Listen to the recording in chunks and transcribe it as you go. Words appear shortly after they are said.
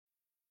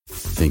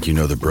Think you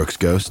know the Brooks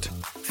Ghost?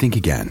 Think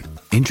again.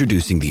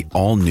 Introducing the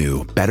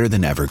all-new,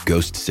 better-than-ever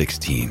Ghost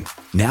 16.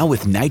 Now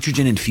with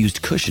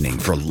nitrogen-infused cushioning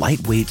for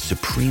lightweight,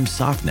 supreme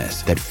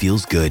softness that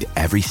feels good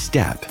every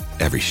step,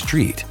 every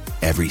street,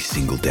 every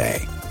single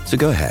day. So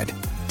go ahead,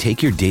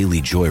 take your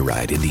daily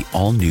joyride in the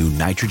all-new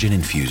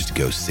nitrogen-infused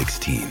Ghost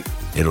 16.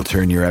 It'll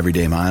turn your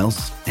everyday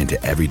miles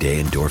into everyday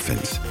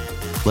endorphins.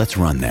 Let's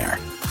run there.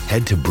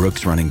 Head to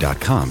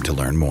brooksrunning.com to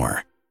learn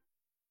more.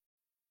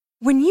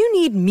 When you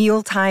need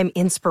mealtime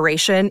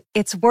inspiration,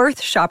 it's worth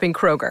shopping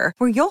Kroger,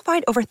 where you'll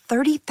find over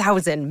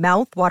 30,000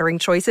 mouth-watering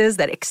choices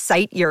that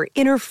excite your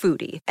inner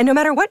foodie. And no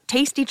matter what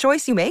tasty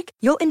choice you make,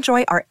 you'll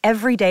enjoy our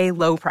everyday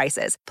low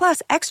prices,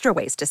 plus extra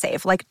ways to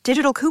save, like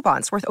digital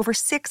coupons worth over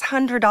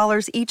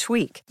 $600 each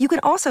week. You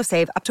can also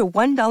save up to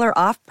 $1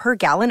 off per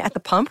gallon at the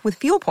pump with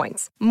fuel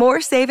points.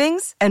 More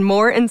savings and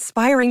more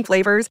inspiring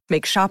flavors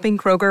make shopping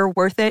Kroger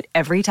worth it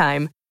every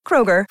time.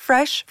 Kroger,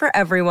 fresh for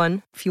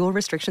everyone. Fuel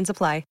restrictions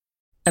apply.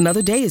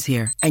 Another day is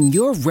here, and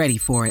you're ready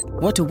for it.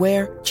 What to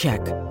wear? Check.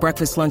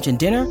 Breakfast, lunch, and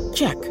dinner?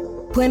 Check.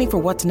 Planning for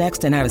what's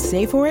next and how to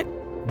save for it?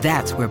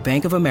 That's where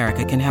Bank of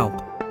America can help.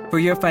 For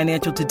your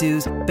financial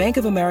to-dos, Bank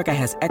of America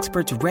has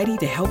experts ready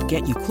to help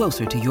get you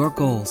closer to your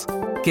goals.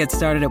 Get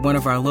started at one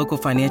of our local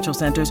financial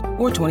centers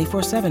or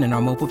 24/7 in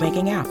our mobile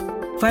banking app.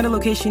 Find a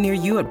location near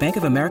you at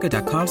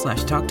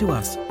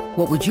bankofamerica.com/talktous.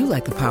 What would you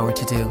like the power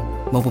to do?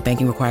 Mobile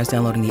banking requires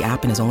downloading the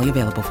app and is only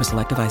available for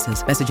select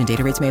devices. Message and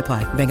data rates may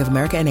apply. Bank of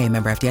America N.A.,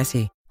 member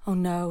FDIC. Oh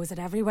no, is it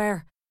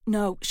everywhere?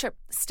 No, sure,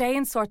 stay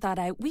and sort that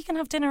out. We can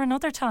have dinner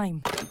another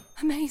time.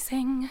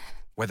 Amazing.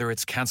 Whether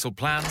it's cancelled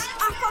plans...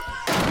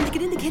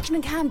 Get in the kitchen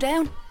and calm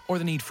down. Or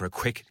the need for a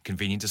quick,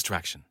 convenient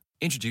distraction.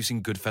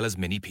 Introducing Goodfellas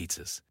Mini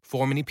Pizzas.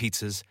 4 mini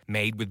pizzas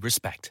made with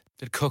respect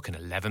that cook in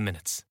 11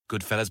 minutes.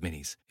 Goodfellas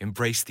Minis.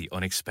 Embrace the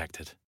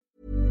unexpected.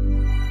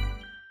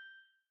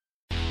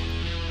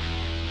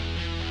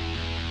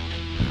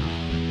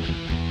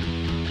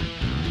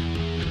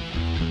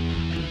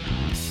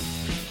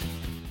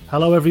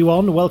 Hello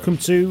everyone, welcome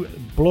to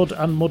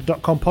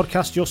bloodandmud.com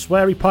podcast, your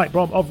sweary pipe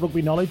bomb of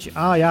rugby knowledge.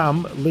 I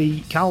am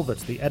Lee Calvert,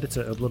 the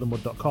editor of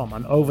bloodandmud.com,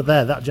 and over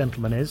there that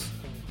gentleman is...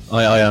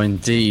 I am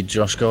indeed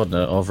Josh Gardner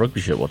of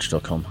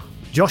rugbyshirtwatch.com.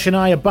 Josh and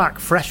I are back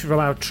fresh from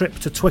our trip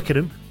to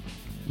Twickenham.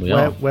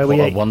 What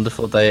a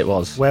wonderful day it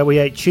was. Where we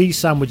ate cheese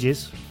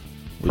sandwiches,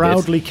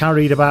 proudly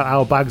carried about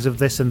our bags of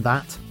this and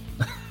that.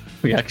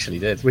 We actually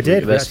did. We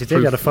actually did.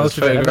 We had a photo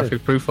of it.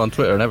 Photographic proof on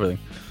Twitter and everything.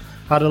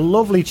 Had a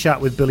lovely chat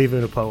with Billy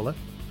Vunipola.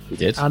 We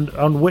did.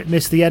 And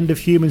witnessed the end of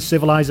human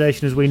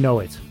civilization as we know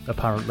it,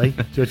 apparently,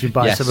 judging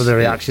by yes, some of the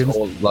reactions.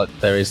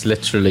 There is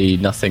literally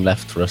nothing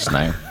left for us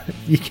now.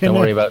 Don't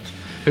worry about...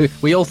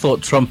 We all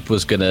thought Trump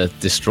was going to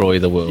destroy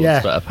the world,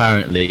 but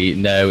apparently,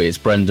 no, it's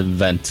Brendan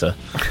Venter.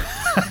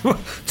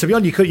 To be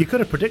honest, you could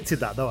have predicted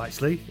that, though,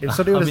 actually. If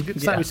somebody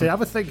was say,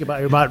 have a think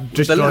about who might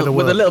destroy the world.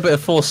 With a little bit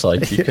of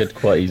foresight, you could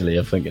quite easily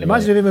have thinking about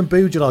it. Imagine if him and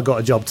Bujal got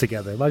a job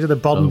together. Imagine the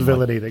Bond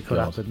villainy that could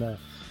happen there.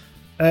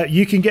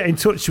 You can get in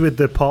touch with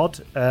the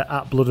pod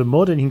at Blood and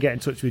Mud, and you can get in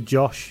touch with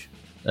Josh.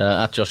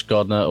 At Josh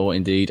Gardner, or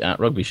indeed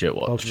at Rugby Shirt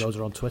Watch. Both of those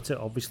are on Twitter,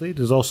 obviously.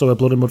 There's also a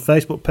Blood and Mud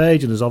Facebook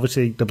page, and there's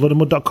obviously the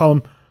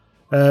bloodandmud.com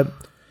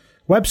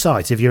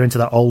website if you're into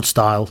that old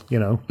style,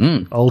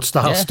 old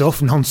style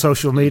stuff,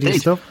 non-social media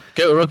stuff.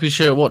 Go to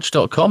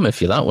rugbyshirtwatch.com if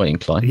you're that way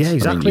inclined. Yeah,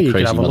 exactly. You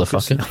can crazy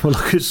motherfucker. Have a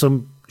look at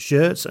some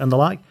shirts and the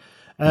like.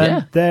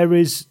 There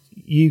is...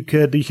 You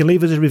can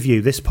leave us a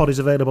review. This pod is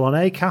available on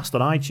Acast,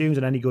 on iTunes,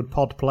 and any good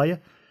pod player.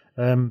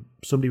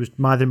 Somebody was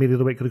mad at me the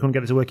other week because I couldn't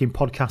get it to work in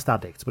Podcast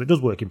Addict, but it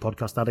does work in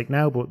Podcast Addict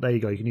now. But there you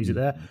go, you can use it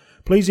there.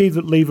 Please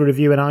leave a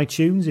review in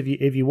iTunes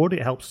if you would.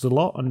 It helps us a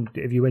lot, and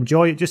if you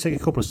enjoy it, just take a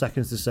couple of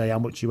seconds to say how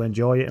much you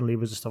enjoy it and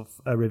leave us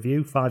a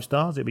review, 5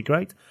 stars. It'd be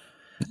great.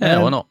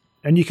 Yeah, why not?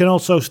 And you can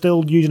also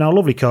still, using our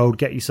lovely code,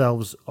 get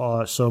yourselves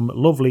some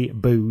lovely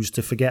booze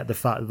to forget the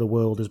fact that the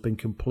world has been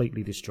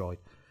completely destroyed.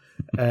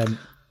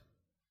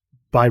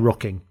 By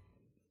rucking.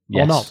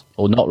 Yes, or not.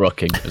 Or not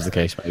rucking, as the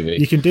case may be.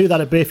 You can do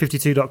that at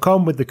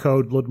beer52.com with the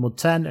code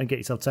BloodMud10 and get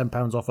yourself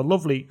 £10 off a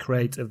lovely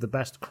crate of the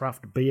best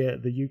craft beer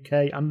the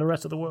UK and the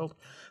rest of the world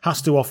has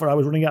to offer. I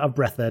was running out of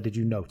breath there, did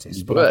you notice?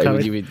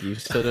 You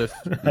sort of...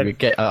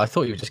 I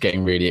thought you were just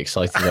getting really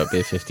excited about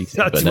Beer 52,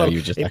 but no, you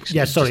were just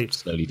actually just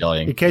slowly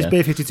dying. In case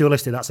Beer 52 are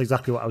listening, that's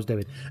exactly what I was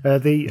doing.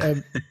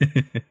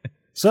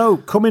 So,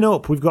 coming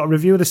up, we've got a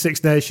review of the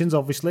Six Nations,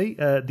 obviously.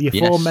 The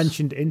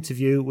aforementioned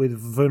interview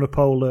with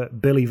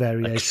Vunipola Billy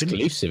variation.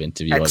 Exclusive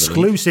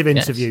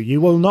interview, Yes. You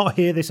will not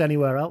hear this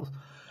anywhere else.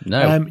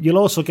 No. You'll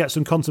also get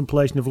some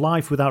contemplation of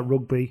life without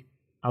rugby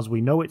as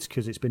we know it,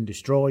 because it's been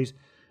destroyed.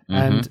 Mm-hmm.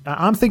 And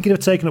I'm thinking of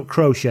taking up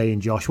crocheting,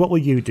 Josh. What will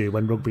you do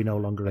when rugby no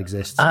longer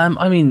exists?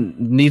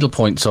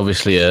 Needlepoint's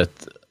obviously a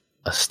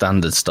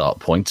standard start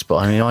point, but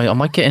I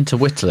might get into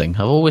whittling.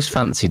 I've always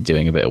fancied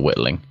doing a bit of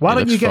whittling. Why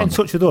don't you get in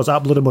touch with us at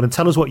Blood and Mud and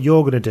tell us what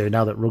you're going to do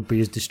now that rugby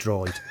is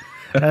destroyed?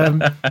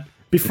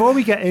 Before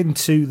we get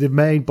into the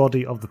main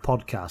body of the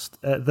podcast,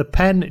 the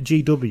Pen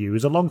GW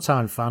is a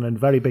long-time fan and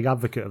very big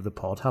advocate of the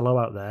pod. Hello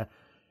out there.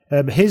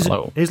 His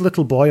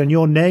little boy and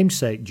your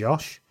namesake,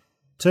 Josh,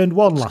 Turned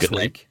 1 last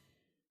week.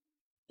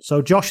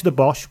 So Josh the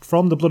Bosch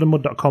from the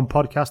bloodandmud.com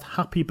podcast,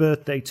 happy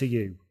birthday to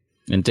you.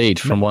 Indeed,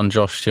 from one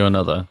Josh to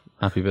another.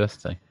 Happy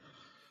birthday.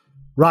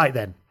 Right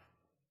then.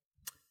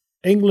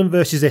 England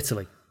versus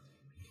Italy.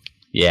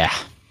 Yeah.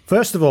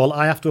 First of all,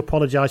 I have to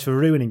apologise for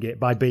ruining it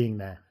by being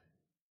there.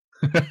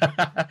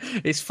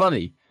 It's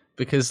funny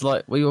because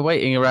we were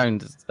waiting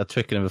around at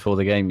Twickenham before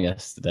the game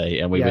yesterday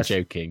and we were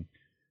joking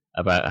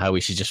about how we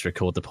should just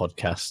record the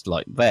podcast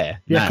there.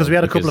 Yeah, because we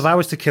had a couple of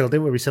hours to kill,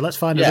 didn't we? We said, let's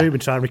find a room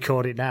and try and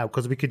record it now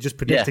because we could just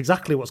predict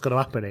exactly what's going to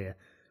happen here.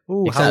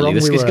 Ooh, exactly.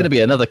 This is going to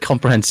be another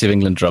comprehensive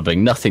England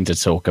drubbing. Nothing to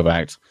talk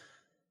about.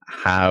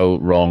 How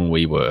wrong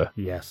we were.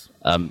 Yes.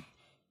 I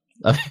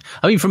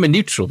mean, from a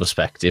neutral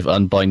perspective,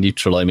 and by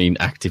neutral I mean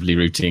actively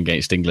rooting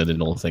against England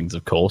in all things,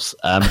 of course.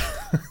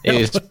 It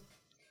is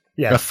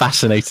a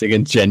fascinating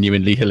and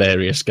genuinely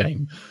hilarious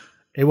game.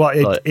 It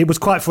was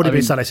quite funny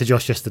being sat next to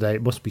Josh yesterday,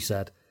 it must be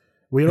said.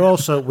 We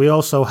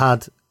also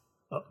had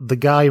the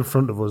guy in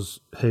front of us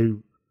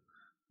who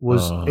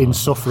was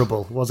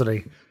insufferable, wasn't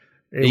he?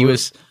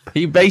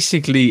 He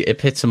basically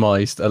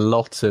epitomised a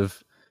lot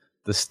of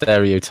the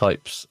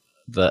stereotypes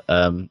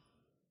that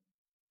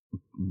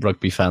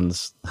rugby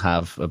fans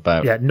have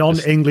about... Yeah,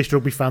 non-English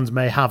rugby fans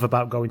may have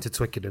about going to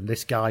Twickenham.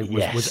 This guy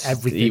was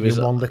everything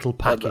in one little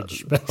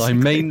package. I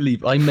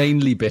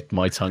mainly bit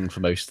my tongue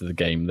for most of the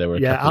game. There were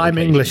I'm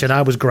English and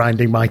I was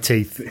grinding my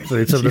teeth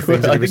through some of the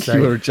things he was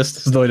saying. You were just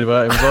as annoyed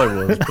about him as I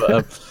was.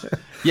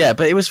 But,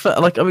 but it was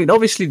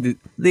obviously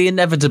the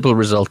inevitable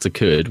result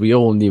occurred. We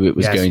all knew it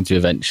was going to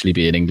eventually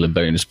be an England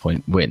bonus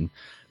point win.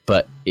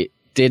 But it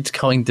did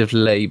kind of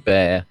lay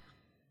bare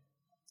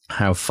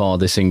how far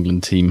this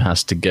England team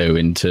has to go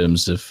in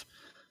terms of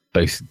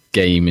both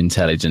game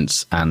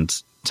intelligence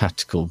and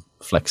tactical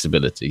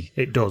flexibility.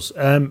 It does.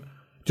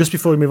 Just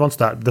before we move on to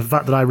that, the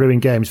fact that I ruin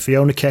games,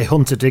 Fiona K.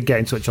 Hunter did get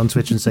in touch on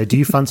Twitch and say, do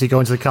you fancy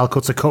going to the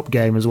Calcutta Cup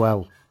game as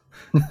well?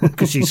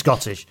 Because she's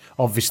Scottish,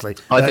 obviously.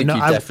 I think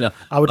definitely...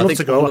 I would love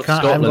to go. I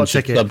haven't got a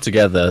ticket. Club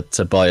together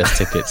to buy us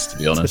tickets, to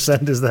be honest. To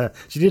send us there.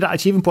 She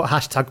even put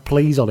hashtag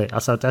please on it.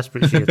 That's how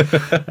desperate she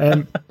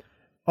is.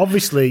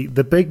 Obviously,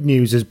 the big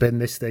news has been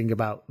this thing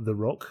about the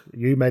Ruck.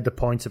 You made the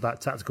point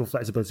about tactical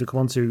flexibility. We'll come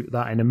on to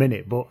that in a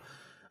minute. But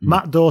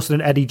Matt Dawson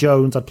and Eddie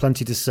Jones had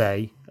plenty to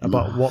say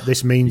about what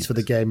this means for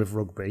the game of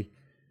rugby.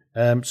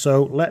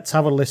 So let's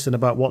have a listen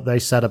about what they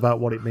said about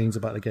what it means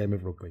about the game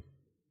of rugby.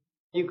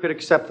 You could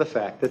accept the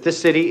fact that this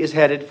city is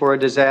headed for a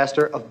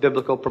disaster of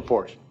biblical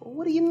proportion.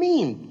 What do you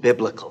mean,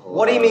 biblical?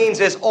 What he means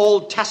is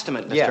Old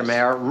Testament, Mr.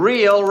 Mayor.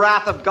 Real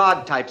wrath of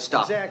God type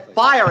stuff. Exactly.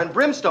 Fire and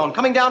brimstone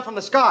coming down from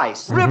the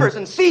skies. Rivers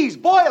and seas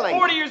boiling.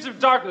 40 years of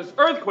darkness,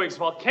 earthquakes,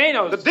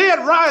 volcanoes. The dead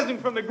rising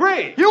from the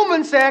grave.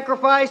 Human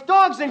sacrifice,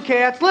 dogs and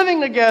cats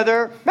living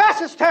together. Mass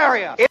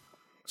hysteria.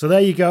 So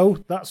there you go.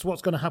 That's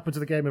what's going to happen to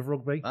the game of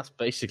rugby. That's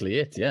basically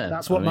it, yeah.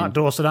 That's what Matt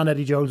Dawson and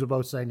Eddie Jones were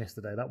both saying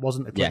yesterday. That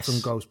wasn't a clip from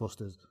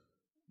Ghostbusters.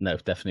 No,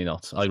 definitely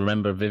not. I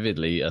remember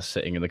vividly us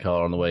sitting in the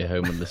car on the way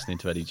home and listening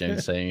to Eddie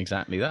Jones saying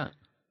exactly that.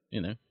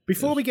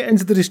 Before we get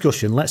into the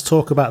discussion, let's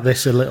talk about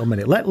this a little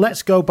minute.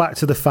 Let's go back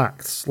to the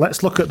facts.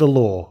 Let's look at the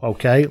law,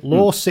 okay?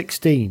 Law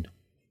 16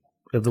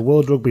 of the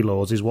World Rugby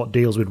Laws is what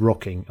deals with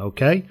rucking,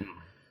 okay?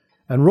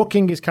 And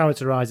rucking is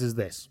characterised as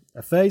this: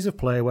 a phase of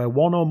play where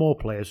one or more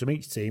players from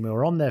each team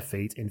are on their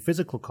feet in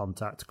physical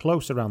contact,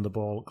 close around the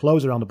ball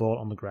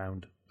on the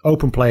ground.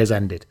 Open play is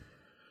ended.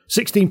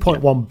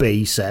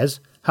 16.1b says,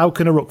 how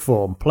can a ruck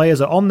form? Players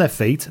are on their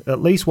feet.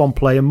 At least one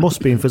player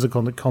must be in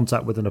physical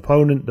contact with an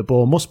opponent. The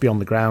ball must be on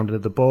the ground, and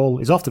if the ball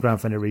is off the ground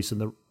for any reason,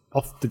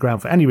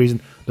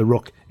 the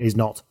ruck is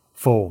not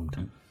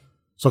formed.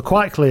 So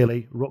quite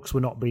clearly, rucks were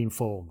not being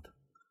formed.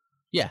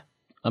 Yeah,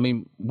 I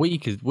mean,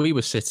 we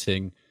were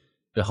sitting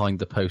behind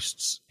the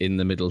posts in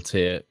the middle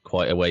tier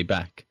quite a way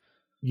back.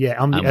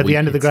 Yeah, at the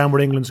end of the ground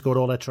where England scored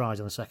all their tries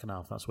in the second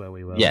half. That's where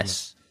we were.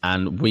 Yes,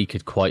 and we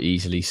could quite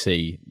easily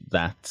see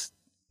that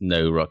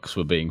no rucks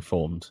were being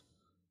formed.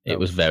 It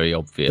was very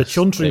obvious.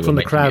 The chuntering from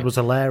the crowd was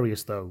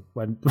hilarious, though,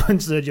 when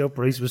Sergio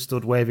Parisse was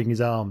stood waving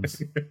his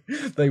arms.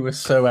 They were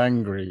so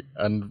angry,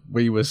 and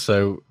we were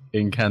so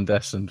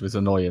incandescent with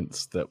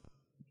annoyance that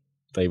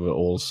they were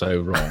all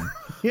so wrong.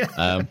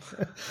 I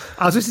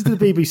was listening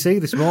to the BBC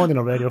this morning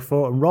on Radio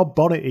 4, and Rob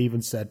Bonnet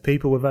even said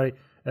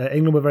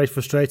England were very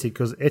frustrated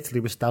because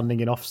Italy was standing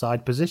in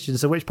offside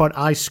positions, at which point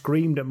I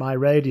screamed at my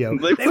radio,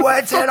 they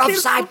weren't in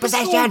offside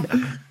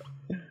position!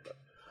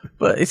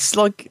 But it's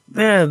like,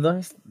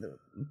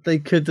 they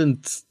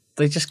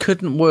just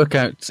couldn't work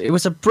out. It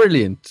was a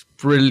brilliant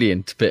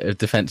bit of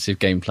defensive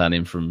game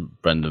planning from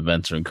Brendan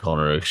Venter and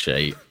Conor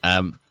O'Shea.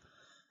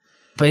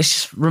 But it's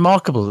just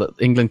remarkable that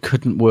England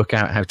couldn't work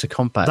out how to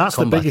combat it. That's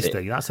the biggest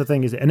thing. That's the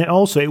thing, is it? And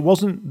it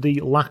wasn't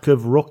the lack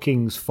of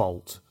rucking's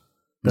fault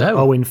that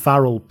Owen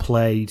Farrell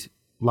played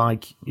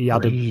like he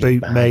had a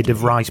boot made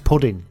of rice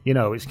pudding.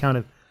 It's kind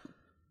of...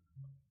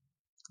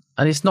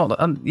 And it's not,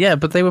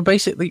 but they were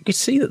basically, you could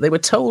see that they were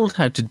told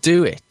how to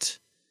do it,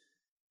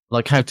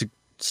 like how to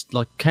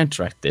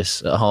counteract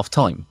this at half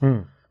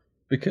time,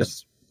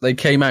 because they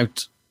came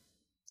out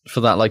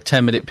for that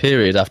 10-minute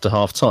period after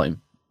half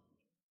time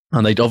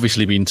And they'd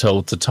obviously been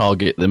told to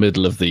target the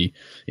middle of the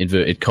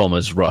inverted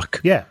commas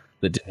ruck that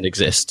didn't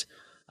exist.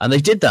 And they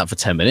did that for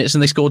 10 minutes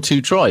and they scored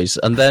 2 tries.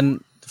 And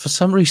then for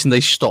some reason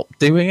they stopped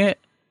doing it.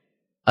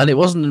 And it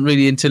wasn't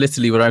really until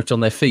Italy were out on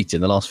their feet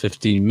in the last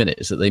 15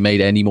 minutes that they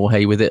made any more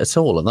hay with it at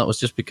all. And that was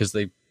just because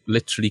they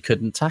literally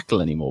couldn't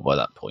tackle anymore by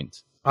that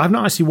point. I've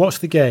not actually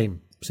watched the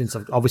game since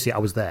obviously I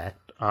was there.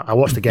 I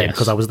watched the game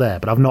because I was there,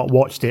 but I've not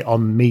watched it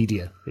on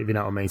media, if you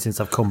know what I mean, since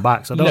I've come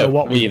back. So I don't know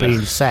what was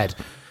being said.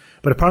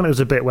 But apparently there was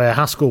a bit where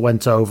Haskell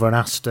went over and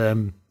asked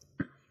what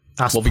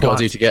have we got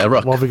to do to get a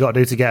ruck? What have we got to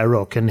do to get a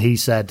ruck? And he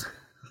said,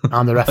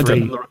 I'm the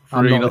referee,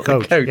 I'm not the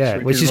coach. Yeah,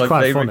 which is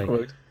quite funny.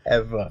 Quote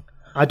ever.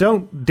 I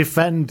don't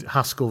defend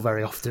Haskell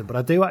very often, but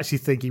I do actually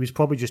think he was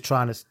probably just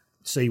trying to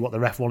see what the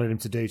ref wanted him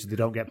to do so they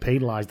don't get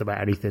penalised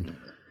about anything.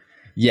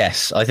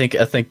 Yes, I think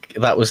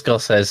that was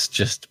Gossez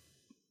just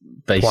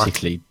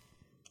basically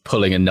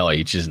pulling a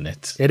Nige, isn't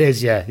it? It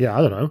is, yeah. Yeah,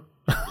 I don't know.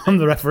 I'm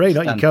the referee,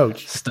 not your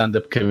coach.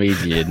 Stand-up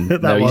comedian.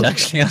 No, he's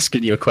actually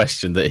asking you a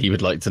question that he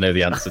would like to know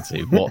the answer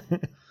to.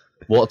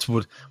 What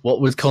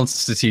would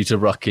constitute a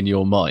ruck in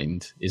your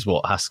mind is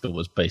what Haskell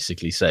was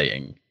basically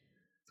saying.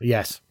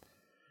 Yes.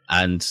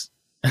 And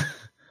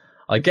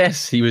I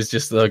guess he was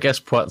just,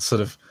 part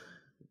sort of,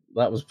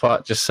 that was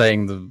part just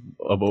saying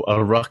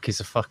a ruck is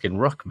a fucking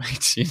ruck,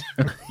 mate.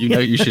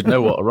 You should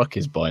know what a ruck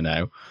is by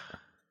now.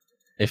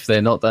 If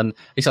they're not, then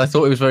I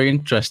thought it was very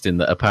interesting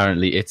that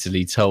apparently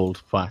Italy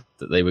told Pat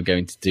that they were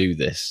going to do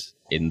this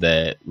in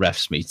their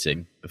refs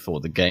meeting before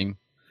the game.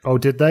 Oh,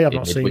 did they? I've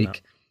not seen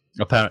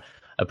that.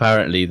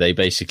 Apparently, they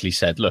basically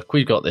said, "Look,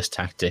 we've got this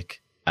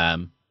tactic.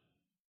 We're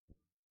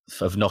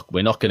not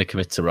going to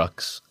commit to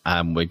rucks,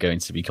 and we're going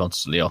to be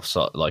constantly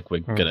offside. Like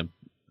we're going to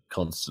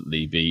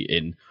constantly be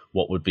in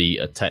what would be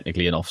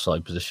technically an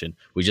offside position.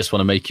 We just want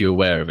to make you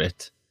aware of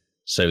it,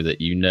 so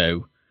that you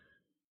know."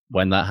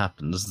 When that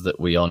happens,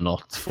 that we are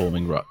not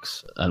forming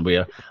rucks, and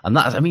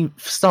that. I mean,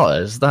 for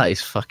starters, that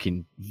is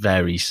fucking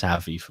very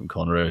savvy from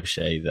Conor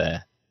O'Shea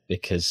there,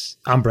 because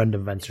and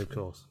Brendan Venter, of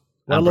course.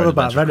 What I love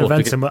about Brendan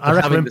Venter, I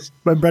reckon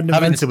when Brendan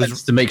Venter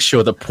was to make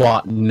sure that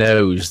Poit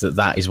knows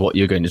that is what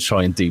you're going to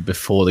try and do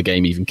before the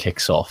game even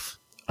kicks off.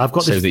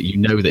 So that you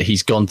know that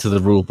he's gone to the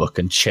rule book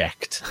and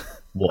checked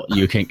what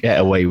you can get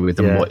away with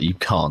and what you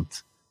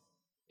can't.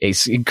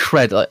 It's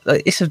incredible.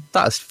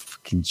 That's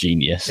fucking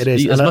genius. It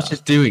is. As much as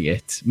doing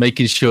it,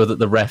 making sure that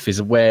the ref is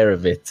aware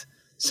of it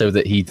so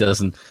that he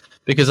doesn't...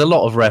 Because a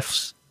lot of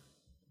refs,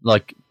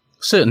 like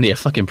certainly a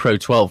fucking Pro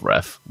 12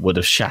 ref, would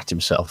have shat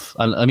himself.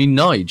 And I mean,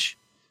 Nige,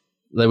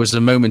 there was a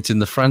moment in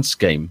the France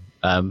game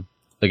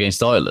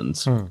against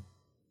Ireland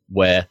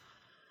where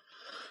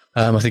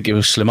I think it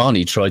was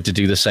Slimani tried to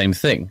do the same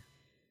thing.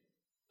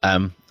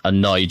 And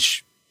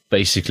Nige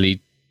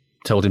basically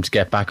told him to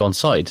get back on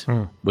side,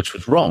 which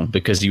was wrong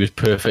because he was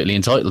perfectly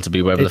entitled to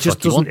be wherever the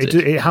fuck he wanted.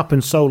 It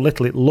happens so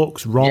little, it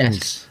looks wrong.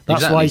 Yes,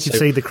 That's why you could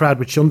see the crowd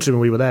were chanting when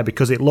we were there,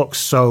 because it looks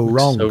so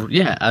wrong. So,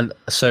 yeah, and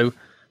so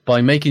by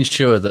making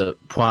sure that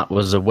Poit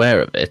was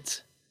aware of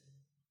it,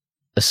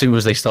 as soon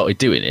as they started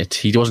doing it,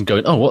 he wasn't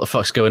going, oh, what the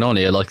fuck's going on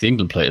here, like the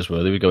England players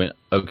were. They were going,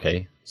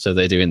 okay, so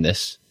they're doing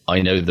this.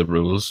 I know the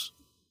rules.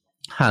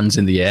 Hands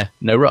in the air,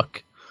 no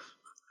ruck.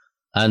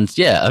 And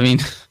yeah, I mean...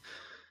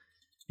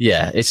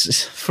 Yeah,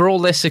 it's for all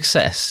their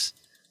success.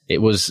 It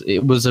was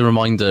a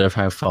reminder of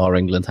how far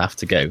England have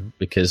to go,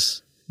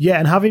 because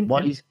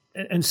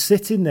and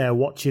sitting there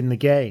watching the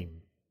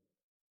game,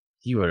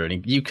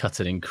 you cut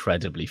an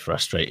incredibly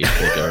frustrated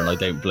figure, and I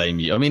don't blame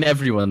you. I mean,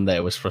 everyone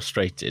there was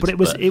frustrated, but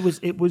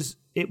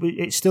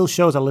it still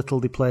shows how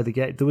little they play the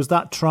game. There was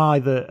that try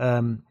that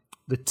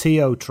the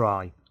Tio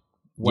try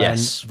when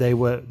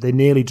they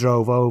nearly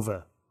drove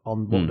over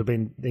on what would have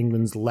been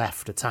England's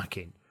left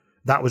attacking.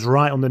 That was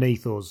right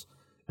underneath us.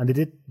 And they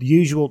did the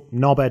usual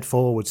knobhead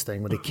forwards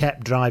thing where they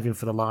kept driving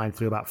for the line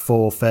through about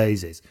 4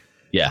 phases.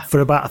 Yeah. For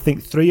about, I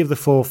think, 3 of the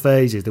 4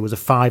 phases, there was a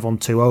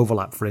 5-on-2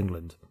 overlap for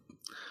England.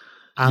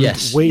 And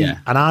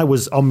and I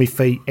was on my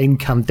feet,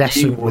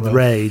 incandescent with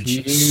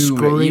rage,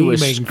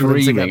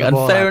 screaming. And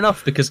fair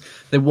enough, because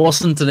there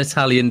wasn't an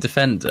Italian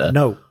defender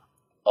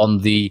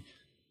on the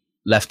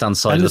left-hand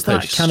side of the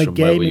post from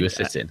where we were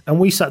sitting. And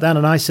we sat down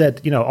and I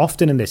said,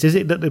 often in this, is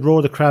it that the roar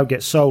of the crowd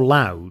gets so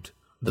loud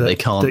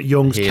that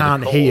Youngs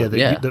can't hear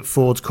that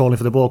Ford's calling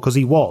for the ball? Because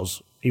he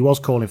was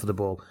calling for the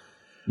ball.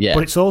 Yeah.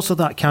 But it's also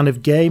that kind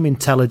of game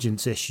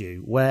intelligence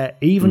issue where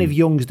even if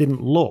Youngs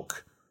didn't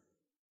look,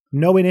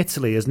 knowing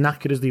Italy as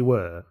knackered as they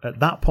were at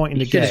that point in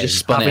the game,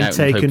 having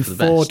taken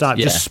 4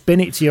 dives, just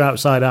spin it to your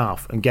outside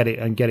half and get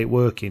it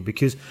working.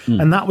 Because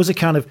and that was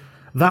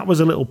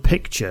a little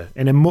picture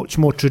in a much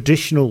more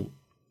traditional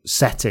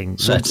setting,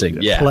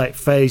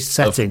 phase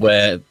setting of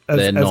where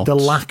of the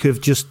lack of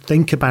just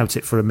think about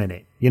it for a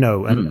minute,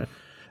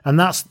 and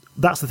that's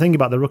the thing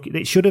about the rookie.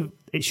 It should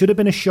have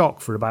been a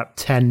shock for about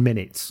 10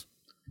 minutes.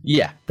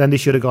 Yeah, then they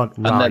should have gone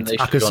right.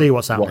 I can see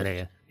what's happening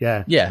here.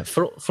 Yeah, yeah.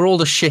 For all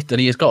the shit,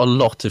 and he has got a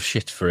lot of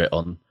shit for it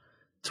on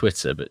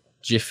Twitter. But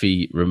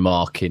Jiffy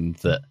remarking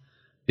that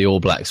the All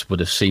Blacks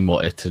would have seen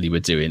what Italy were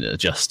doing,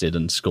 adjusted,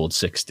 and scored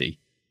 60.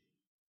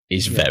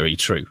 is very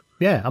true.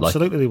 Yeah,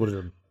 absolutely, they would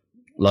have done.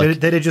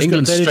 They'd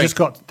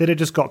have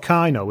just got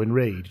Kino and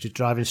Reed just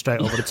driving straight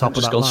over the top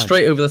of that line. Just gone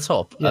straight over the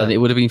top, and it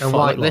would have been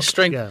fine. Their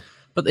strength,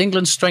 but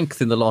England's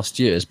strength in the last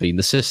year has been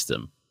the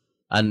system.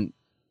 And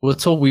we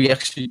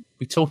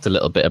talked a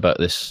little bit about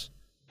this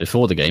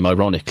before the game,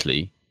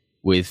 ironically,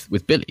 with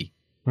Billy.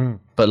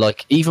 But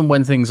like, even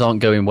when things aren't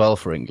going well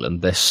for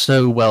England, they're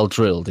so well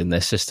drilled in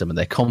their system, and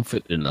they're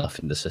confident enough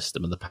in the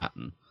system and the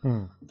pattern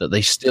that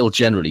they still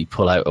generally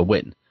pull out a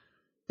win.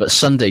 But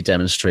Sunday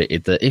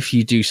demonstrated that if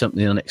you do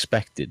something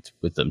unexpected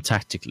with them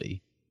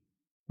tactically,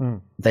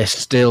 they're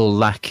still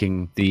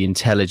lacking the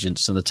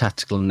intelligence and the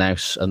tactical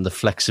nous and the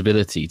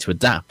flexibility to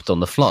adapt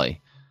on the fly.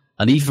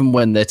 And even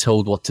when they're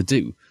told what to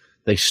do,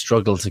 they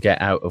struggle to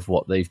get out of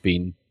what they've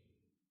been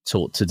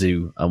taught to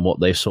do and what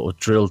they've sort of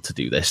drilled to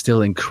do. They're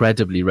still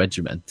incredibly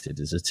regimented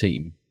as a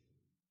team.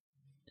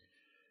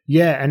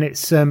 Yeah, and it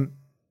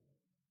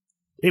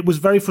was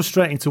very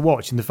frustrating to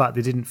watch in the fact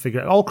they didn't figure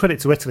it. All credit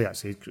to Italy,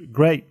 actually.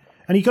 Great.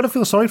 And you've got to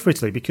feel sorry for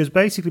Italy, because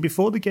basically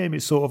before the game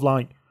it's sort of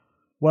like,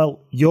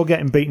 well, you're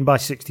getting beaten by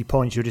 60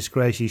 points, you're a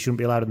disgrace, you shouldn't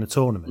be allowed in the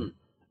tournament.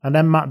 And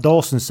then Matt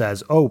Dawson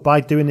says,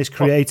 by doing this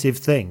creative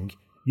thing,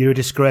 you're a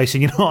disgrace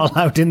and you're not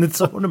allowed in the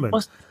tournament.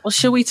 Well,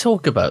 shall we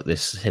talk about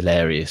this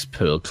hilarious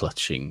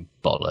pearl-clutching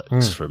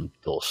bollocks from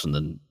Dawson?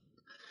 And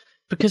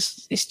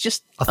because it's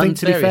just I think,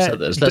 to be fair,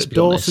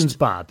 Dawson's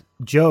bad.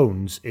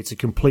 Jones, it's a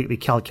completely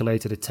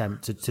calculated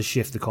attempt to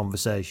shift the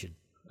conversation.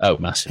 Oh,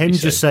 massively.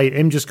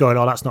 Him just going,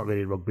 that's not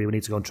really rugby. We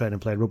need to go and train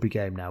and play a rugby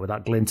game now, with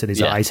that glint in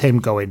his eyes. Him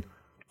going,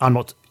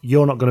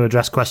 you're not going to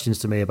address questions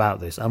to me about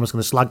this. I'm just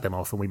going to slag them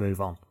off and we move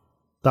on.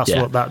 That's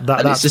him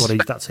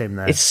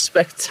there. It's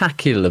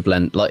spectacular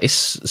blend. Like,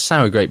 it's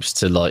sour grapes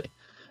to, like,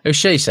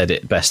 O'Shea said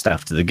it best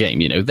after the game.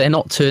 You know, they're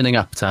not turning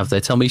up to have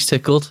their tummies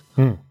tickled.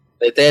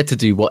 They're there to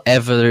do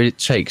whatever it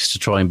takes to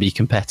try and be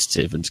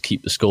competitive and to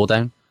keep the score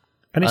down.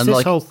 And it's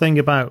this whole thing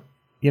about,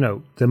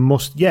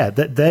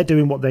 they're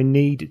doing what they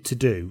need to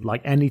do,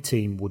 like any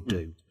team would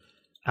do.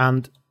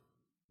 And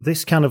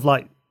this kind of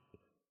like,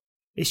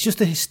 it's just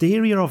the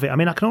hysteria of it. I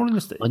mean, I can only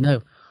understand. I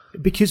know.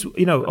 Because,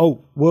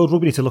 World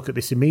Rugby need to look at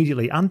this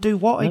immediately and do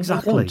what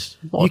exactly?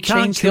 You can't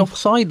change the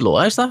offside law.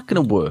 How's that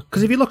going to work?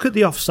 Because if you look at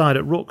the offside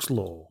at Ruck's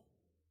law,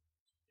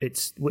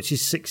 which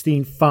is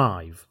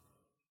 16.5,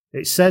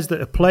 it says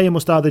that a player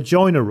must either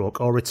join a ruck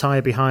or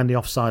retire behind the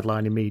offside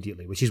line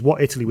immediately, which is what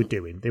Italy were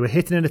doing. They were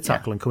hitting in a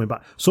tackle and coming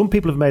back. Some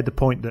people have made the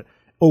point that,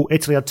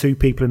 Italy had two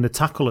people in the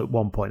tackle at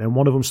one point and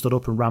one of them stood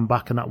up and ran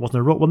back and that wasn't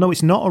a ruck. Well, no,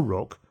 it's not a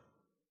ruck,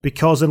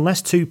 because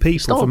unless two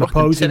people from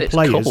opposing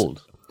players...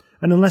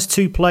 And unless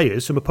two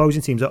players from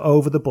opposing teams are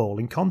over the ball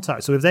in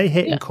contact. So if they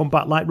hit and come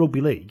back like rugby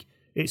league,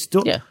 it's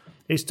done. Yeah.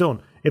 It's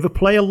done. If a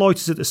player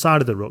loiters at the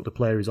side of the ruck, the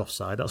player is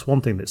offside. That's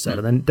one thing that's said.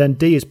 And then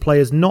D is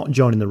players not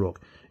joining the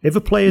ruck. If a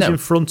player is in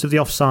front of the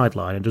offside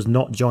line and does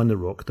not join the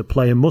ruck, the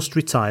player must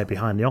retire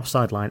behind the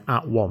offside line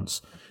at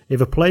once. If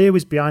a player who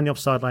is behind the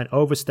offside line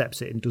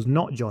oversteps it and does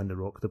not join the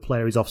ruck, the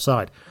player is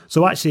offside.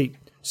 So actually,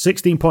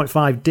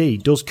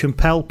 16.5D does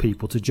compel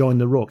people to join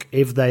the ruck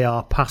if they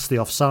are past the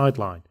offside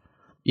line.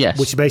 Yes.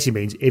 Which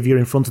basically means if you're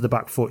in front of the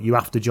back foot, you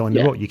have to join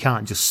the ruck. You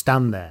can't just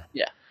stand there.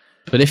 Yeah.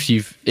 But if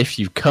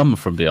you've come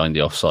from behind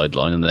the offside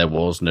line and there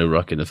was no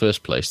ruck in the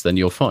first place, then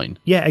you're fine.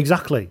 Yeah,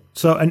 exactly.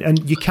 So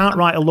and you can't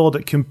write a law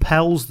that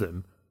compels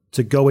them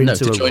to go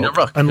into a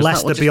ruck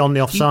unless they're beyond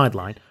the offside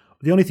line.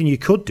 The only thing you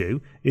could do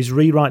is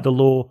rewrite the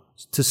law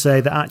to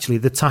say that actually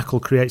the tackle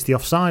creates the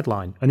offside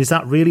line. And is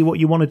that really what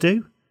you want to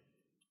do?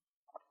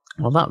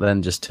 Well, that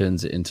then just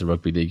turns it into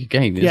rugby league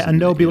again. And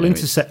nobody will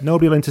intercept an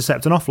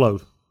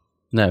offload.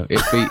 No,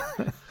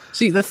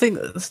 see the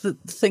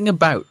thing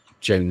about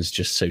Jones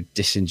just so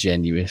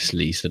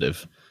disingenuously sort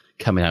of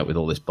coming out with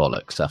all this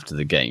bollocks after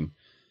the game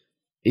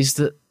is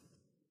that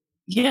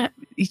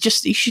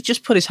he should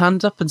just put his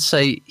hand up and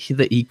say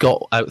that he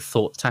got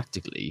outthought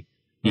tactically.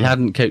 He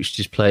hadn't coached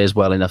his players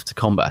well enough to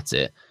combat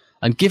it,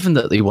 and given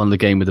that they won the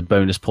game with a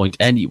bonus point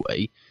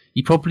anyway,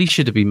 he probably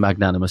should have been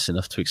magnanimous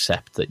enough to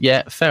accept that.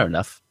 Yeah, fair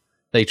enough.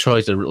 They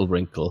tried a little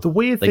wrinkle. The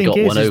weird thing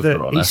is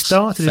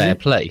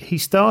that he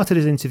started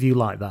his interview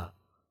like that.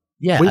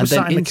 Yeah, we were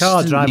sat in the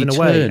car driving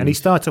away, and he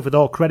started off with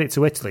all credit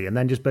to Italy, and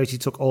then just basically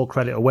took all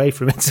credit away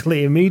from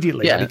Italy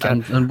immediately. Yeah,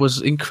 and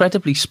was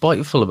incredibly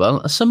spiteful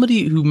about it. As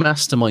somebody who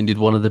masterminded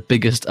one of the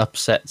biggest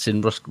upsets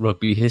in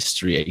rugby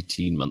history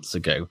 18 months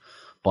ago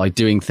by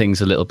doing things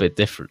a little bit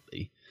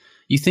differently,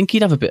 you think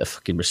he'd have a bit of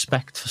fucking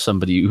respect for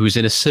somebody who was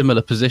in a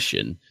similar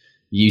position,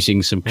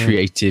 using some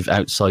creative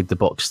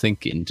outside-the-box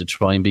thinking to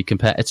try and be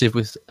competitive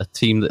with a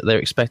team that they're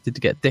expected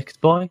to get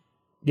dicked by.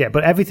 Yeah,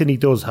 but everything he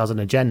does has an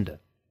agenda.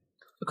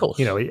 Of course.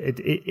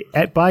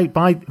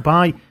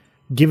 By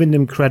giving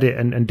them credit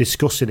and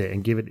discussing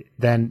it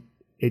then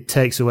it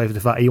takes away from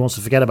the fact he wants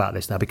to forget about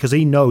this now, because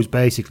he knows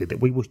basically that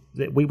we were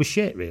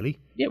shit, really.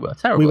 Yeah, we were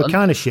terrible. We were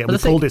kind of shit. We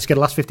pulled it to get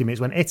the last 50 minutes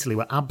when Italy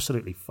were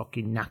absolutely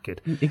fucking knackered.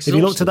 If you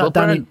looked at that,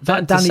 Danny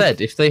said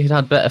if they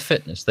had better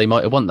fitness, they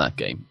might have won that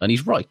game, and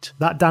he's right.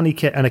 That Danny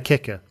and a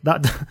kicker.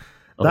 That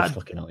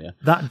fucking hell, yeah.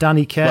 That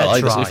Danny Kerr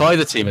try. If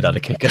either team had had a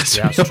kicker, that's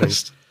true.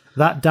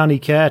 That Danny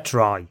Kerr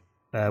try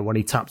when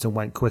he tapped and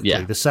went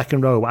quickly, the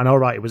second row, and all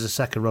right, it was a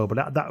second row,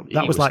 but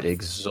that was like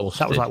exhausted.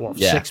 That was like what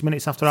 6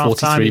 minutes after half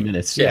time. 43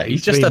 minutes. Yeah, he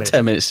just had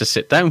 10 minutes to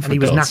sit down. And he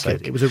was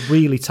knackered. It was a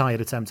really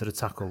tired attempt at a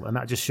tackle, and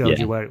that just showed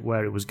you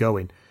where it was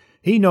going.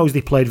 He knows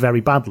they played very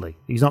badly.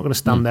 He's not going to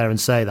stand there and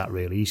say that.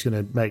 Really, he's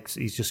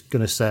just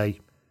going to say.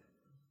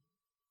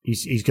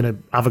 He's going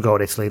to have a go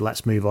at Italy.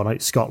 Let's move on.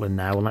 It's Scotland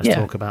now, and let's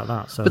talk about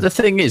that. So. But the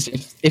thing is,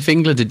 if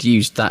England had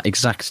used that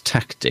exact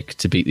tactic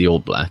to beat the All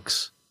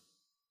Blacks,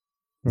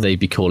 they'd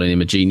be calling him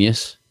a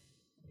genius.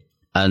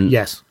 And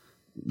yes,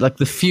 like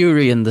the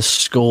fury and the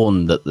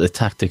scorn that the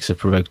tactics have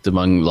provoked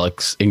among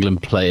like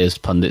England players,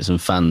 pundits, and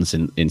fans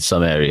in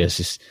some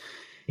areas,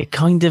 it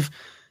kind of.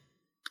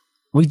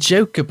 We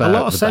joke about a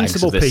lot of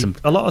sensible people.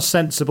 A lot of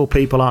sensible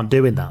people aren't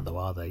doing that, though,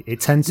 are they?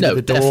 It tends to be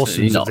the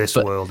Dawsons of this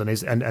world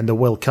and the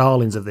Will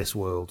Carlins of this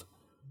world.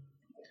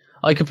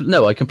 I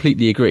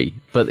completely agree.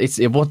 But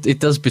what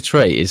it does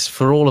betray is,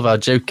 for all of our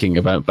joking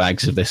about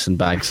bags of this and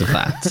bags of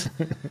that,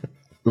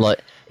 like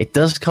it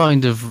does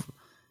kind of.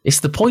 It's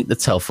the point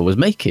that Telfer was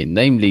making,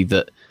 namely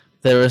that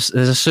there's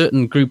a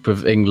certain group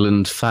of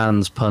England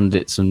fans,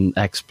 pundits, and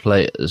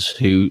ex-players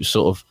who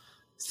sort of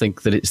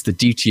think that it's the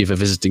duty of a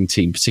visiting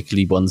team,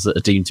 particularly ones that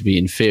are deemed to be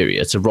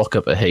inferior, to rock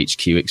up at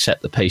HQ,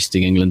 accept the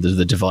pasting England as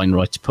the divine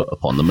right to put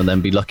upon them, and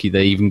then be lucky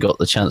they even got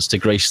the chance to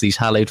grace these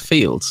hallowed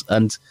fields.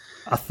 And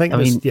I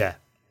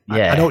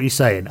know what you're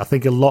saying. I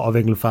think a lot of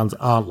England fans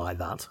aren't like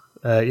that.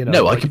 I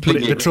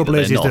completely agree. The trouble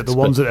is that the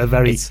ones that are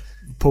very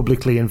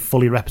publicly and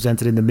fully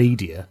represented in the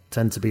media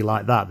tend to be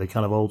like that. They're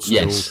kind of old school.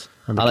 Yes.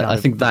 And I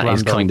think that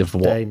is kind of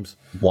what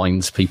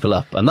winds people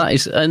up, and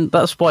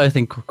that's why I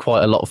think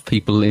quite a lot of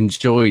people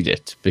enjoyed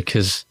it,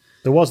 because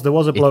there was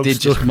a bloke. It did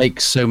just make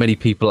so many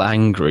people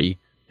angry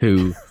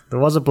who there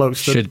was a bloke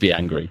should be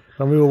angry.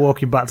 When we were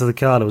walking back to the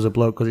car, there was a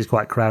bloke, because it's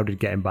quite crowded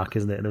getting back,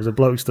 isn't it? And there was a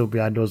bloke stood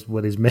behind us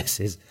with his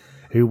missus,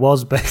 who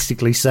was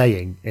basically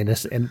saying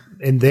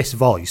in this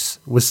voice,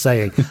 was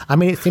saying, I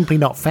mean, it's simply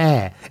not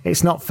fair.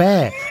 It's not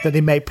fair that they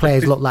make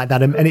players look like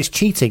that, and it's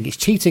cheating. It's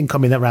cheating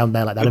coming around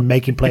there like that and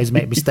making players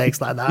make mistakes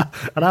like that.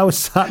 And I was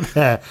sat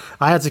there.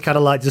 I had to kind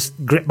of like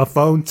just grip my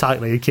phone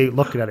tightly and keep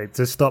looking at it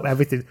to stop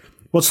everything.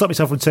 Well, stop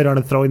myself from turning around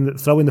and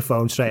throwing the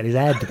phone straight at his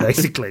head,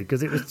 basically,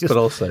 because it was just. But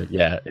also,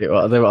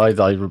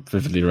 I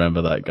vividly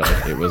remember that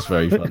guy. It was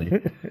very funny.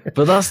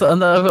 But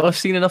and I've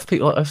seen enough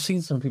people. I've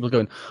seen some people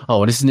going,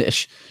 "Oh, and isn't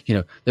it?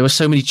 There were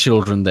so many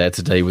children there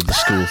today with the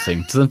school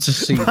thing. To them to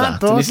see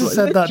that, Dawson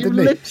said that, didn't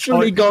he? You've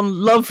literally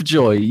gone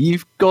Lovejoy.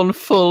 You've gone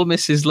full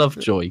Mrs.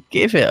 Lovejoy.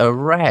 Give it a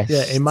rest.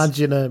 Yeah,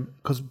 imagine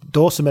because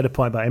Dawson made a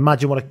point about it.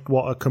 Imagine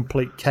what a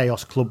complete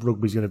chaos club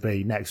rugby is going to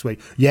be next week.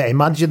 Yeah,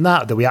 imagine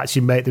that we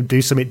actually make them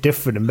do something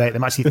different and make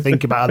them actually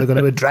think about how they're going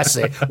to address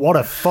it. What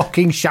a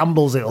fucking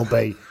shambles it'll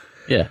be.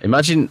 Yeah,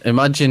 imagine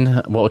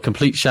what a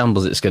complete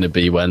shambles it's going to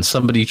be when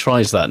somebody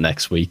tries that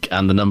next week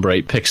and the number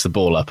 8 picks the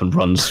ball up and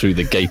runs through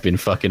the gaping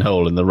fucking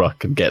hole in the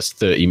ruck and gets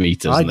 30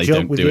 metres and they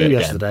don't do it again. I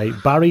joked with you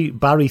yesterday.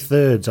 Barry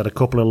Thirds had a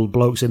couple of little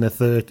blokes in their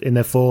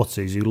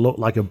 40s who looked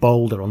like a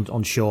boulder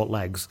on short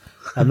legs,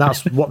 and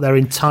that's what their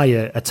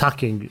entire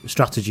attacking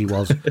strategy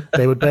was.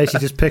 They would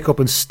basically just pick up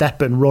and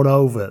step and run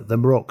over the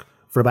ruck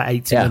for about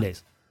 80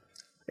 minutes.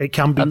 It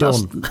can be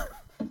done.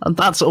 And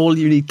that's all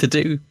you need to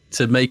do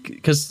to make...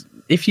 Because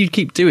if you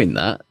keep doing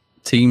that,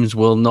 teams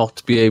will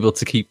not be able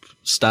to keep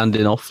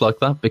standing off like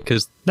that,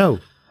 because... No.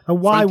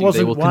 And why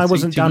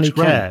wasn't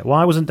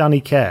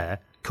Danny Kerr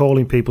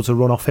calling people to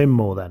run off him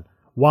more then?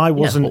 Why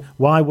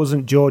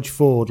wasn't George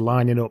Ford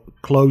lining up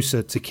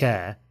closer to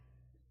Kerr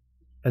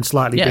and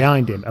slightly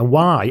behind him? And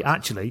why,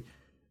 actually,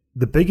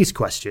 the biggest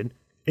question...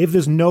 If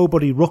there's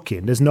nobody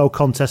rucking, there's no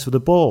contest for the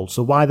ball.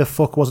 So why the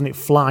fuck wasn't it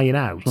flying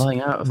out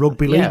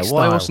rugby league style?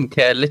 Why wasn't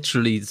Kerr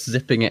literally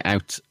zipping it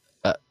out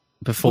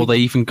before they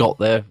even got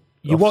there?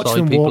 You watch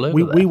them.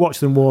 We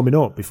watched them warming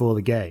up before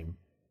the game,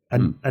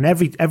 and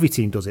every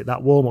team does it.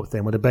 That warm up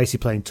thing where they're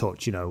basically playing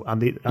touch,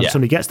 and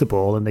somebody gets the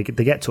ball and they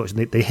get touched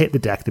and they hit the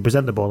deck, they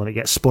present the ball and it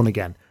gets spun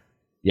again.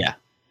 Yeah,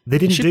 they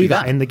didn't do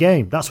that in the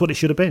game. That's what it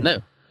should have been. No.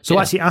 So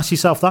actually ask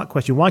yourself that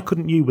question. Why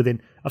couldn't you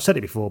I've said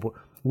it before, but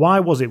why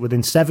was it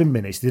within 7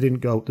 minutes they didn't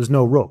go, there's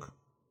no ruck?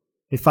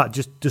 In fact,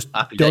 just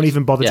don't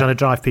even bother trying to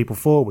drive people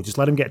forward. Just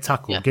let them get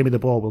tackled. Yeah. Give me the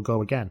ball, we'll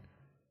go again.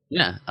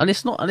 Yeah, and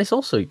it's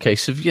also a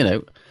case of,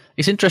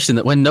 it's interesting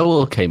that when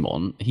Noel came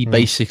on, he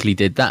basically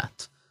did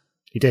that.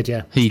 He did,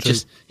 yeah. He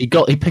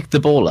picked the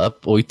ball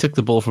up, or he took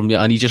the ball from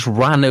and he just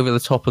ran over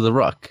the top of the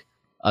ruck.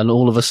 And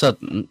all of a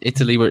sudden,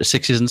 Italy were at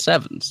 6s and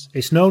 7s.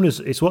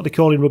 It's what they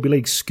call in rugby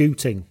league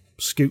scooting.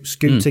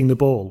 Scooting the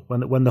ball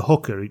when the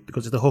hooker,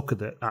 because it's the hooker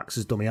that acts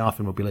as dummy half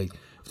in rugby league.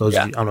 I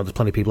know there's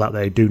plenty of people out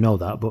there who do know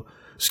that, but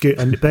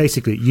and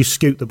basically you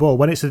scoot the ball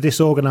when it's a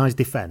disorganised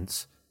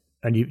defence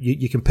and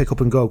you can pick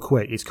up and go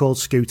quick. It's called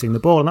scooting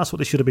the ball, and that's what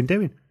they should have been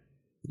doing.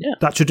 Yeah,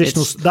 that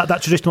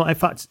traditional, in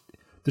fact,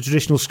 the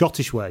traditional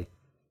Scottish way.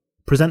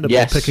 Present the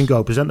ball, pick and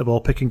go, present the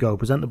ball, pick and go,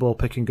 present the ball,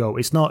 pick and go.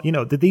 It's not,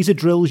 these are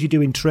drills you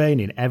do in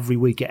training every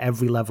week at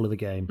every level of the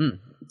game.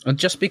 And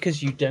just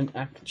because you don't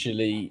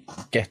actually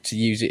get to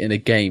use it in a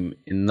game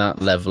in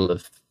that level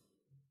of,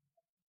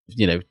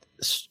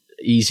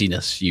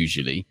 easiness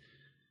usually,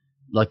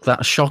 like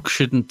that shock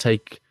shouldn't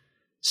take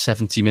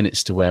 70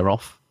 minutes to wear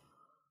off.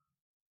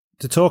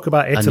 To talk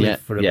about Italy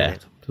for a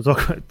minute,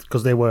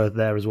 because they were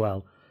there as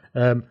well.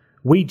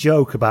 We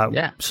joke about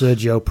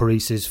Sergio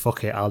Parese's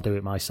 "fuck it, I'll do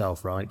it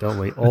myself," right? Don't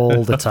we?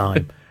 All the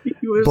time.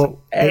 But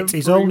it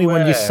is only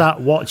when you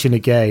sat watching a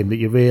game that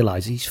you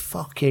realise he's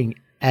fucking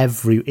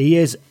he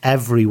is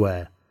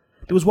everywhere.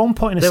 There was one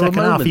point in the second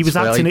half he was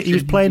he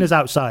was playing as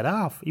outside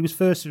half. He was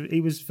first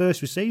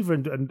receiver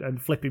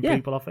and flipping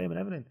people off him and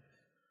everything.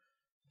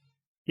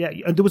 Yeah,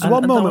 and there was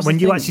one moment when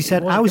you actually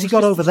said, "How has he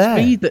got over there?"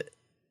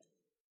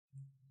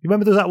 You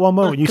remember there was that one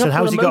moment you said,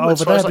 "How's he got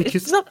over there?"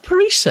 Because is that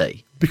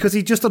Parese? Because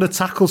he just done a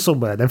tackle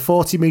somewhere, then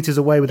 40 metres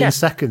away within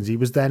seconds, he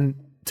was then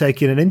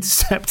taking an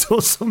intercept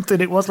or something.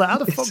 It was like, how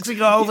the fuck's he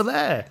got over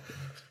there?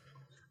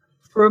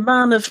 For a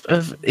man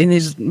of in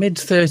his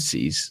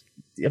mid-30s,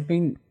 I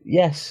mean,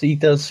 yes, he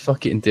does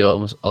fuck it and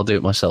I'll do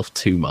it myself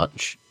too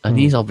much. And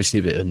he's obviously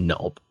a bit of a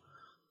knob.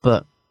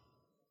 But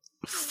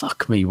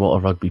fuck me, what a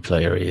rugby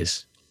player he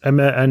is. And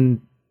I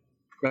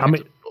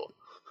mean,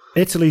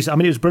 it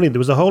was brilliant. There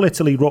was a whole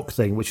Italy Ruck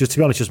thing, which was, to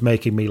be honest, just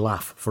making me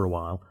laugh for a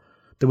while.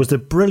 There was the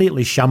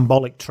brilliantly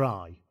shambolic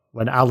try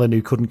when Allen,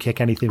 who couldn't kick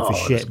anything for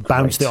shit,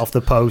 bounced it off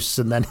the posts,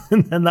 and then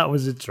that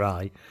was a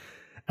try.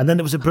 And then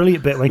there was a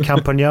brilliant bit when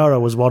Campagnaro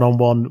was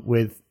one-on-one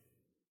with,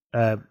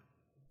 I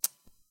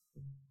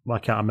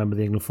can't remember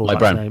the England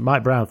fullback's name.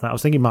 Mike Brown. I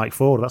was thinking Mike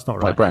Ford. That's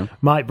not right.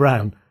 Mike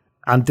Brown.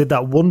 And did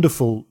that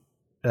wonderful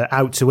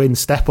out-to-in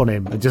step on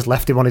him and just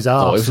left him on his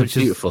arse. Oh, it was a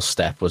beautiful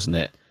step, wasn't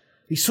it?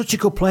 He's such a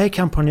good player,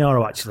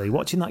 Campagnaro, actually.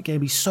 Watching that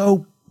game, he's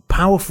so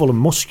powerful and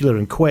muscular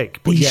and quick.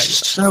 But he's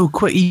so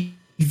quick.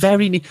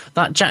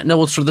 That Jack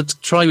Knowles for the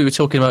try we were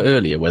talking about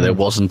earlier, where there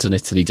wasn't an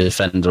Italy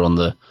defender on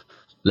the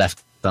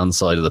left-hand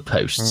side of the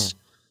posts.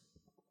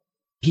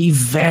 He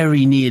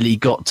very nearly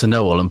got to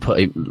Noel and put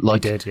him,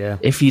 like,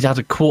 if he'd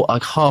had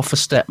half a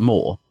step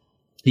more,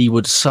 he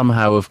would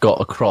somehow have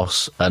got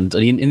across. And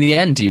in the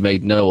end, he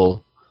made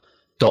Noel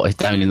dot it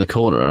down in the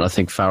corner, and I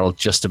think Farrell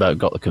just about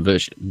got the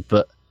conversion.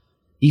 But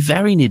he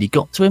very nearly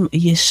got to him.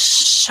 He is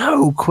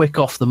so quick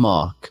off the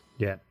mark.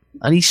 Yeah.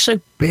 And he's so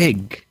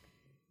big.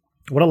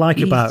 What I like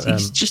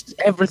he's just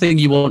everything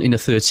you want in a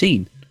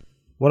 13.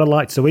 What I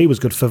liked, so he was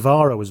good.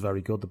 Favara was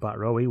very good, the back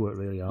row. He worked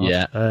really hard.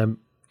 Yeah.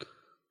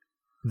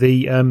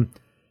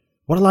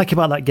 What I like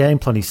about that game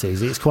plan he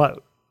sees,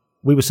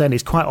 we were saying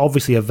it's quite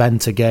obviously a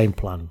Venter game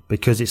plan,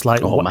 because it's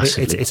like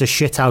it's a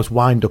shithouse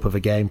wind-up of a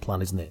game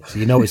plan, isn't it? So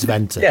you know it's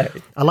Venter.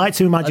 I like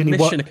to imagine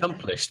mission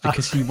accomplished,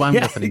 because he wound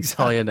up an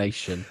entire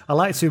nation. I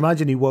like to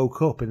imagine he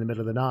woke up in the middle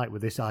of the night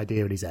with this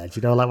idea in his head.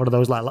 Like one of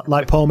those,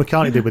 like Paul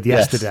McCartney did with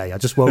Yesterday. I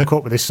just woke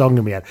up with this song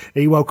in my head.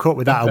 He woke up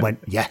with that and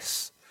went,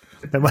 yes.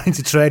 Then went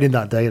into training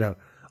that day,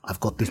 I've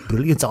got this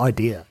brilliant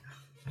idea.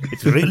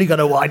 It's really going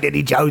to wind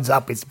Eddie Jones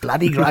up. It's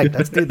bloody great.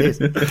 Let's do this.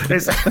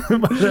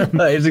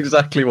 That is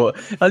exactly what...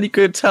 And you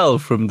could tell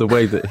from the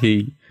way that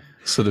he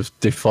sort of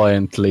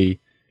defiantly,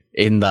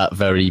 in that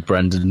very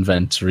Brendan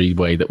Ventery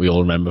way that we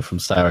all remember from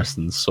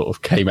Saracens, sort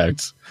of came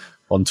out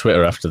on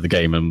Twitter after the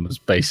game and was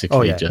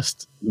basically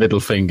just middle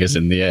fingers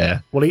in the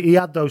air. Well, he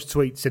had those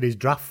tweets in his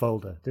draft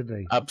folder, didn't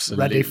he?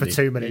 Absolutely. Ready for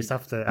 2 minutes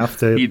after.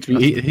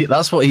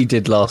 That's what he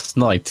did last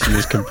night. He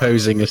was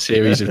composing a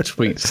series of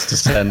tweets to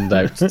send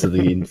out to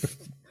the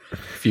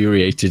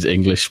infuriated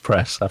English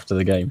press after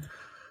the game.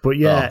 But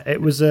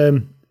it was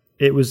an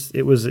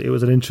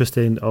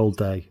interesting old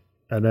day,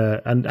 and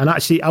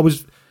actually I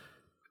was,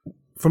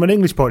 from an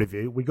English point of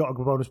view, we got a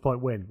bonus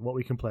point win. What are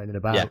we complaining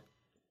about? Yeah.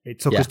 It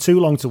took us too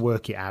long to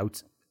work it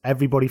out.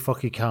 Everybody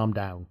fucking calm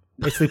down.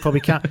 Italy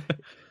probably can't.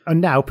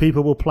 And now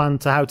people will plan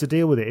to how to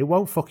deal with it. It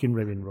won't fucking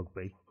ruin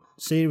rugby.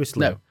 Seriously.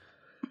 No.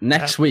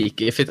 Next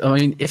week, if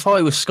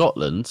I was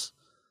Scotland,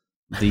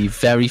 the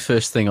very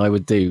first thing I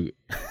would do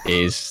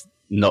is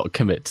not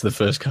commit to the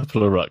first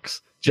couple of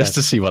rucks, just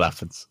to see what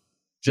happens.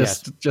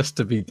 Just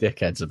to be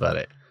dickheads about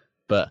it.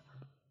 But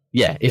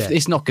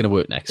it's not going to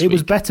work next week. It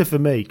was better for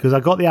me because I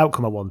got the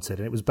outcome I wanted,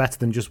 and it was better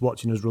than just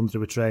watching us run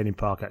through a training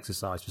park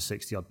exercise for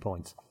 60-odd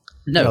points.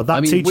 No,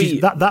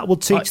 that will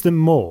teach them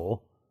more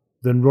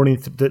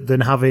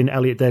than having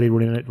Elliot Daly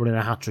running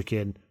a hat-trick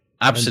in.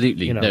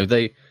 Absolutely. No,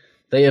 they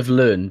have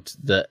learned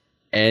that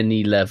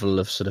any level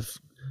of sort of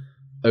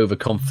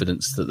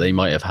overconfidence that they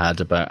might have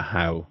had about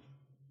how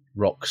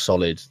rock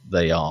solid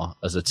they are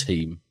as a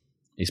team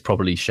is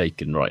probably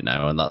shaken right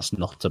now, and that's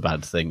not a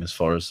bad thing as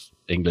far as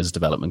England's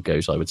development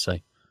goes, I would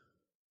say.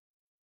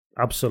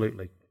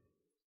 Absolutely.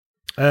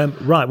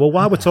 Right, well,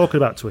 while we're talking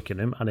about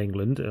Twickenham and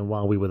England, and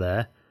while we were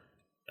there,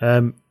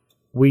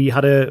 we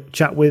had a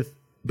chat with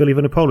Billy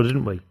Vunipola,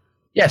 didn't we?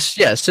 Yes.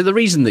 So the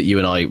reason that you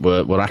and I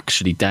were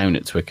actually down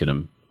at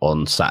Twickenham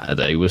on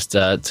Saturday was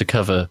to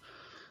cover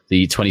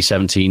the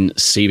 2017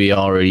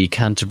 CBRE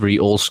Canterbury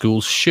All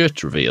Schools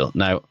shirt reveal.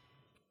 Now,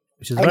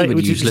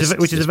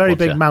 which is a very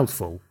big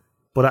mouthful.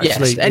 But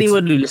actually, yes,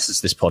 anyone who listens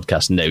to this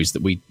podcast knows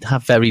that we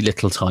have very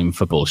little time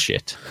for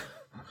bullshit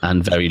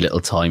and very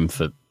little time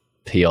for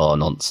PR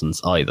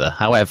nonsense either.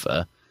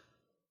 However,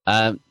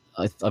 I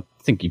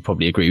think you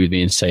probably agree with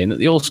me in saying that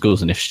the All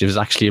Schools Initiative is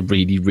actually a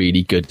really,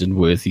 really good and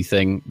worthy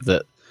thing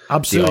that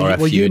absolutely. The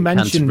RFU and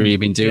Canterbury have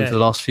been doing for the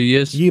last few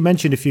years. You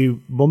mentioned a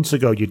few months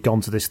ago you'd gone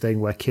to this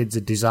thing where kids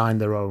had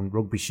designed their own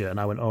rugby shirt, and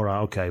I went, all right,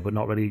 okay, but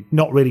not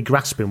really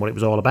grasping what it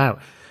was all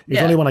about. It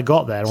was only when I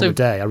got there on the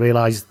day I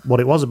realised what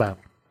it was about.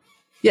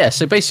 Yeah,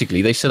 so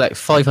basically they select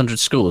 500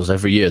 schools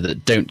every year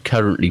that don't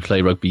currently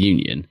play rugby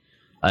union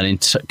and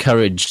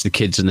encourage the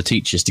kids and the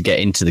teachers to get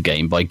into the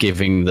game by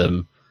giving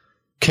them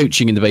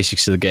coaching in the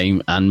basics of the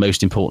game and,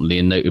 most importantly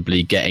and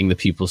notably, getting the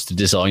pupils to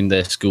design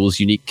their school's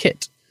unique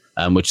kit,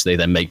 which they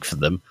then make for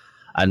them.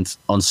 And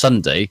on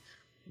Sunday,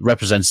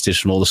 representatives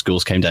from all the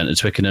schools came down to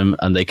Twickenham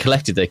and they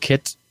collected their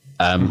kit.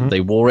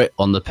 They wore it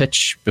on the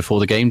pitch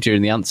before the game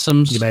during the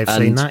anthems. You may have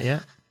seen that,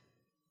 yeah.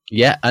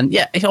 Yeah, and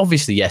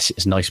obviously, yes,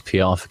 it's nice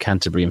PR for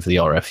Canterbury and for the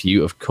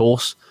RFU, of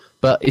course,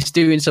 but it's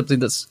doing something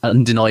that's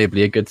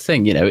undeniably a good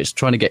thing. You know, it's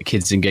trying to get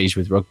kids engaged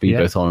with rugby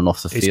both on and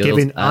off the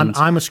field.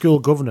 I'm a school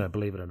governor,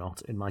 believe it or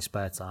not, in my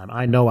spare time.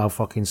 I know how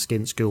fucking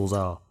skint schools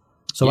are.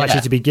 So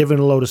actually to be given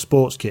a load of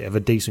sports kit of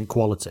a decent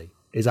quality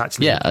is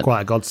actually quite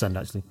a godsend,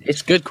 actually.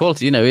 It's good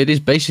quality. You know, it is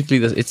basically,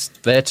 it's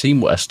their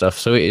teamwear stuff,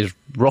 so it is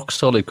rock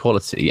solid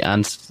quality.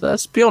 And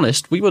let's be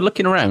honest, we were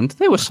looking around,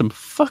 there were some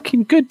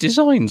fucking good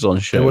designs on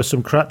show. There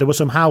were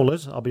some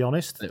howlers, I'll be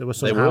honest. There were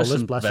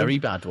some very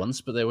bad ones,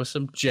 but there were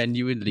some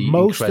genuinely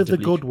most of the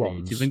good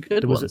ones.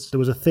 There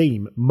was a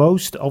theme.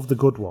 Most of the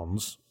good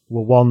ones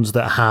were ones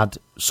that had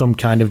some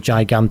kind of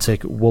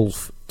gigantic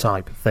wolf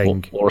type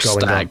thing. Or a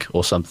stag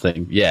or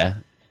something, yeah.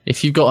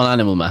 If you've got an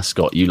animal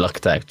mascot, you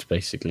lucked out,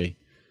 basically.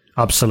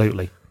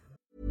 Absolutely.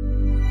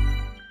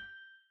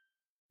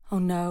 Oh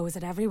no, is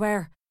it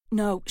everywhere?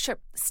 No, sure,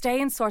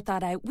 stay and sort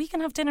that out. We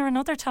can have dinner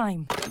another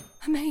time.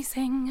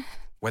 Amazing.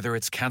 Whether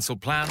it's cancelled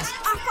plans...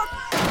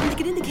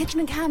 Get in the kitchen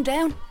and calm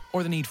down.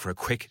 Or the need for a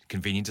quick,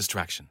 convenient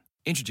distraction.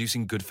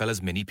 Introducing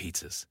Goodfellas Mini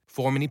Pizzas.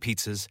 4 mini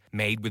pizzas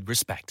made with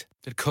respect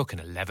that cook in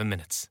 11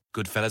 minutes.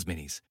 Goodfellas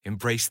Minis.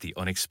 Embrace the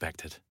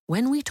unexpected.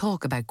 When we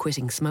talk about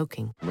quitting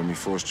smoking... When my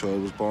first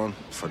child was born,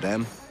 for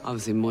them...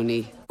 Obviously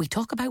money. We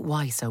talk about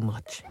why so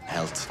much.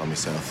 Health for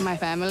myself. My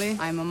family.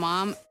 I'm a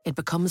mom. It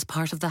becomes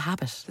part of the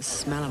habit. The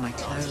smell of my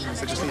clothes.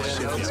 I just need to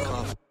shit this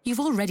cough.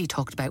 You've already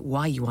talked about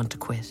why you want to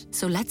quit.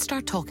 So let's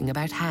start talking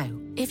about how.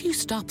 If you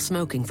stop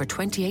smoking for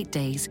 28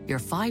 days, you're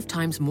 5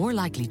 times more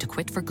likely to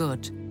quit for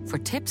good. For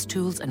tips,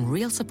 tools and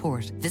real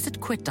support, visit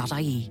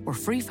quit.ie or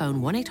free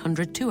phone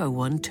 1800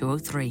 201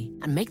 203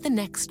 and make the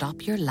next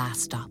stop your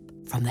last stop.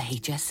 From the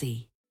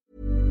HSE.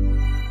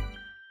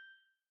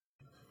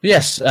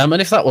 Yes, and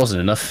if that wasn't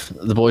enough,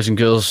 the boys and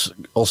girls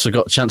also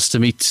got a chance to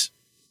meet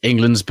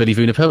England's Billy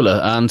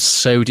Vunipola, and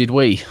so did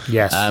we.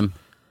 Yes.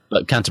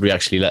 But Canterbury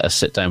actually let us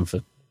sit down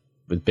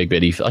with Big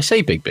Billy. I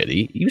say Big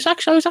Billy. I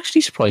was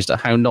actually surprised at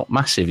how not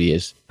massive he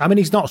is. I mean,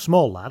 he's not a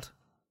small lad.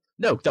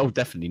 No,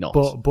 definitely not.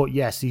 But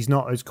yes, he's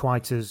not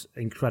quite as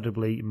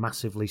incredibly,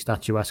 massively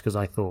statuesque as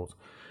I thought.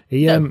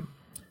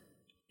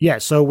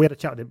 So we had a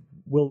chat with him.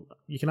 Well,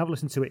 you can have a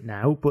listen to it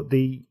now, but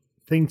we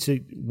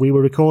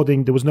were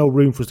recording, there was no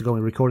room for us to go. We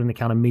were recording the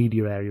kind of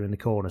media area in the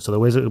corner, so there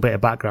was a little bit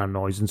of background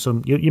noise, and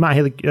some you might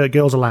hear the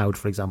Girls Aloud,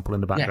 for example,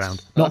 in the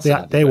background. Yes,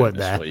 they weren't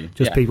there,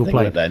 just people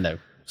playing. There, no.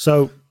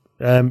 So,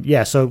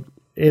 so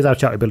here's our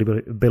chat with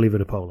Billy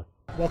Vunipola.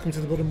 Welcome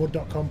to the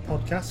bloodandmud.com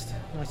podcast.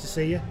 Nice to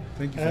see you.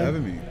 Thank you for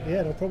having me.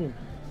 Yeah, no problem.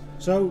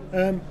 So,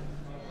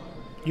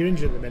 you're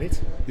injured at the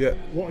minute. Yeah.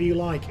 What are you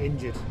like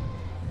injured?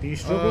 Do you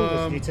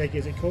struggle? Do you take it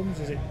as it comes?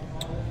 Is it?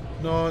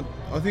 No,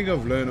 I think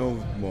I've learned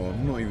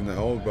I'm not even that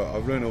old, but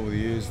I've learned over the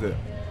years that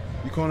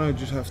you kind of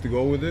just have to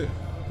go with it.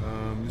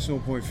 There's no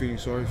point feeling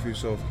sorry for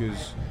yourself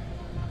because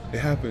it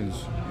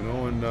happens, you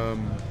know, and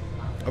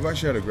I've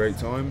actually had a great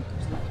time.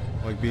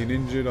 Like being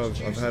injured, I've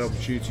had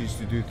opportunities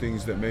to do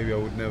things that maybe I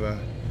would never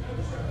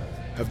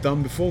have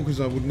done before because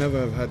I would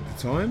never have had the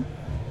time.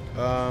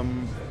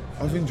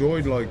 I've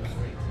enjoyed like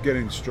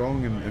getting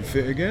strong and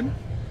fit again.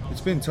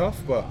 It's been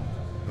tough, but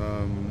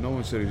no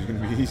one said it was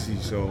going to be easy,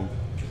 so...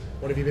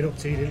 What have you been up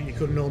to that you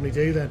couldn't normally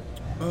do then?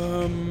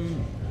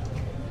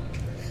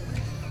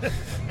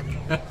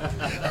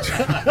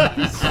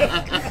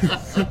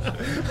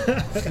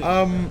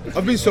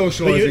 I've been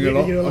socialising a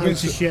lot.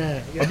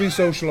 I've been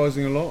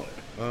socialising a lot,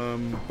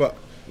 but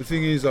the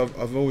thing is,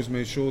 I've always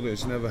made sure that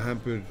it's never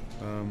hampered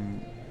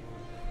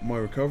my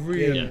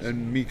recovery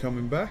and me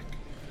coming back.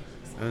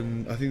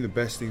 And I think the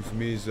best thing for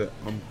me is that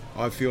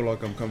I feel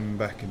like I'm coming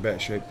back in better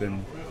shape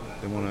than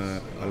when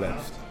I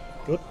left.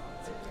 Good.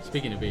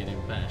 Speaking of being in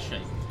better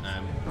shape,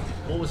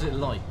 what was it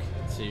like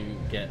to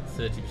get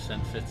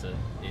 30% fitter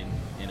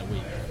in a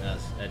week,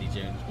 as Eddie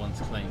Jones once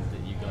claimed that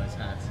you guys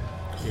had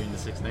during the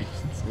Six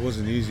Nations? It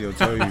wasn't easy, I'll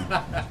tell you.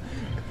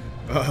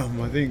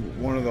 I think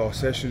one of our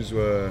sessions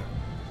were,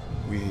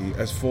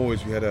 as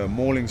forwards, we had a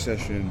mauling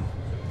session,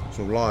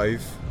 so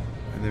live,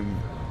 and then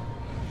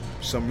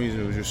for some reason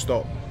it would just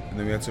stop, and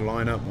then we had to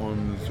line up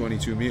on the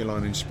 22 metre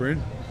line and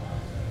sprint,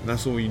 and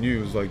that's all you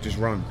knew was like just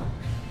run.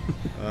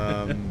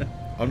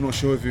 I'm not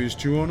sure if it was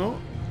true or not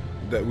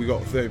that we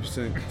got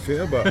 30%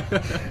 fitter, but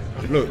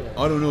look,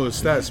 I don't know the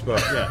stats,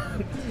 but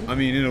I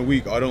mean, in a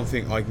week I don't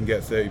think I can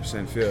get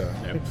 30%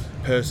 fitter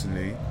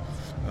personally.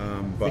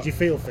 But did you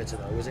feel fitter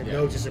though? Was it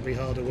noticeably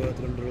harder work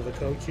than under other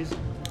coaches?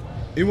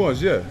 It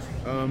was, yeah.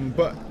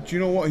 But do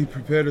you know what? He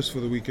prepared us for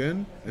the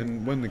weekend,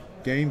 and when the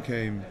game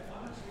came,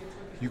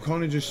 you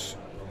kind of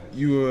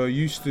you were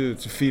used to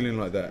feeling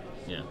like that.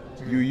 Yeah.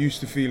 You were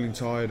used to feeling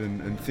tired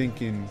and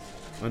thinking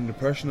under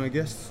pressure, I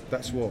guess.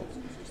 That's what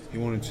he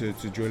wanted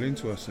to drill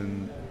into us,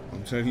 and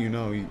I'm telling you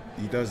now, he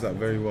does that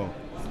very well.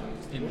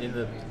 In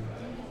the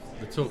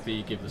talk that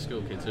you give the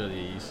school kids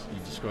earlier, you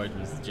described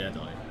him as the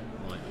Jedi.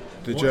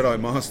 The Jedi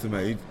Master,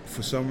 mate.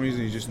 For some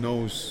reason, he just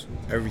knows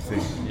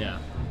everything. Yeah.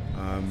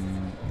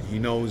 He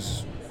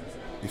knows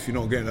if you're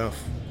not getting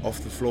enough off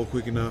the floor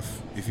quick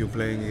enough, if you're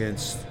playing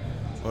against,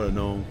 I don't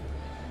know,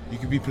 you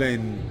could be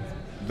playing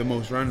the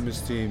most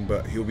randomest team,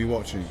 but he'll be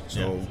watching.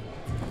 So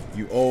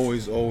you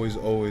always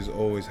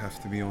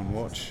have to be on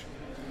watch,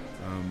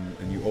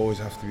 and you always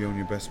have to be on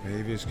your best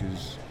behaviours,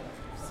 because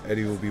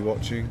Eddie will be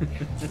watching,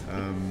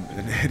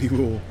 and Eddie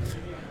will,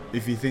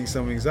 if he thinks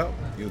something's up,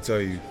 he'll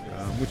tell you,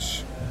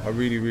 which I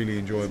really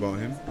enjoy about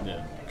him,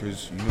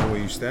 because you know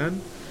where you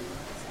stand.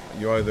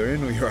 You're either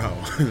in or you're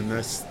out, and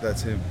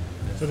that's him.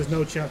 So there's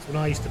no chance, when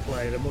I used to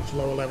play at a much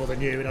lower level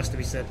than you, it has to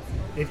be said,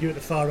 if you're at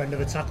the far end of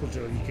the tackle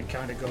drill, you can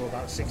kind of go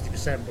about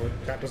 60%,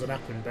 but that doesn't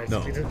happen,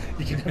 basically. No.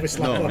 You can never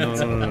slap on it.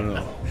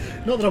 No.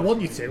 Not that I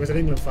want you to, as an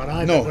England fan,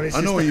 either. No, but it's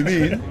I know what you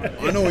mean.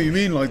 I know what you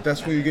mean, like,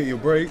 that's where you get your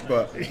break,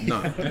 but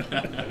no.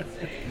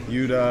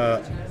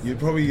 You'd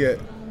probably get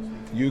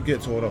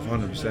told off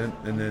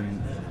 100%, and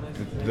then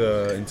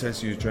the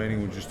intensity of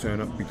training would just turn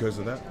up because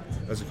of that,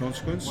 as a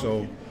consequence.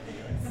 So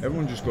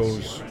everyone just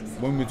goes,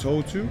 when we're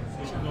told to,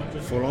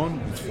 full on,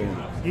 it's full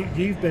on.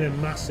 You've been a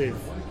massive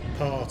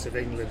part of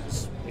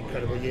England's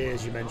incredible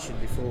years, you mentioned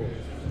before,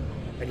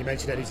 and you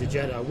mentioned Eddie's a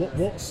Jedi.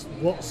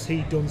 What's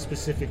he done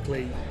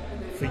specifically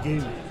for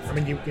you? I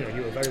mean, you were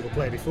a very good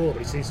player before, but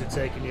he seems to have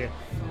taken you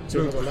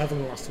to another level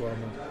in the last 12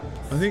 months.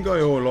 I think I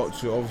owe a lot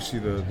to obviously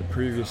the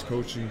previous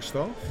coaching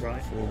staff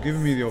for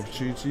giving me the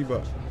opportunity,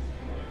 but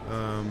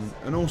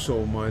and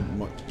also my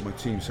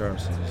team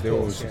Saracens. They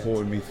always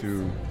supported me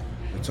through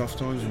the tough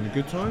times and the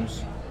good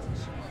times,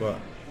 but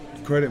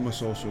credit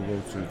must also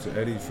go to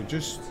Eddie for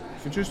just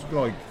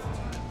like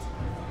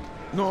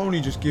not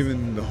only just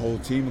giving the whole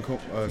team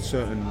a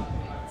certain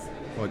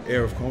like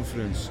air of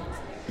confidence.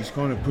 He's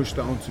kind of pushed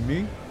that onto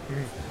me,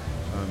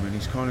 and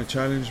he's kind of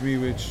challenged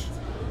me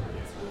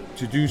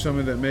to do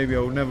something that maybe I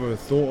would never have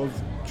thought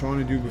of trying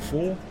to do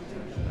before,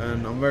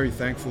 and I'm very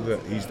thankful that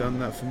he's done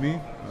that for me.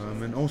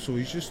 And also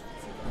he's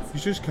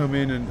just come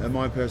in, and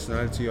my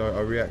personality,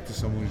 I react to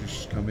someone who's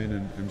just come in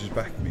and just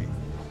back me.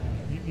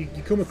 You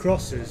come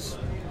across as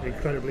an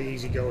incredibly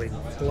easygoing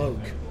bloke,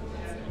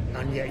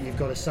 and yet you've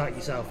got to psych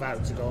yourself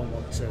out to go and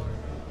want to,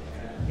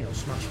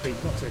 smash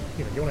people. Not to,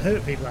 you want to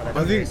hurt people out of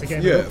it. I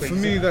think, for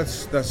me,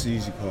 that's the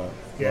easy part.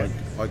 Yeah.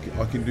 Like,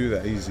 I can do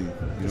that easy.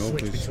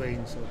 Switch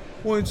between. So.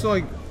 Well, it's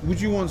like,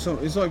 would you want some?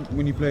 It's like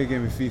when you play a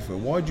game of FIFA.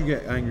 Why'd you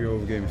get angry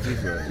over a game of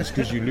FIFA? It's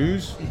because you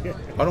lose.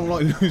 I don't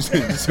like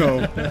losing,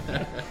 so.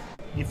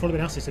 You've probably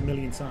been asked this a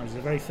million times.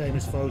 There's a very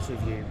famous photo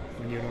of you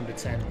when you're under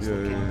 10.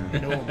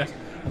 Enormous.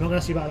 I'm not going to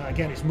ask you about that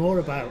again. It's more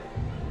about,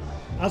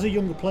 as a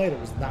younger player that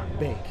was that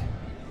big,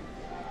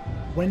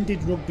 when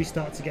did rugby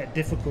start to get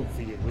difficult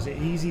for you? Was it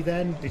easy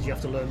then? Did you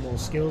have to learn more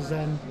skills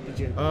then? Did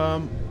you?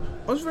 I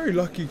was very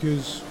lucky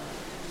because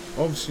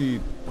obviously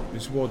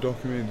it's well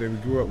documented that we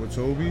grew up with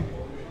Toby.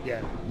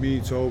 Yeah.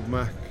 Me, Toby,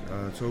 Mac,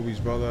 Toby's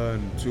brother,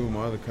 and two of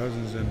my other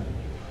cousins, and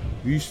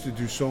we used to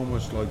do so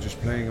much like just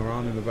playing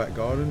around in the back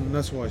garden, and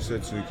that's why I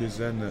said to the kids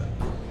then that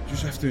you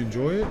just have to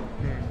enjoy it,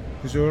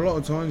 because there were a lot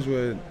of times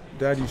where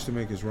Dad used to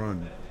make us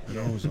run, and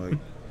I was like,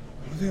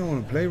 I don't think I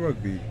want to play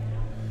rugby.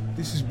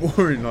 This is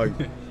boring. Like,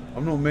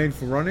 I'm not made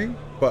for running.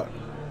 But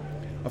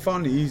I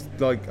found it easy.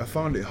 Like, I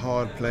found it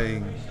hard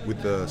playing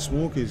with the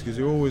small kids because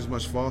they're always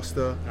much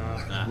faster,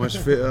 much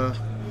fitter.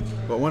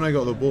 But when I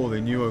got the ball,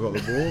 they knew I got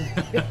the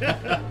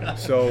ball.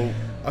 So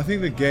I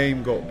think the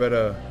game got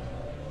better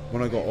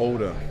when I got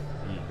older.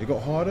 It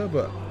got harder,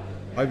 but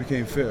I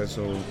became fitter,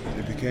 so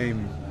it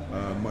became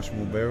much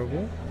more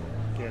bearable.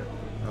 Yeah.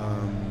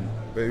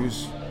 But it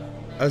was,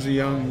 as a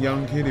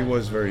young kid, it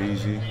was very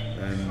easy.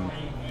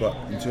 But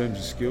in terms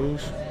of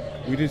skills,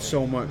 we did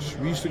so much.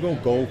 We used to go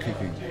goal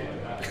kicking.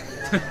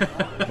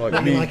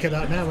 Like me, like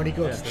that now when he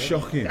goes.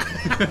 Shocking.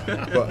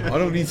 But I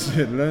don't need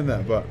to learn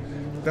that. But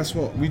that's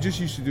what we just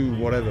used to do.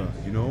 Whatever,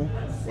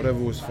 whatever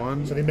was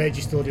fun. So they made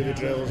you still do the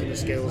drills and the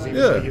skills,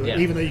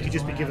 even though you could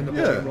just be given the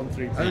ball and run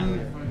through.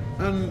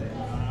 And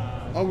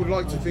I would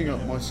like to think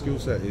that my skill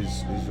set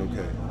is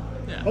okay.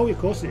 Yeah. Oh, of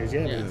course it is.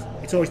 Yeah.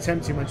 It's always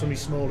tempting when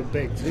somebody's small and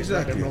big. To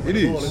exactly. Just it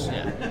is. Ball, isn't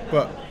it?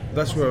 But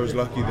that's where I was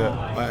lucky that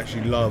I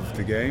actually loved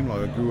the game.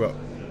 Like, I grew up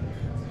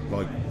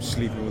like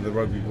sleeping with the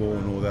rugby ball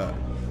and all that.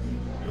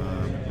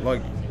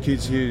 like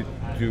kids here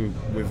do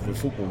with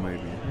football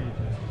maybe.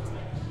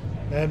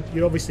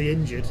 You're obviously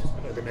injured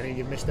at the minute.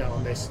 You've missed out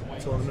on this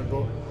tournament,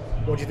 but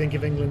what do you think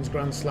of England's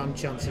Grand Slam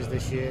chances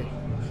this year?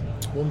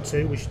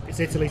 1-2. It's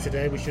Italy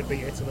today. We should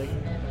beat Italy.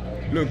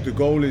 Look, the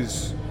goal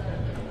is,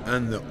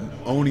 and the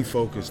only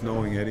focus,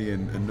 knowing Eddie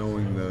and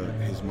knowing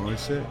his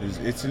mindset, is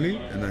Italy,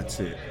 and that's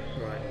it.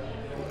 Right.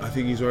 I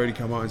think he's already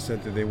come out and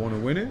said that they want to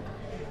win it,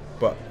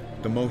 but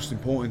the most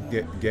important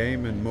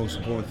game and most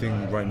important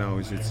thing right now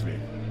is Italy.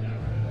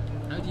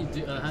 How do you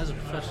do, as a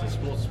professional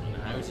sportsman,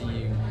 how do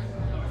you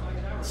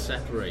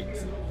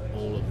separate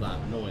all of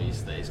that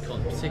noise that is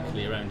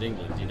particularly around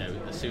England? You know,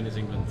 as soon as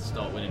England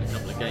start winning a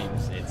couple of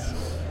games, it's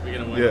we're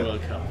going to win the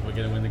World Cup, we're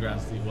going to win the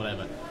Grand Slam,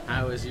 whatever.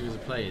 How, as you as a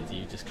player, do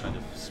you just kind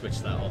of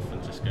switch that off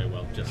and just go,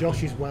 well, just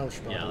Josh is Welsh,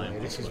 by the way.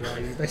 This is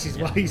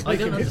why he's I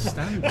making don't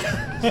understand this.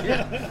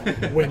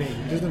 Yeah. Winning,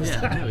 he doesn't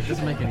understand. Yeah, no, it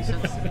doesn't make any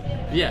sense to me.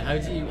 Yeah, how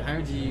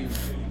do you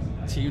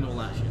tune all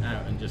that shit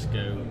out and just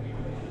go,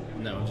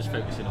 no, I'm just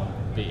focusing on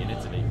beating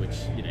Italy, which,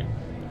 you know,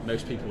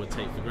 most people would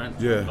take for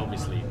granted. Yeah. But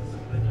obviously,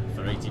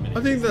 for 80 minutes.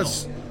 I think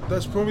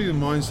that's probably the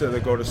mindset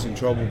that got us in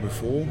trouble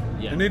before.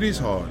 Yeah. And it is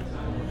hard.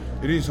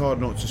 It is hard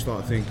not to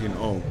start thinking,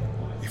 oh,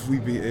 if we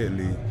beat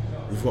Italy,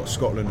 we've got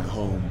Scotland at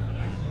home,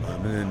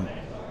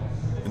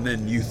 and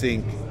then you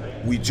think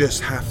we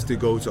just have to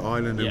go to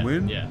Ireland and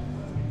win. Yeah.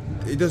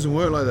 It doesn't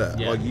work like that.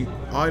 Yeah. Like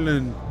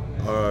Ireland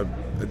are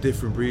a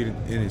different breed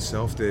in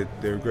itself. They're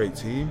a great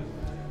team,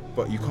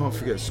 but you can't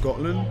forget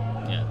Scotland,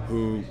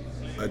 who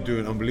are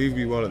doing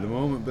unbelievably well at the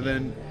moment. But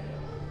then,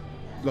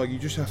 like, you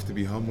just have to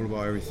be humble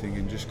about everything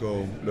and just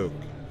go, look,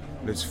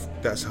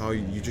 that's how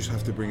you just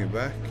have to bring it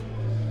back.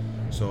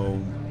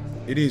 So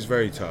it is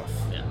very tough.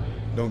 Yeah.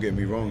 Don't get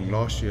me wrong,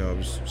 last year I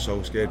was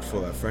so scared before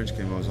that French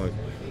game. I was like,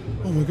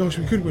 oh my gosh,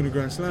 we could win a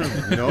Grand Slam,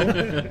 you know?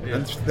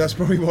 And that's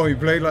probably why we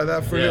played like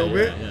that for a little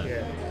bit.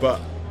 Yeah.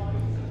 But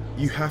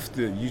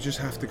you just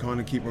have to kind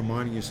of keep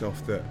reminding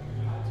yourself that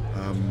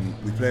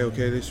we play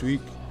okay this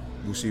week,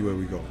 we'll see where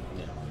we go.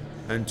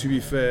 Yeah. And to be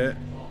fair,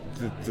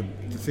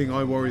 the thing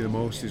I worry the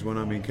most is when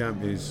I'm in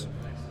camp is,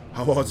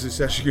 how hard is this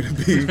session going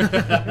to be?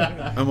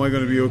 Am I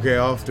going to be okay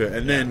after?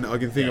 And then I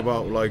can think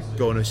about like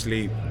going to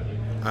sleep,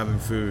 having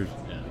food,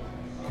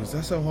 because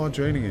that's how hard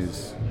training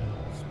is.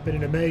 It's been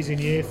an amazing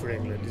year for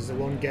England. Is there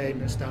one game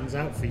that stands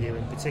out for you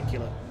in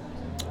particular?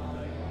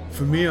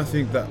 For me, I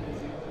think that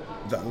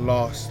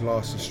last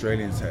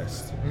Australian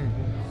test,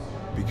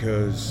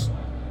 because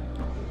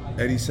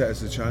Eddie set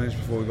us a challenge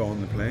before we got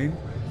on the plane,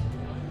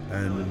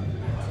 and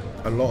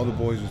a lot of the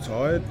boys were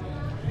tired,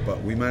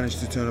 but we managed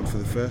to turn up for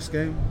the first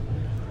game.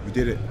 We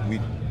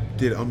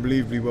did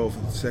unbelievably well for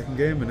the second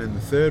game, and then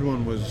the third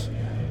one was,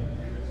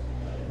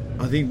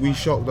 I think we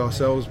shocked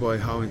ourselves by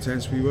how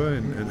intense we were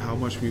and how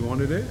much we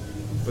wanted it.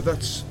 But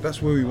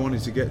that's where we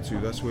wanted to get to.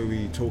 That's where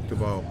we talked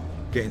about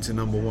getting to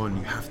number one.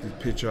 You have to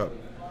pitch up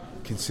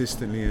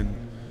consistently, and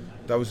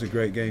that was a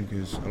great game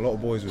because a lot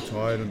of boys were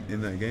tired in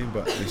that game,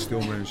 but they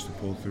still managed to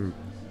pull through.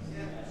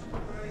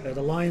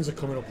 The Lions are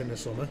coming up in the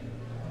summer.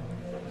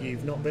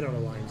 You've not been on a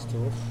Lions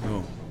tour.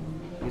 No.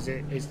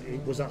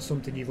 Was that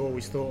something you've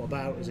always thought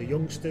about as a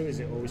youngster? Is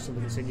it always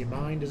something that's in your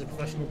mind as a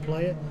professional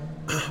player?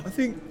 I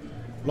think,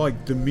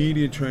 like, the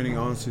media training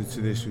answer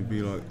to this would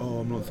be like,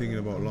 oh, I'm not thinking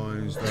about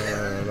Lions, da,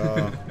 da, da,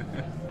 da.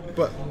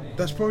 But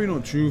that's probably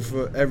not true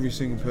for every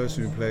single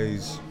person who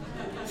plays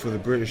for the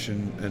British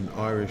and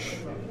Irish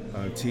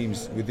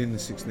teams within the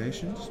Six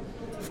Nations.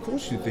 Of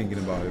course you're thinking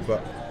about it,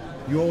 but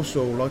you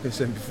also, like I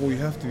said before, you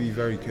have to be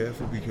very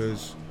careful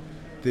because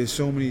there's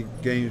so many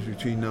games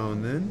between now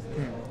and then.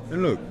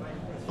 And look,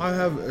 I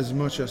have as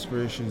much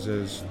aspirations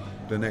as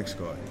the next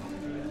guy,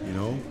 you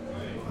know,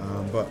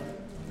 but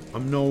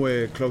I'm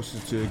nowhere closer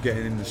to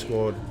getting in the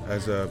squad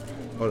as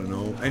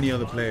any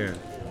other player,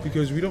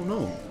 because we don't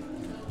know.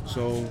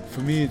 So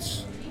for me,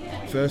 it's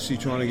firstly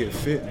trying to get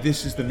fit.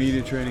 This is the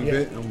media training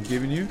bit I'm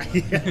giving you.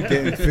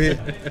 Getting fit,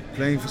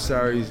 playing for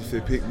Saris if they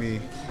pick me,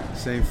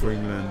 same for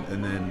England,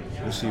 and then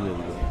we'll see where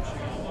we go.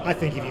 I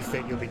think if you're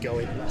fit, you'll be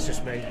going. That's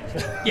just me.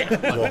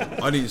 Well,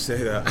 I didn't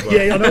say that. But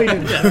I know you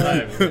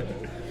didn't.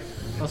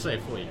 I'll say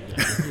it for you.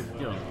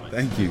 You're on the way.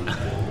 Thank you.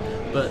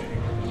 But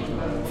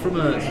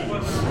from a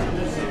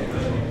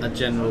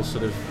general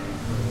sort of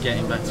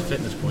getting back to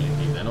fitness point of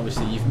view, then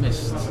obviously you've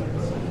missed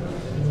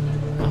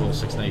the whole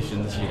Six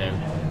Nations. You know,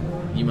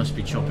 you must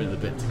be chomping at the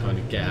bit to kind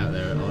of get out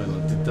there at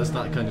Ireland. Does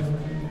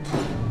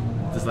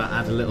that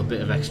add a little bit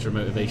of extra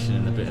motivation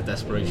and a bit of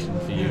desperation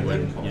for you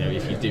when, you know,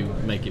 if you do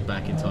make it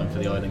back in time for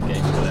the Ireland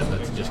games or whatever,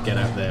 to just get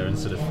out there and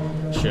sort of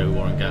show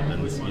Warren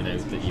Gatland, you know,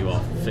 that you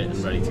are fit and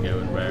ready to go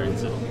and raring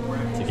to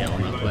get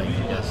on that plane,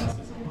 I guess?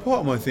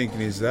 Part of my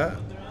thinking is that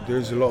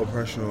there's a lot of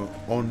pressure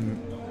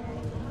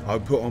I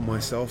put on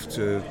myself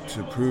to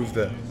prove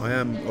that I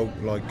am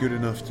good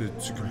enough to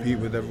compete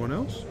with everyone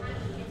else.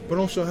 But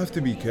also I have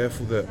to be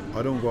careful that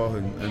I don't go out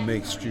and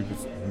make stupid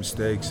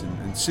mistakes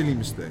and silly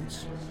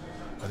mistakes.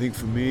 I think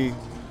for me,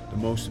 the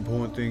most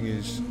important thing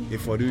is,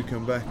 if I do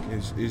come back,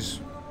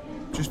 is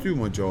just do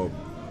my job.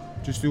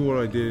 Just do what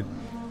I did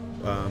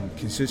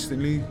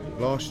consistently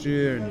last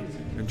year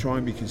and try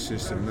and be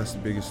consistent, and that's the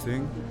biggest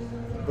thing.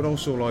 But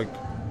also, like,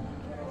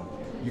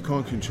 you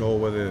can't control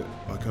whether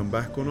I come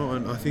back or not,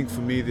 and I think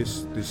for me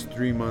this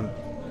 3-month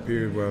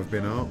period where I've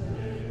been out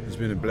has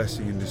been a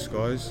blessing in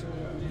disguise,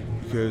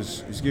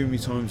 because it's given me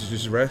time to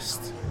just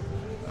rest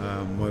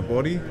my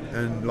body,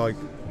 and like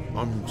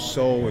I'm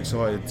so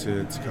excited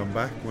to come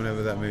back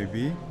whenever that may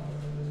be.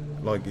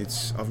 Like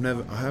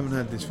I haven't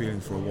had this feeling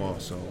for a while,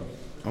 so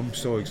I'm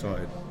so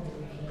excited.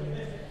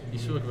 You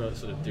talk about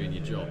sort of doing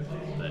your job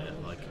there,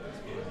 like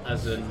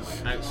as an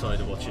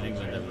outsider watching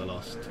England over the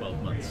last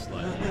 12 months,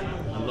 like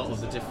a lot of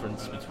the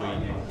difference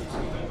between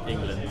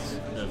England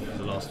over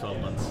the last 12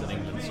 months and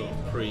England sort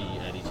of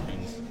pre-Eddie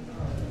Jones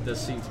does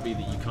seem to be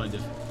that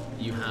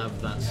you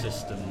have that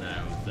system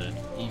now that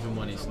even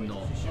when it's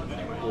not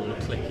all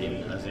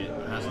clicking as it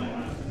has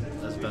done,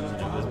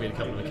 there's been a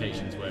couple of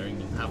occasions where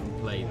England haven't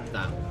played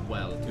that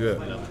well to the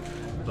level,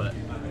 but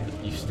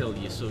you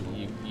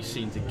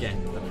seem to get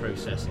the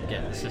process and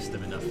get the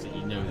system enough that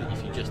you know that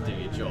if you just do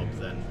your job,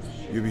 then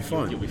you'll be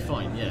fine. You'll be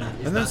fine, yeah.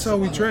 And that's how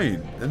we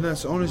train. And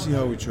that's honestly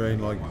how we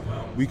train. Like,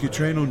 we could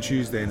train on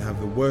Tuesday and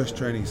have the worst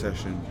training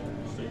session,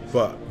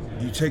 but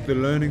you take the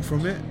learning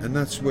from it, and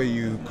that's where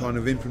you kind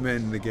of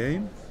implement in the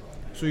game.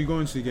 So you go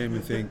into the game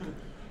and think,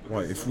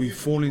 right, if we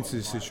fall into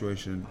this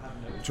situation,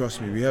 trust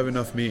me, we have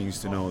enough meetings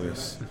to know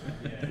this.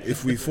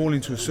 If we fall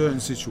into a certain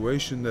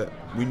situation, that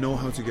we know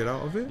how to get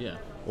out of it,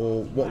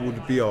 or what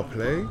would be our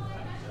play.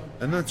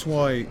 And that's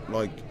why,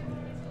 like,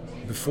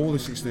 before the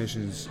Six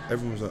Nations,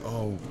 everyone was like,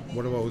 oh,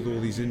 what about with all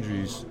these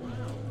injuries?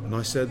 And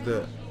I said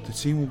that the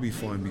team will be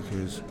fine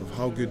because of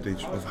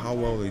how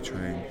well they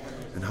train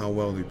and how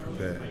well they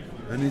prepare.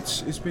 And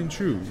it's been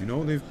true, you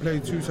know. They've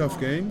played 2 tough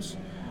games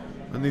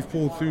and they've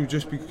pulled through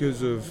just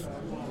because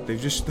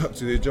they've just stuck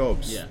to their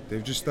jobs.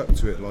 They've just stuck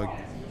to it. Like,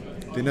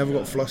 they never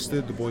got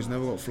flustered, the boys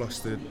never got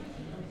flustered,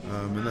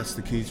 and that's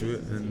the key to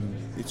it, and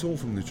it's all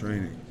from the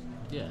training.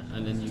 Yeah,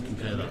 and then you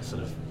compare that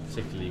sort of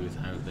particularly with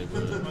how they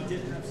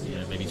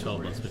were, maybe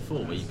 12 months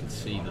before, where you could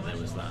see that there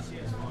was that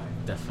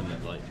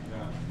definite, like,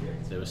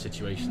 there were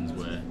situations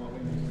where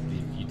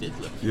you did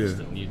look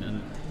flustered,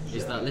 and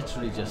is that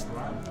literally just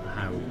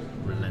how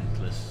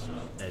relentless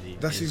Eddie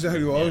That's is?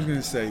 exactly what I was going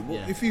to say.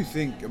 Well, if you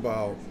think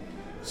about,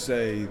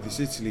 say, this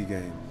Italy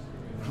game,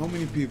 how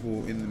many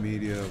people in the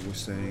media were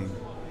saying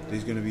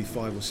there's going to be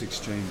 5 or 6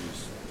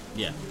 changes?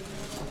 Yeah.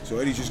 So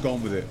Eddie's just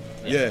gone with it.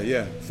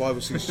 Yeah, 5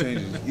 or 6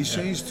 changes. He's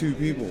changed 2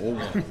 people, or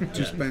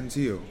just Ben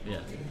Teo. Yeah.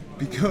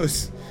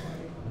 Because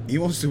he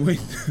wants to win.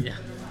 Yeah.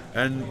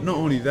 And not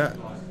only that,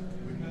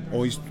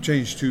 or he's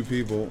changed 2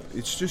 people,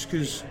 it's just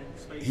because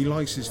he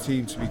likes his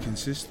team to be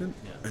consistent,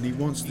 and he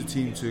wants the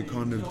team to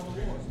kind of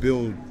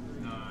build,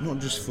 not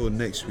just for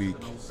next week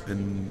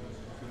and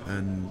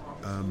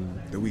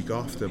the week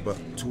after, but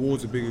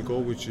towards a bigger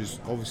goal, which is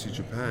obviously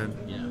Japan.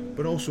 Yeah.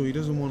 But also he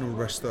doesn't want to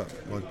rest up.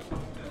 Like,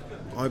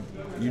 I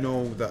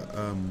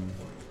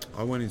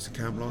went into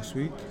camp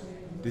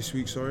this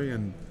week,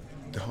 and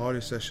the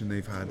hardest session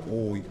they've had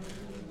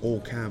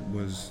all camp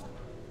was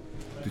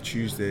the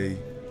Tuesday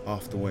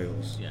after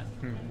Wales. Yeah.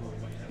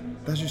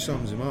 That just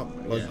sums him up.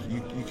 Like,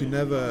 you can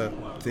never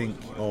think,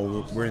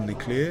 oh, we're in the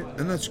clear,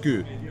 and that's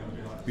good,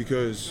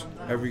 because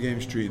every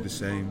game's treated the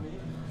same,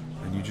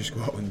 and you just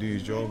go out and do your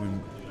job,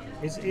 and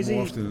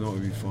more often than not,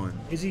 you'll be fine.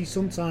 Is he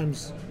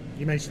sometimes?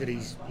 You mentioned that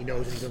he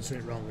knows that he's done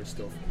something wrong and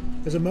stuff.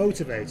 As a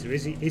motivator,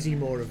 is he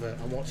more of a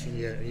I'm watching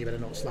you and you better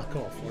not slack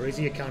off, or is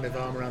he a kind of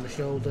arm around the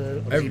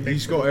shoulder?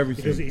 He's got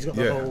everything. He's got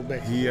the whole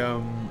bit.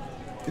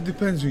 It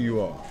depends who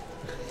you are.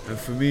 And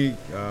for me,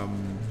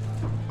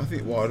 I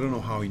think, I don't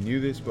know how he knew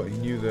this, but he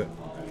knew that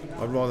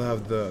I'd rather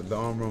have the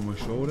arm around my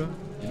shoulder,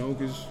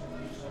 because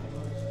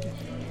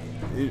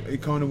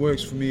it kind of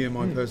works for me and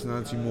my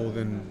personality more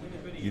than,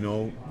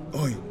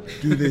 oi,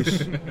 do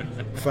this,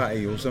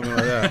 fatty, or something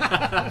like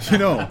that,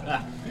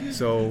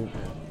 So,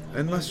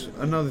 and that's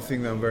another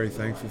thing that I'm very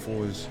thankful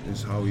for is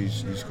how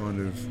he's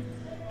kind of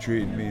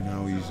treated me and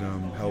how he's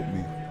helped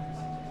me.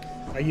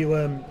 Are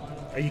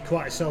you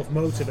quite a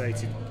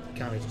self-motivated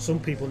kind of? Some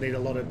people need a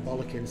lot of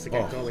bollockings to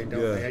get going, don't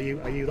they?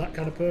 Are you that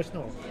kind of person,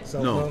 or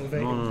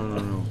self-motivated?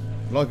 No.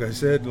 Like I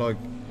said, like,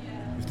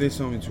 if there's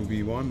something to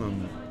be won,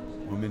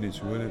 I'm in it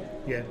to win it.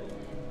 Yeah.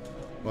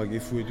 Like,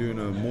 if we're doing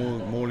a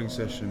mauling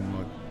session,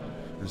 like,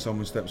 and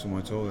someone steps on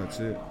my toe, that's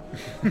it.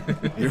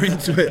 You're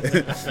into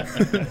it.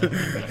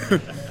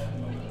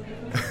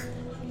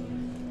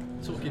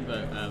 Talking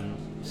about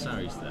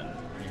Sarries then,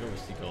 you've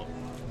obviously got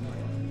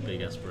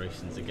big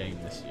aspirations again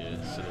this year.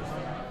 Sort of,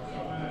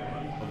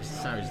 obviously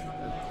Sarries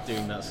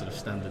doing that sort of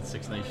standard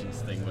Six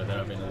Nations thing where they're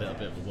having a little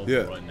bit of a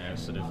wobble right now.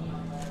 Sort of,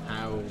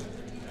 how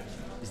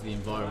is the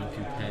environment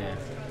compared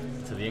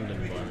to the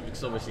England environment?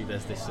 Because obviously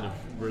there's this sort of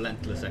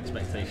relentless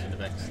expectation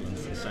of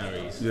excellence in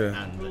Sarries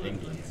and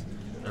England.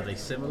 Are they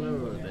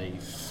similar, or are they?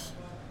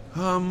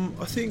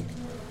 I think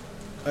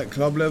at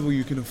club level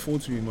you can afford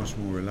to be much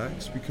more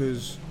relaxed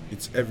because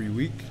it's every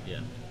week.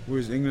 Yeah.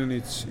 Whereas England,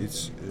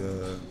 it's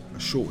a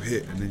short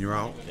hit and then you're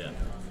out. Yeah.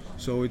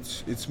 So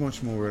it's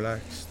much more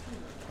relaxed.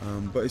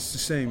 But it's the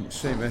same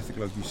ethic,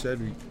 like you said.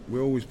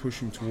 We're always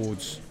pushing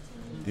towards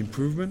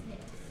improvement,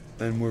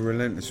 and we're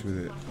relentless with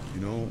it.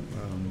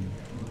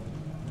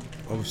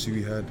 Obviously,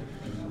 we had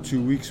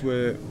 2 weeks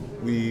where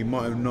we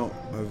might have not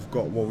have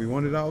got what we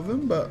wanted out of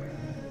them, but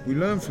we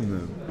learned from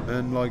them.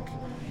 And like,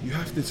 you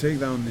have to take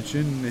that on the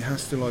chin, and it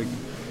has to like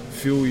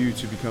fuel you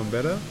to become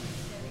better.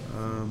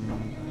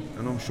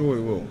 And I'm sure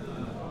it will.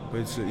 But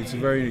it's a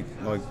very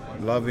like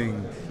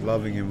loving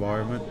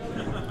environment.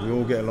 We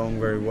all get along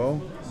very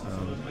well.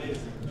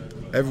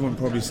 Everyone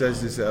probably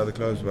says this at other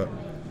clubs, but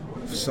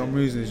for some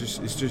reason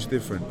it's just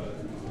different.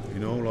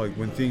 Like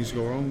when things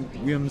go wrong,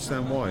 we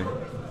understand why.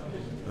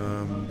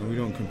 And we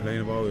don't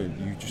complain about it.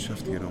 You just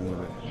have to get on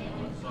with it.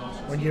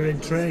 When you're in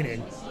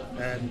training,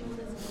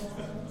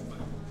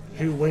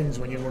 who wins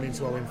when you run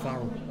into Owen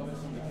Farrell?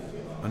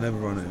 I never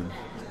run at him.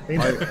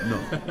 No.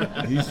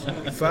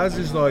 Faz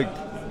is like.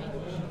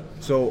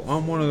 So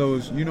I'm one of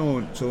those, so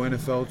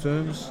NFL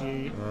terms,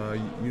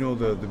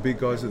 the big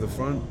guys at the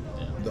front,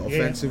 the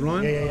offensive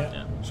line.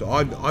 Yeah. So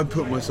I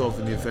put myself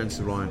in the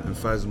offensive line, and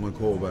Faz is my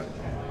quarterback.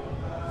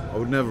 I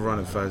would never run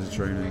at Faz at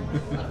training,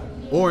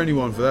 or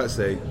anyone for that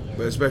sake,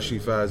 but especially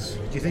Faz.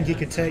 Do you think he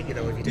could take you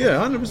though if you did?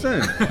 Yeah,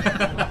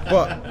 100%.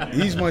 But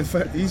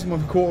he's my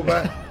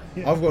quarterback.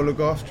 I've got to look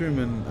after him,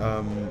 and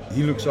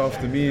he looks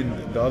after me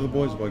and the other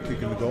boys by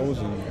kicking the goals,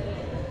 and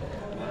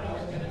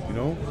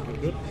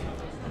Good.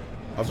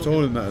 I've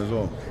told him that as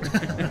well.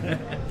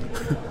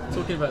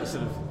 Talking about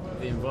sort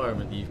of the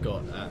environment that you've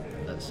got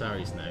at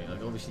Sarries now,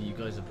 like obviously you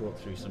guys have brought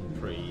through some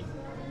pretty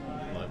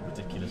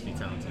ridiculously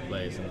talented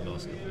players in the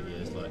last couple of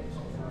years. Like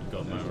you've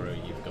got Mauro,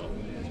 you've got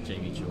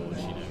Jamie George,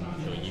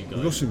 you've got you guys.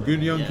 We've got some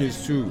good young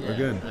kids too. Yeah.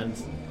 Again. And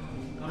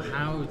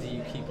how do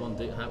you keep on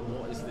doing?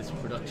 What is this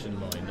production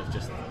line of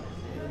just?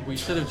 We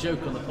sort of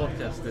joke on the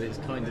podcast that it's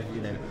kind of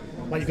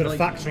like you've got a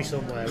factory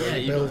somewhere where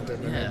you build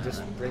them and then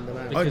just bring them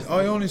out.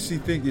 I honestly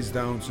think it's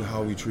down to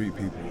how we treat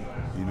people.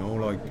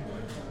 Like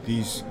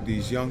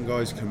these young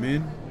guys come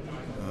in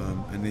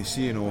and they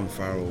see an Owen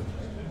Farrell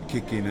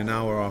kick in an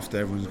hour after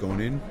everyone's gone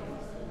in.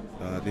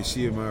 They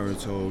see a Mauro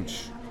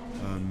Toge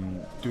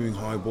doing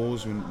high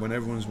balls when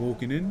everyone's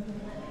walking in,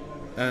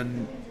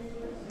 and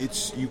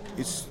it's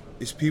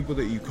people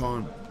that you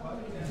can't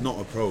not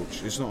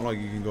approach. It's not like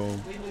you can go.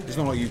 It's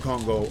not like you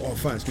can't go. Oh,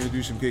 Faz, can you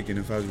do some kicking?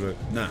 And Faz will be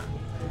like, nah,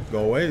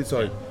 go away. It's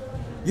like,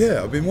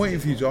 yeah, I've been waiting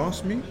for you to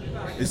ask me.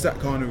 It's that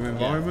kind of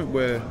environment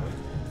where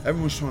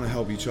everyone's trying to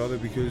help each other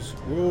because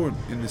we're all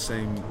in the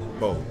same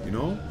boat,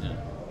 You're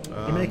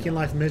making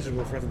life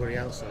miserable for everybody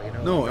else,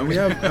 though. No, and we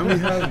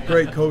have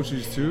great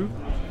coaches too,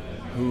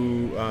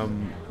 who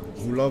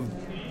love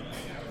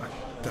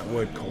that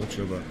word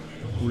culture, but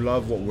who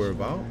love what we're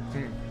about.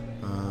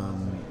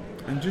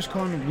 And just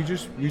kind of, we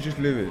just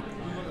live it,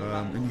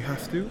 and you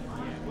have to.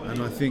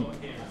 And I think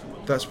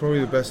that's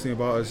probably the best thing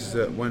about us is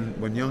that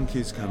when young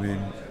kids come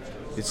in,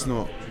 it's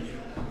not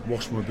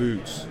wash my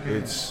boots.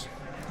 It's,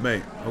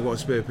 mate, I've got a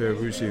spare pair of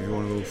boots here if you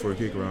want to go for a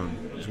kick around.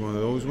 It's one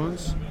of those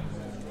ones.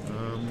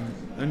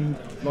 And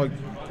like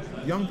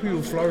young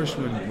people flourish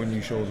when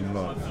you show them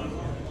love.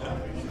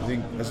 I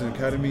think as an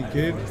academy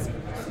kid,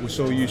 we're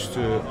so used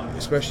to,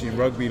 especially in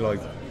rugby,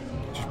 like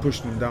just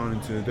pushing them down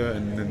into the dirt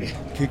and then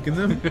kicking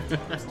them.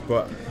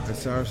 But at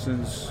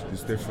Saracens,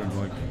 it's different.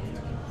 Like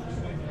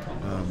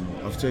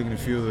I've taken a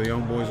few of the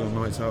young boys on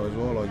nights out as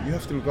well. Like you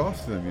have to look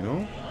after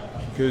them,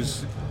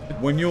 because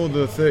when you're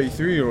the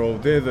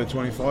 33-year-old, they're the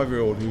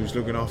 25-year-old who's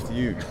looking after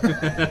you.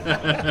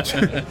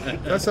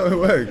 That's how it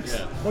works.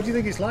 Yeah. What do you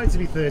think it's like to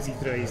be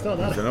 33? It's not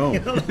that. I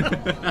don't know.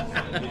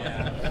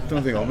 I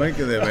don't think I'll make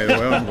it there, mate. The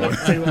way I'm going.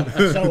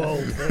 So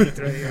old,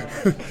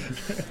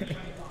 33.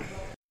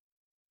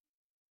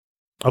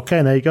 Okay,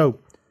 and there you go.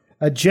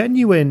 A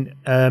genuinely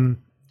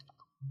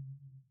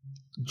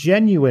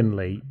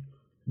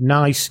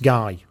nice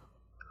guy,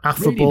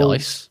 affable, really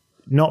nice.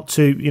 Not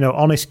too,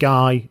 honest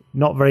guy,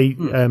 not very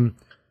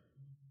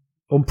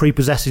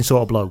unprepossessing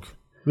sort of bloke.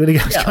 Really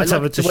guys can't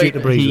have to shoot the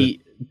breeze. He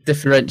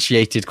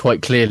differentiated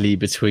quite clearly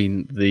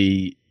between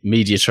the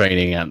media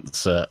training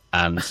answer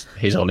and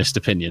his honest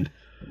opinion,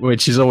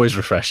 which is always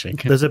refreshing.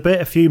 There's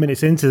a few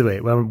minutes into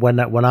it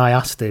when I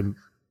asked him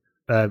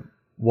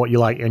what you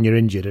like and you're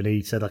injured, and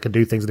he said I can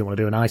do things I didn't want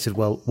to do, and I said,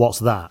 well, what's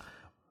that?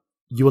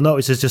 You will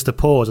notice there's just a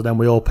pause, and then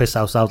we all piss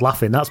ourselves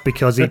laughing. That's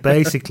because he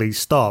basically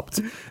stopped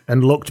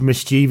and looked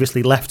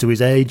mischievously left to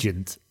his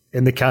agent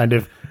in the kind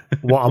of,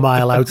 what am I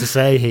allowed to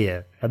say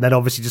here? And then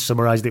obviously just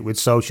summarised it with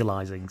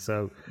socialising.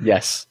 So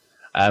yes,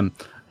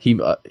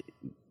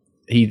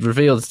 he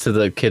revealed to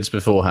the kids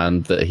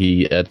beforehand that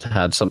he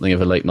had something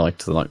of a late night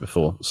the night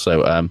before.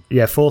 So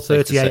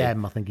 4:30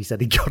 a.m. I think he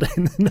said he got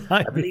in the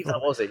night. I believe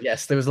that was it.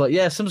 Yes, there was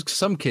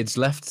some kids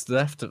left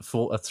at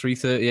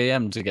 3:30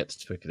 a.m. to get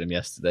to Twickenham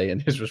yesterday,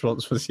 and his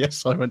response was,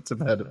 "Yes, I went to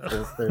bed at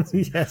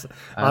 4:30." Yes,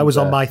 and I was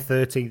on my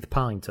 13th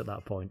pint at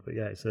that point. But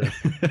yeah, it's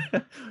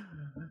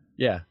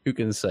yeah, who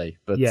can say?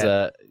 But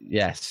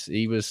yes,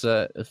 he was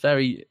a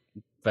very,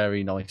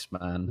 very nice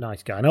man.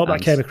 Nice guy. I hope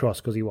that came across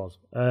because he was.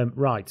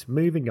 Right,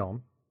 moving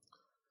on.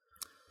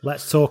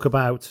 Let's talk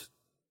about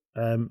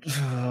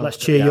Let's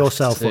cheer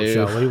yourself up,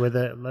 shall we?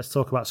 Let's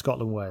talk about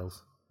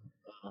Scotland-Wales.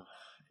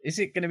 Is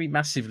it going to be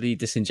massively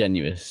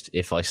disingenuous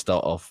if I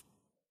start off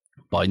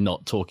by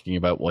not talking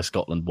about why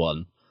Scotland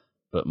won,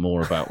 but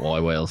more about why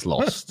Wales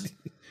lost?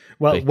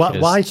 Well,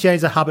 why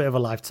change the habit of a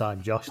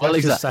lifetime, Josh?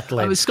 Let's just settle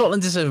in.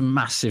 Scotland deserve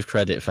massive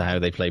credit for how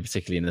they played,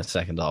 particularly in the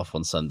second half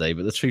on Sunday.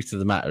 But the truth of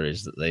the matter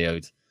is that they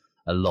owed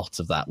a lot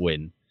of that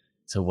win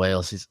to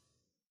Wales'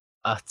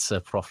 utter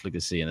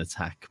profligacy in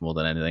attack more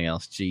than anything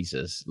else.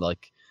 Jesus,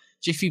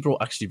 Jiffy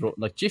brought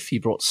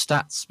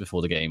stats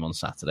before the game on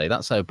Saturday.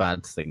 That's how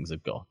bad things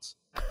have got.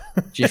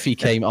 Jiffy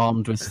came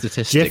armed with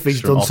statistics.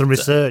 Jiffy's done some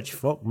research.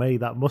 Fuck me,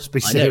 that must be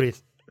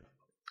serious.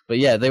 But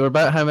yeah, they were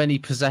about how many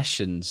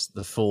possessions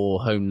the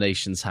four home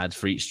nations had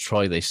for each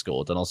try they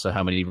scored, and also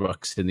how many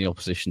rucks in the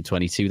opposition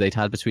 22 they'd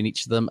had between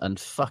each of them. And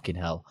fucking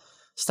hell,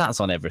 stats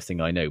on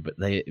everything I know, but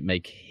they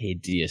make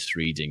hideous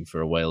reading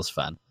for a Wales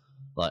fan.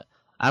 Like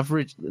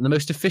average, the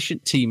most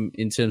efficient team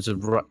in terms of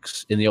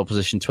rucks in the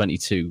opposition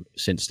 22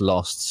 since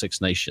last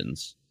Six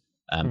Nations.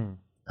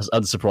 Has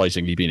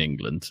unsurprisingly been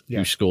England,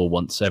 who score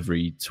once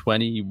every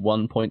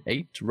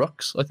 21.8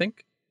 rucks, I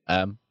think.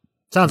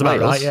 Sounds about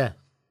right, yeah.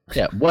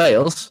 Yeah,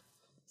 Wales,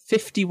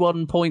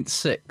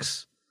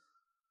 51.6.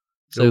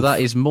 So that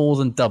is more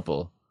than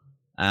double.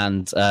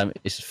 And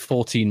it's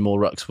 14 more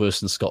rucks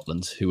worse than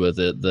Scotland, who are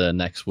the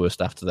next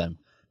worst after them.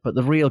 But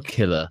the real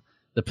killer,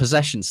 the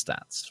possession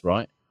stats,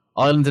 right?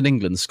 Ireland and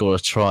England score a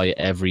try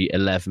every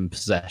 11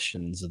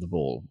 possessions of the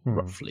ball,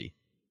 roughly.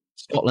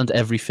 Scotland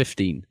every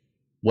 15.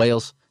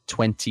 Wales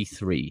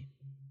 23.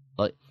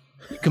 Like,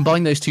 you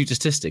combine those two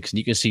statistics and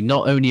you can see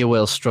not only are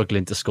Wales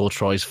struggling to score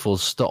tries full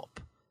stop,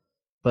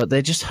 but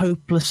they're just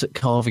hopeless at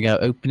carving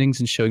out openings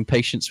and showing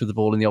patience with the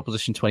ball in the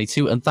opposition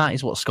 22, and that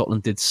is what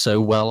Scotland did so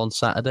well on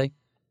Saturday.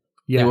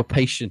 They were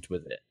patient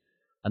with it,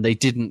 and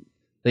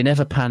they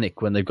never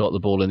panic when they've got the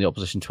ball in the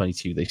opposition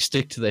 22. They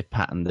stick to their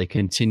pattern, they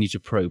continue to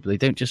probe, they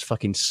don't just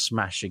fucking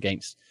smash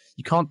against.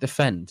 You can't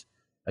defend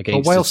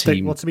against Wales a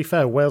team. Well, to be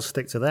fair, Wales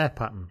stick to their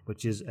pattern,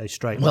 which is a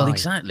straight line. Well,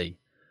 exactly.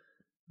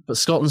 But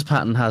Scotland's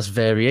pattern has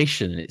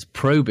variation, and it's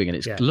probing,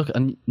 and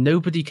and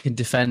nobody can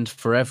defend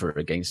forever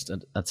against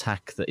an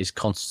attack that is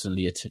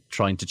constantly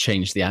trying to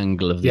change the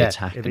angle of the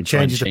attack. If it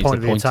changes the point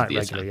of the attack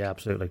regularly, yeah,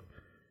 absolutely.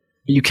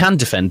 You can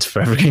defend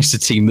forever against a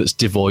team that's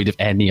devoid of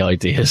any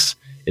ideas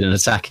in an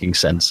attacking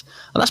sense,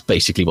 and that's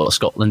basically what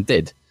Scotland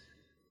did.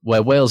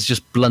 Where Wales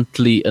just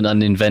bluntly and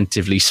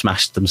uninventively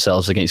smashed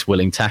themselves against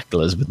willing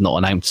tacklers with not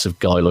an ounce of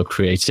guile or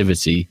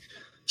creativity,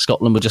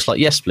 Scotland were just like,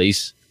 yes,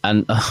 please.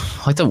 And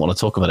I don't want to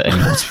talk about it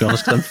anymore, to be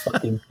honest. I'm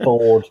fucking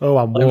bored.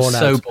 I'm worn out.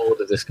 So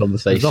bored of this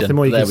conversation. There's nothing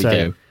more you there can we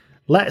say. Go.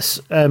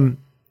 Let's.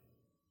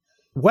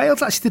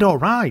 Wales actually did all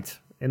right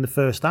in the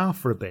first half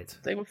for a bit.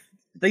 They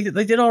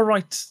did all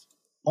right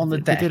on the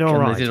deck. They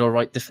did all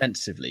right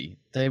defensively.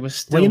 They were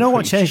still. Well, you know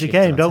what changed the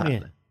game, don't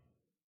you?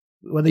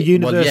 When the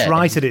universe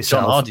righted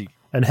itself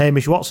and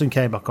Hamish Watson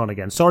came back on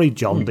again. Sorry,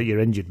 John, that you're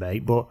injured,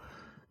 mate, but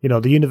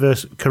the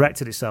universe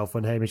corrected itself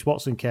when Hamish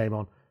Watson came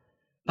on.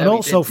 And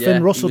also,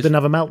 Finn Russell didn't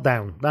have a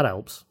meltdown. That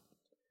helps.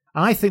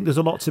 I think there's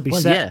a lot to be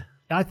said.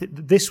 Yeah. I think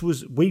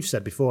we've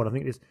said before, and I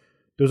think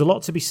there's a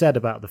lot to be said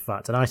about the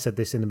fact, and I said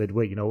this in the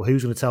midweek,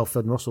 who's going to tell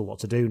Finn Russell what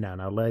to do now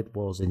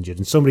Laidlaw's injured?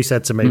 And somebody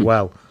said to me,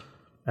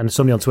 and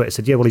somebody on Twitter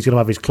said, he's going to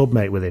have his club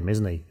mate with him,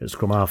 isn't he, at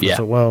scrum half? Yeah.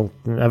 So,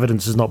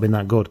 evidence has not been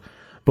that good.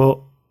 But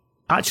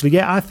actually,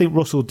 I think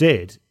Russell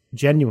did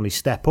genuinely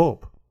step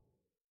up.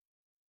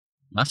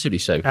 Massively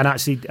so. And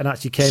actually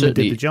came and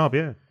did the job,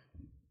 yeah.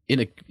 In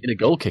a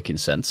goal kicking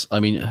sense, I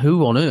mean,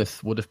 who on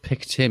earth would have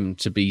picked him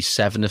to be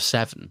 7 of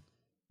 7?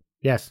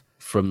 Yes.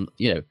 From,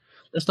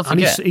 let's not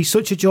forget. And he's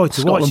such a joy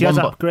to watch. He has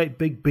that great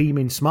big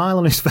beaming smile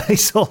on his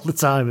face all the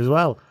time as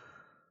well.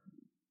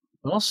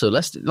 Also,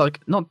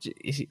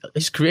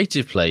 his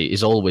creative play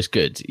is always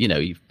good.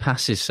 He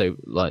passes he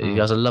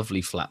has a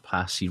lovely flat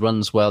pass. He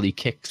runs well. He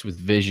kicks with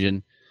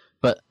vision.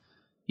 But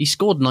he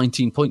scored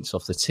 19 points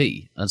off the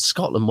tee, and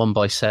Scotland won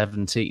by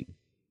 17.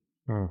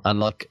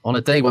 And on a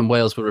day when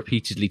Wales were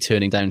repeatedly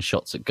turning down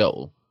shots at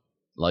goal,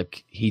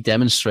 he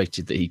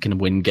demonstrated that he can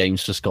win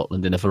games for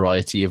Scotland in a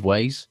variety of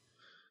ways.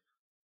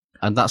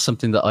 And that's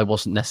something that I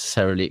wasn't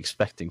necessarily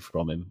expecting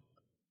from him.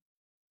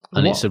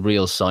 And it's a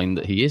real sign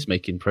that he is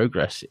making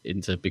progress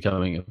into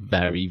becoming a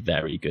very,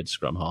 very good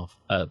scrum half,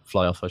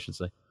 fly-off, I should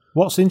say.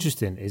 What's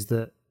interesting is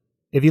that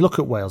if you look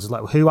at Wales,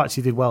 it's who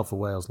actually did well for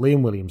Wales?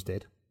 Liam Williams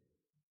did.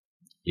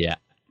 Yeah.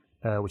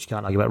 Which you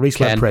can't argue about. Reece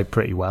played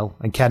pretty well.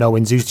 And Ken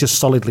Owens, who's just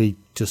solidly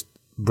just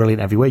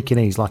brilliant every week, isn't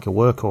he? He's like a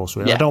workhorse.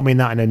 Really. Yeah. I don't mean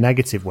that in a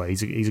negative way.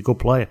 He's a good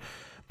player.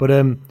 But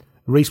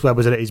Reece Webb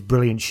was at his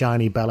brilliant,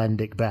 shiny,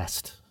 bell-endic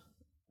best.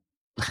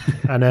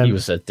 And he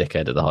was a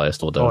dickhead at the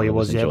highest order. Oh, he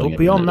was, yeah. But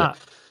beyond that,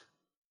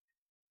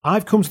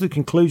 I've come to the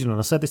conclusion, and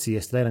I said this to you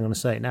yesterday, and I'm going to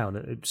say it now,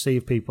 and see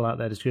if people out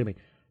there disagree with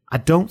me. I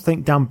don't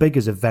think Dan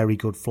Biggar's a very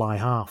good fly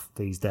half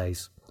these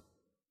days.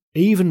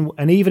 Even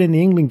in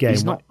the England game,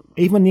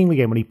 even in the England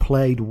game when he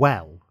played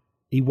well,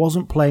 he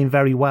wasn't playing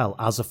very well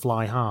as a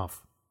fly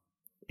half.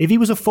 If he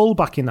was a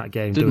fullback in that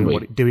game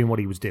doing what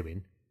he was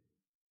doing,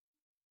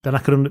 then I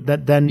could.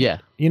 Then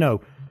you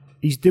know,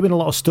 he's doing a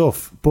lot of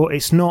stuff, but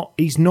it's not.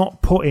 He's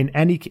not putting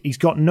any. He's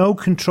got no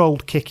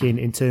controlled kicking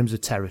in terms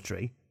of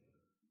territory.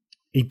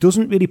 He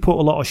doesn't really put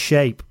a lot of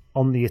shape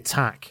on the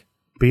attack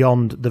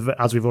beyond the,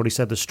 as we've already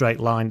said, the straight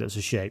line that's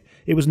a shape.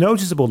 It was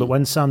noticeable that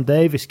when Sam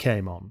Davies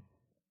came on,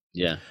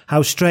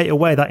 how straight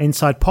away that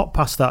inside pop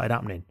pass started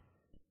happening.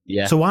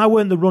 Yeah. So why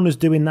weren't the runners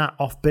doing that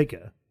off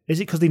bigger? Is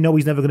it because they know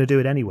he's never going to do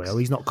it anyway, or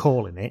he's not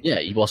calling it? Yeah,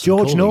 he wasn't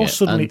calling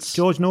it.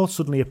 George North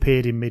suddenly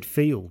appeared in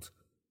midfield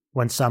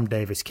when Sam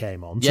Davies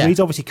came on. So he's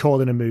obviously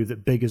calling a move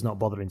that Bigger's not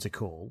bothering to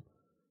call.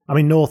 I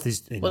mean, North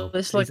is,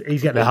 it's like,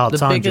 he's getting a hard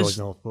time, George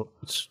North. But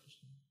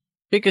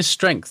Bigger's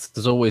strength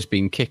has always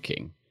been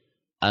kicking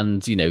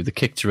and, the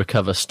kick to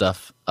recover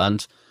stuff.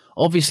 And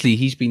obviously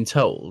he's been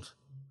told,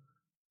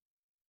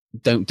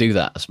 don't do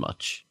that as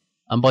much.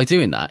 And by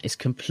doing that, it's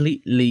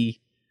completely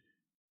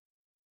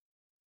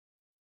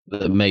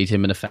made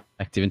him an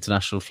effective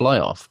international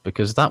fly-off,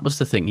 because that was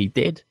the thing he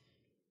did.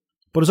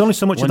 But there's only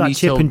so much of that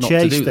chip and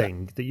chase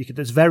thing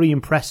that's very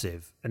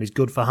impressive and is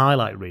good for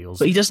highlight reels.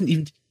 But he doesn't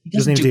even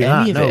do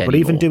that. No, but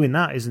even doing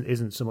that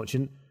isn't so much.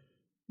 And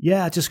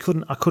I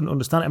couldn't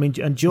understand it. I mean,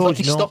 and George,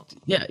 he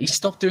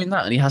stopped doing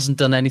that, and he hasn't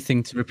done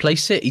anything to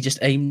replace it. He just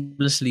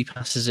aimlessly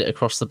passes it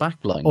across the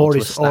back line, or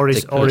his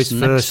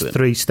first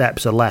three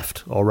steps are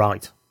left or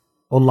right,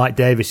 unlike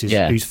Davis's,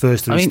 whose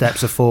first three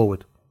steps are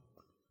forward.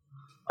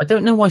 I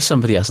don't know why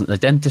somebody hasn't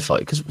identified,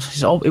 because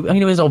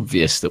it was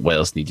obvious that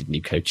Wales needed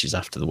new coaches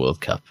after the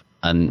World Cup,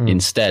 and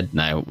instead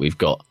now we've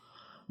got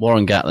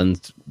Warren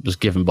Gatland was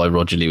given by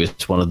Roger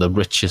Lewis one of the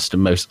richest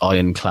and most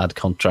ironclad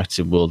contracts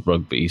in world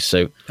rugby.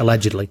 So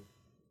allegedly,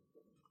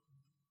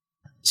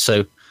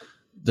 so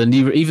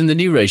even the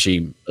new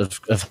regime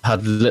have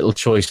had little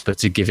choice but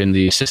to give him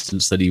the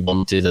assistance that he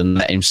wanted and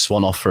let him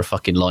swan off for a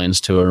fucking Lions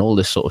tour and all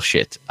this sort of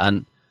shit.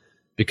 And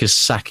because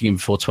sacking him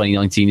before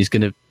 2019 is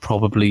going to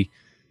probably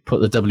put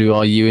the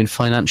WRU in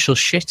financial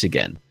shit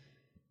again.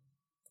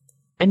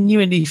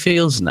 Genuinely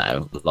feels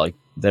now like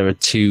there are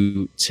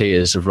two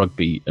tiers of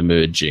rugby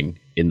emerging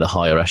in the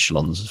higher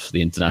echelons for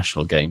the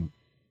international game.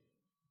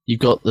 You've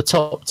got the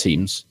top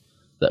teams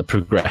that are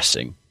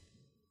progressing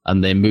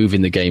and they're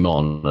moving the game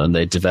on and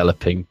they're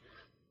developing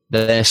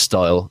their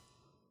style.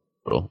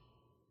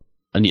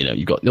 And,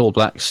 you've got the All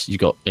Blacks,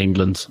 you've got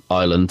England,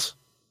 Ireland,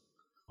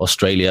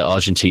 Australia,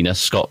 Argentina,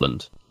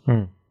 Scotland.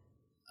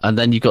 And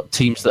then you've got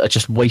teams that are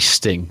just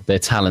wasting their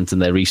talent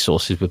and their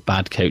resources with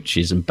bad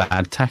coaches and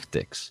bad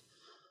tactics.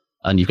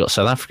 And you've got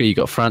South Africa, you've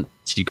got France,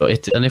 you've got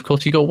Italy, and of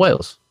course you've got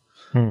Wales.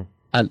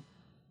 And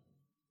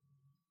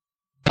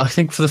I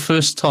think for the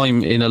first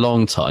time in a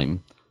long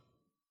time,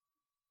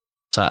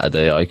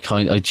 Saturday,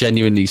 I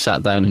genuinely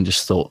sat down and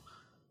just thought,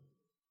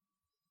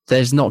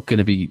 there's not going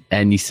to be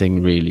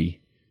anything really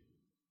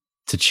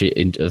to cheer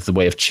of the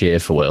way of cheer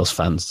for Wales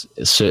fans,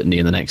 certainly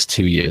in the next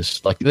 2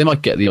 years. Like, they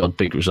might get the odd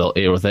big result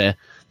here or there.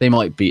 They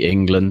might beat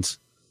England,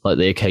 like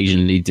they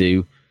occasionally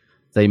do.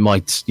 They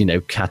might,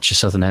 catch a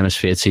Southern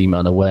Hemisphere team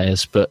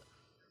unawares. But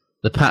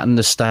the pattern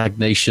of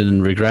stagnation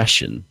and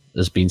regression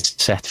has been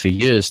set for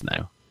years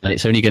now, and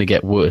it's only going to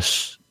get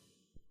worse.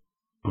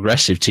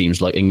 Progressive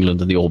teams like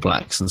England and the All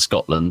Blacks and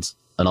Scotland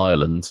and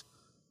Ireland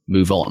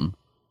move on.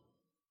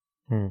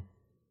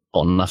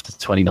 On after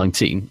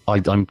 2019.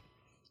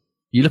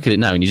 You look at it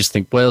now and you just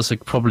think Wales are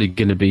probably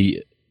going to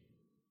be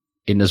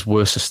in as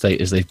worse a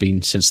state as they've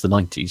been since the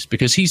 90s,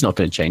 because he's not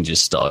going to change his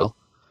style.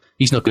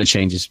 He's not going to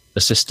change his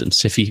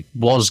assistants. If he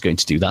was going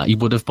to do that, he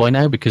would have by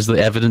now, because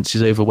the evidence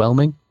is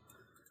overwhelming.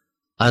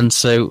 And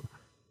so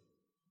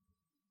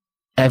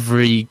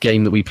every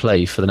game that we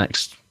play for the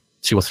next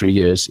 2 or 3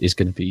 years is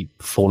going to be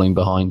falling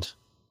behind,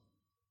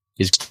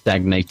 is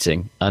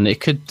stagnating. And it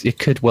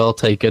could well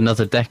take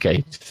another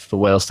decade for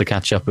Wales to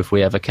catch up if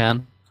we ever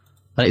can.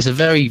 And it's a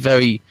very,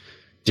 very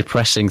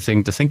depressing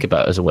thing to think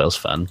about as a Wales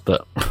fan,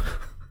 but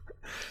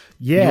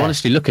you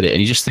honestly look at it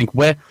and you just think,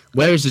 where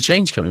is the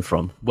change coming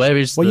from? Where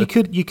is the new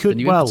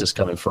impetus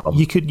coming from?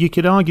 You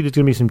could argue there's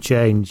going to be some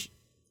change.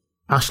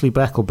 Ashley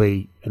Beck will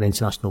be an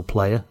international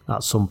player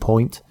at some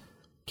point.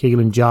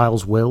 Keelan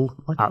Giles will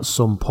at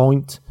some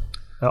point.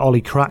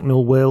 Ollie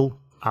Cracknell will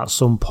at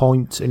some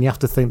point, and you have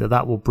to think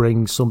that will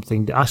bring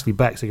something. Ashley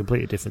Beck's a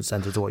completely different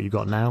centre to what you've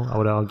got now, I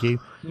would argue.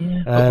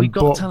 Yeah, but we've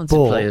got talented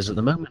players at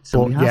the moment,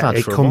 and we have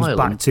had for a while. It comes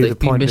back to the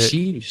point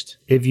that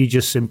if you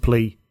just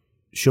simply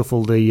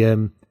shuffle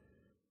the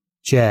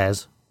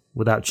chairs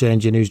without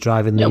changing who's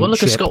driving the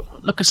ship.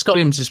 Look at Scott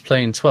Williams is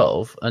playing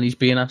 12, and he's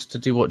being asked to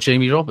do what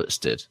Jamie Roberts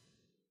did.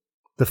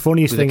 The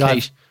funniest thing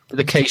with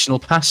occasional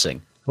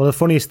passing. Well, the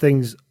funniest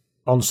things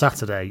on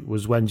Saturday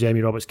was when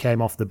Jamie Roberts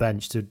came off the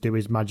bench to do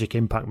his magic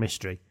impact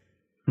mystery,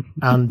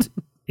 and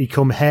he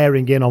come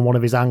herring in on one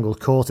of his angles,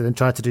 caught it, and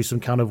tried to do some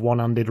kind of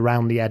one-handed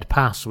round the head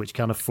pass, which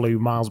kind of flew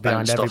miles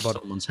behind everybody.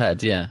 Off someone's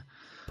head, yeah.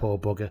 Poor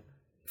bugger.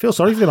 I feel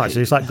sorry for him,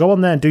 actually. It's like, go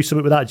on there and do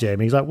something with that,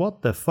 Jamie. He's like,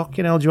 what the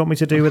fucking hell do you want me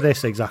to do with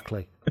this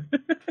exactly?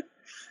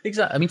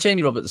 Exactly. I mean,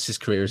 Jamie Roberts'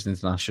 career as an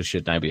international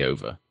should now be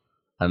over,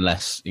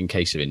 unless in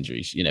case of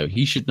injuries.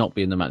 He should not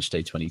be in the match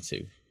day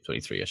 22,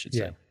 23, I should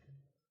say.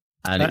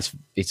 And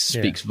it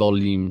speaks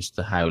volumes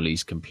to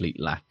Howley's complete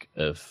lack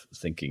of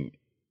thinking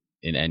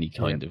in any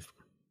kind of.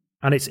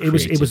 And it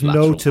was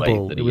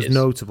notable. It was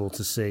notable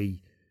to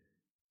see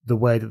the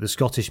way that the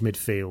Scottish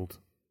midfield,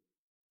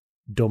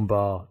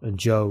 Dunbar and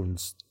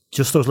Jones,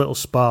 just those little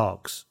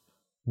sparks,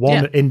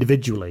 one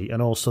individually,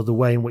 and also the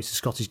way in which the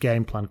Scottish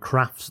game plan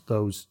crafts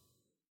those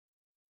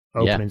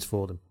openings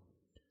for them.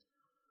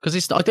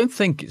 Because I don't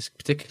think it's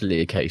particularly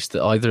a case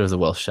that either of the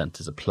Welsh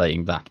centres are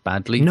playing that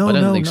badly. No, I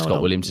don't think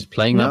Scott Williams is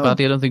playing that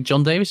badly. I don't think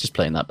John Davis is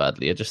playing that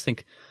badly. I just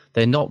think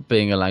they're not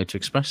being allowed to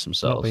express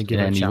themselves in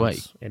any way.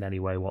 In any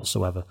way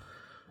whatsoever.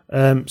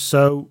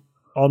 So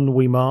on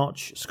we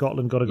march.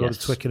 Scotland got to go to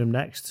Twickenham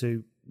next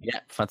to... Yeah,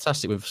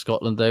 fantastic with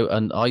Scotland though.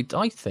 And I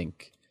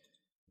think,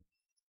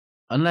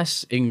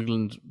 unless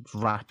England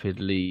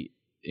rapidly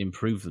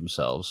improve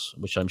themselves,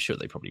 which I'm sure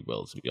they probably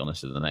will, to be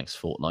honest, in the next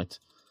fortnight,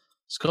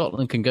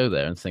 Scotland can go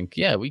there and think,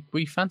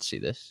 we fancy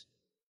this.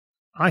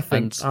 I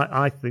think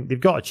they've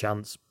got a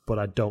chance, but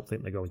I don't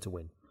think they're going to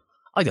win.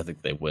 I don't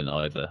think they win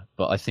either,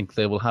 but I think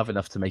they will have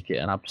enough to make it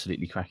an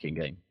absolutely cracking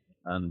game,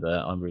 and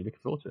I'm really looking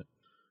forward to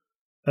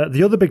it.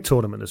 The other big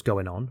tournament that's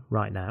going on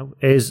right now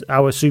is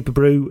our Super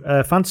Brew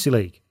Fantasy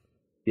League.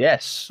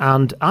 Yes,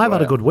 and I've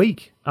had a good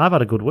week. Oh,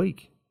 good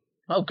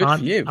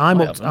for you! I'm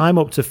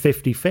up to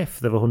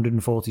 55th of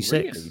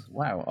 146. Really?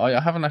 Wow, I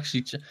haven't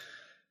actually.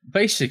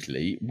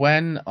 Basically,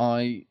 when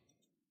I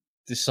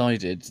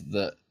decided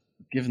that,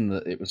 given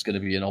that it was going to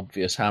be an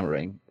obvious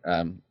hammering,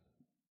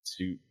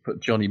 to put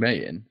Johnny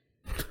May in.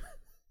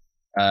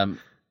 And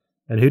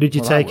who did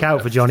you take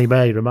out for Johnny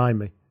May? Remind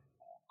me.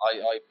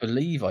 I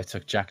believe I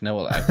took Jack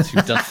Noel out,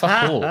 who'd done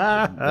fuck all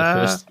in the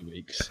first 2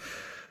 weeks.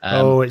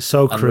 It's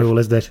so cruel,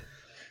 isn't it?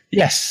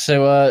 Yes,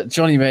 so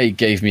Johnny May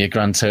gave me a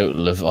grand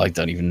total of, I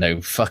don't even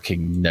know,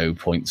 fucking no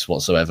points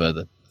whatsoever.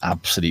 The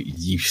absolute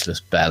useless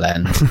bell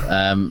end.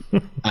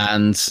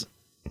 And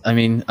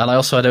I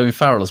also had Owen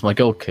Farrell as my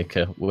goal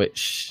kicker,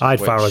 I had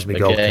Farrell as my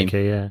goal kicker,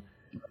 yeah.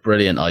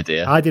 Brilliant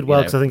idea. I did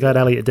well because I think I had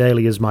Elliot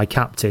Daly as my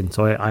captain,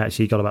 so I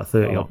actually got about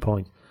 30 odd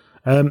points.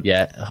 Hogg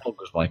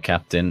was my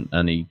captain,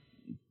 and he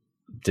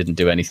didn't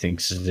do anything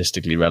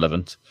statistically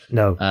relevant.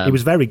 No, he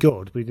was very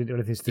good, but he didn't do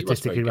anything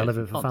statistically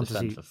relevant for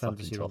fantasy.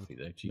 Toffee,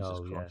 though. Jesus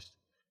Christ.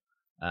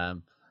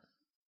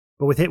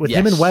 But with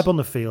him and Webb on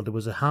the field, there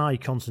was a high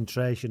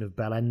concentration of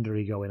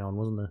bellendery going on,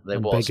 wasn't there? There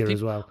and was. Bigger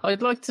as well.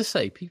 I'd like to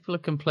say people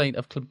have complained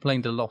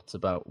a lot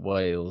about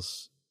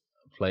Wales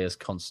players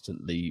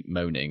constantly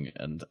moaning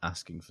and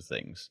asking for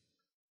things.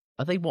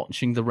 Are they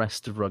watching the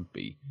rest of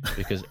rugby?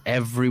 Because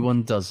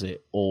everyone does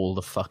it all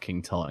the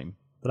fucking time.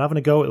 They're having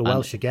a go at the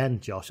Welsh again,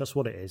 Josh. That's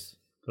what it is.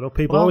 There are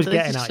people always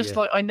getting at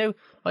you. I know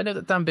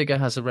that Dan Biggar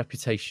has a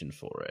reputation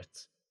for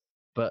it,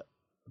 but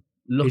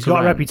he's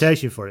got a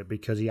reputation for it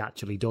because he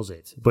actually does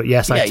it. But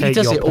yes, I take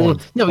your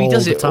point. He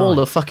does it all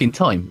the fucking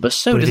time. But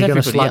so does everybody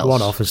else. He's going to slag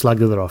one off and slag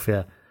the other off,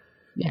 yeah.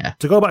 Yeah.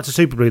 To go back to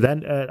Super Brew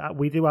then,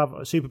 we do have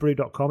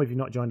superbrew.com. If you've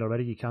not joined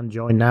already, you can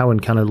join now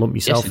and kind of lump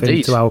yourself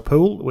into our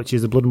pool, which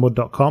is the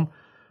bloodandmud.com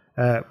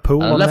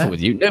pool. I'll level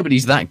with you.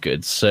 Nobody's that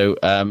good, so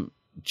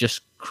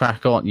just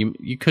crack on.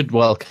 You could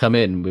well come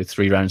in with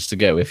 3 rounds to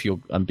go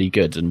and be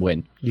good and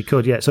win. You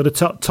could, yeah. So the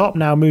top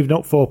now, moving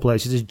up 4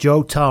 places, is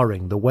Joe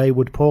Tarring, the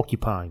Wayward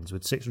Porcupines,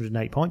 with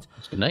 608 points.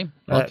 That's a good name.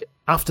 I like it.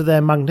 After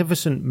their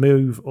magnificent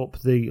move up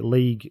the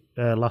league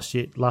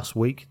last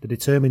week, the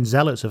Determined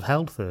Zealots have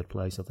held 3rd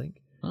place, I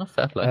think. Oh,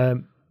 fair play.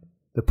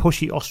 The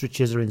Pushy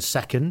Ostriches are in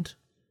 2nd.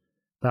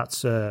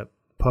 That's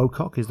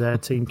Pocock is their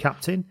team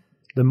captain.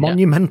 The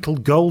Monumental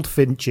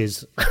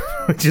Goldfinches,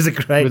 which is a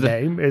great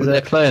name.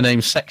 Their player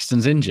name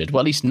Sexton's injured.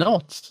 Well, he's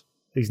not.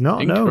 He's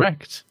not,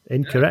 Incorrect. No.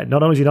 Incorrect.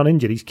 Not only is he not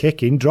injured, he's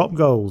kicking drop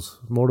goals.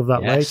 More of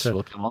that later.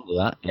 We'll come on to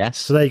that, yes.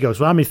 So there you go.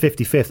 So I'm in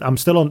 55th. I'm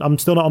still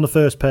not on the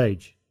first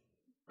page.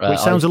 Which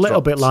sounds a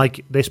little bit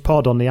like this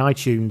pod on the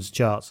iTunes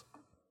charts.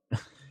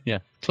 Yeah,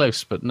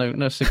 close, but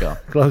no cigar.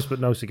 Close, but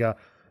no cigar.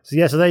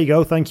 So there you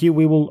go. Thank you.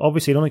 We will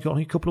obviously only got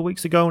a couple of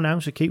weeks to go now,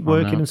 so keep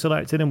working and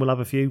selecting, and we'll have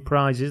a few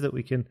prizes that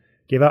we can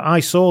give out. I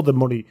saw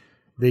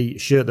the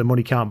shirt that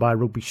Money Can't Buy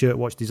rugby shirt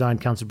watch design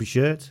Canterbury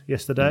shirt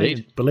yesterday.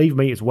 Indeed. Believe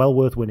me, it's well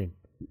worth winning.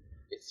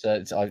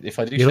 If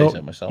I do say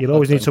so myself, you'll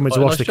always need something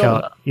to wash the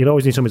car. You'll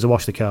always need something to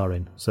wash the car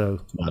in. So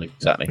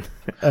exactly.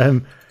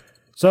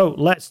 So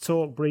let's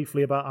talk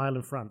briefly about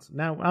Ireland France.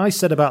 Now, I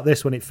said about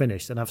this when it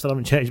finished, and I still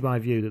haven't changed my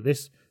view, that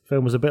this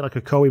film was a bit like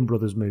a Coen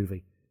Brothers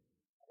movie.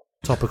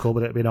 Topical,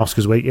 but it'd been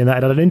Oscars week, in that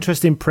it had an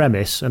interesting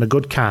premise and a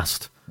good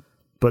cast,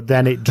 but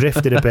then it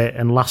drifted a bit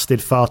and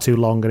lasted far too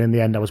long, and in the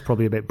end I was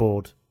probably a bit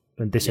bored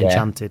and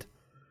disenchanted.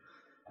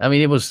 I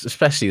mean, it was,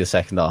 especially the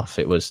second half,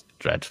 it was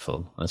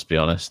dreadful, let's be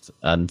honest.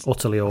 And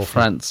utterly awful.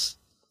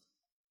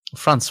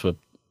 France were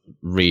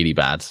really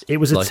bad. It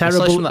was a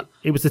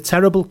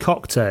terrible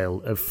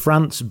cocktail of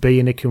France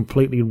being a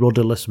completely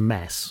rudderless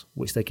mess,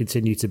 which they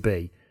continue to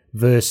be,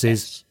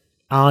 versus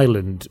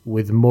Ireland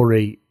with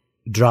Murray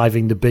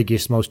driving the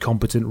biggest, most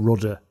competent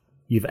rudder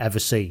you've ever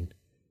seen.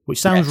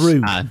 Which sounds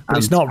rude, but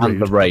it's not rude.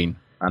 And the rain,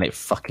 and it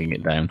fucking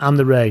it down. And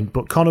the rain.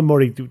 But Conor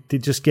Murray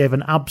just gave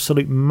an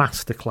absolute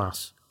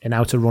masterclass in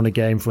how to run a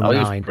game from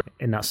 9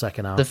 in that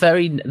second half.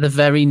 The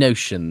very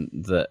notion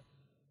that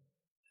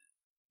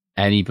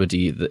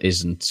anybody that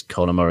isn't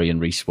Conor Murray and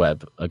Reece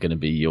Webb are going to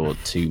be your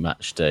 2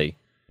 match day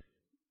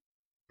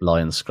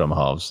Lions scrum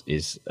halves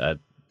is a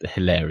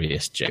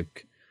hilarious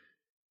joke,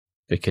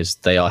 because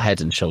they are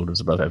head and shoulders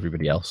above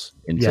everybody else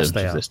in terms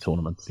of this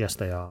tournament. Yes,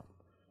 they are.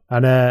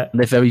 And they're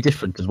very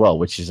different as well,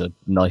 which is a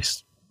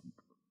nice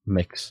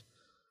mix.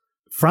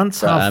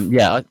 France have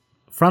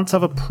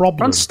a problem.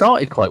 France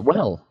started quite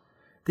well.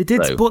 They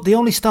did, but they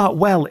only start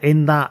well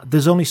in that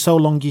there's only so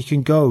long you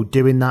can go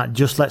doing that,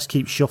 just let's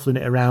keep shuffling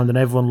it around and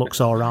everyone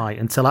looks all right,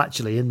 until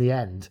actually, in the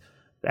end,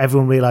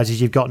 everyone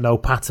realises you've got no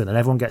pattern and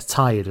everyone gets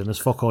tired and there's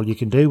fuck all you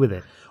can do with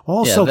it.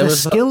 Also, the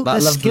skill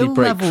break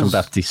levels from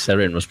Baptiste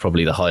Serin was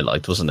probably the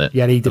highlight, wasn't it?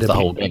 Yeah, and he did the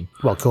whole game.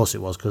 Well, of course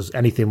it was, because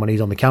anything when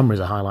he's on the camera is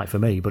a highlight for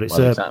me. But it's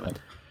exactly.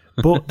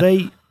 But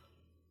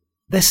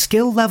their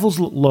skill levels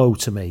look low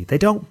to me. They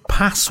don't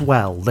pass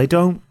well. They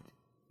don't.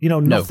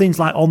 Nothing's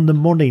like on the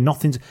money.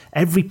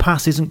 Every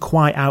pass isn't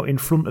quite out in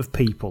front of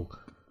people.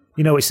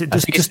 It's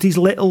just these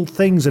little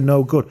things are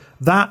no good.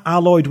 That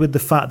alloyed with the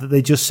fact that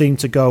they just seem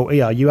to go,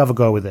 yeah, you have a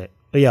go with it.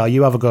 Yeah,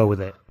 you have a go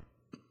with it.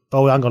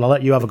 Oh, hang on, I'll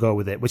let you have a go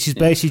with it. Which is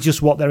basically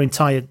just what their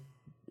entire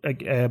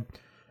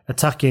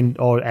attacking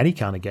or any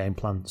kind of game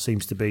plan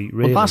seems to be,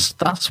 really. Well,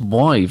 that's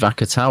why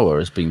Vakatawa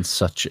has been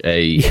such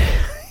a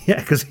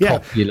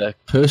popular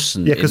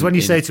person. Yeah, because when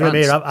you say to him,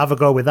 here, have a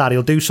go with that,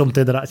 he'll do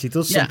something that actually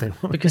does something.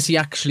 Because he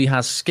actually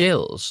has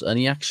skills and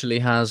he actually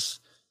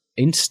has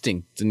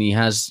instinct and he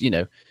has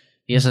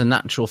a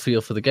natural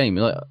feel for the game.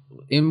 Like,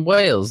 in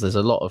Wales, there's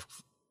a lot of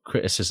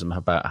criticism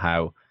about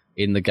how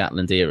in the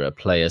Gatland era,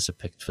 players are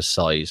picked for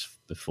size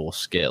before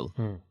skill.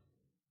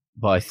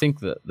 But I think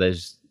that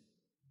there's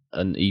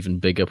an even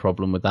bigger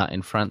problem with that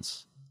in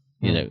France.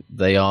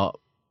 They are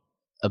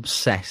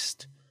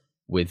obsessed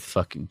with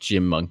fucking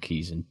gym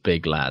monkeys and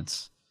big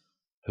lads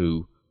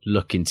who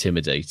look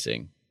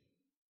intimidating.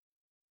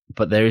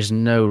 But there is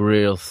no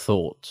real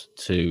thought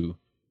to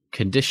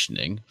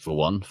conditioning, for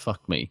one.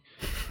 Fuck me.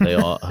 They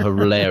are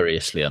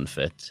hilariously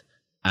unfit.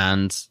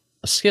 And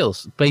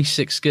skills,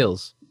 basic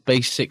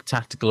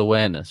tactical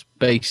awareness,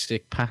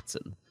 basic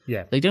pattern.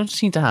 Yeah. They don't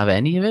seem to have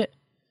any of it.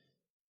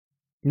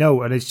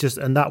 No, and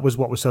that was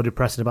what was so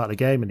depressing about the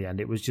game in the end.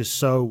 It was just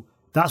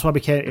that's why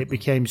it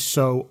became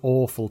so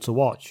awful to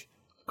watch.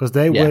 Because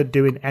they weren't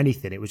doing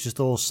anything. It was just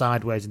all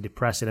sideways and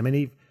depressing. I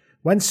mean,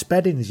 when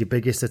Spedding is your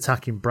biggest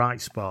attacking bright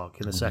spark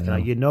in the second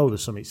half,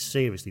 there's something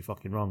seriously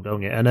fucking wrong,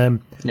 don't you? And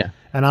and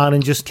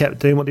Ireland just kept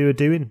doing what they were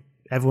doing.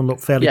 Everyone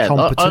looked fairly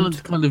competent.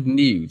 Ireland kind of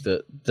knew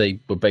that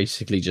they were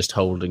basically just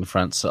holding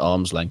France at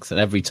arm's length, and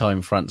every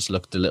time France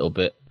looked a little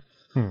bit,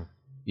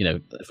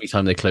 every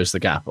time they closed the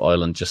gap,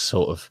 Ireland just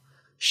sort of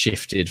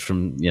shifted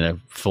from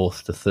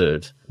fourth to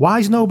third.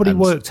 Why's nobody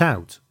worked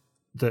out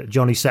that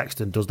Johnny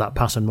Sexton does that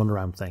pass and run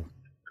around thing?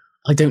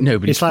 I don't know,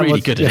 but he's really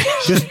good at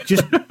it.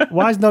 Just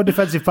why is no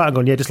defensive pattern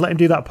going? Yeah, just let him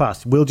do that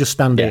pass. We'll just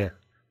stand here.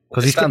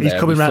 Because he's coming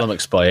round.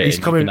 Flummoxed by it. He's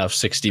coming have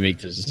 60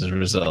 metres as a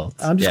result.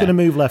 I'm just going to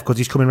move left because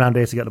he's coming round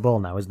here to get the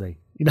ball now, isn't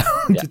he?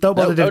 Just don't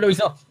bother. No, he's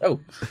not.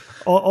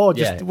 Or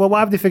just why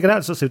haven't they figured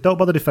out? So don't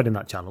bother defending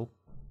that channel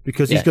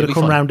because he's going to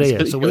come round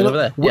here. So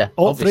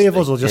all three of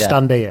us will just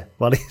stand here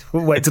while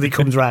we'll wait till he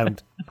comes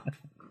round.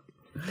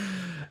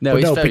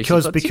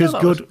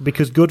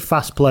 because good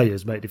fast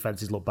players make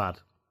defences look bad.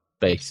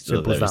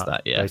 Basically,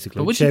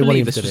 But would you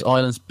believe this was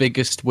Ireland's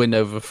biggest win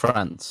over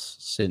France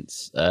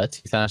since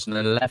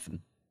 2011?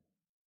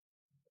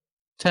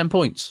 10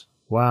 points.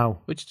 Wow.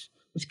 Which,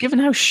 given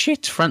how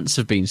shit France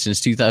have been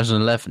since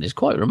 2011, is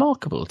quite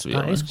remarkable, to be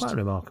honest. That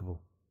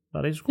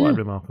is quite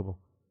remarkable.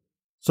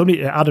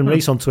 Somebody, Adam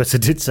Rees on Twitter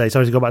did say,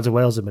 sorry to go back to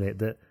Wales a minute,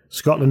 that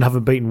Scotland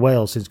haven't beaten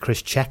Wales since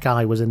Chris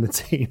Chekai was in the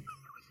team.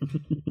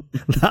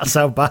 That's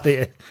how bad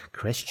it is.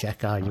 Chris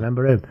Chekai, you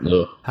remember him?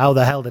 No. How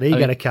the hell did he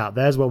get a cap?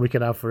 There's what we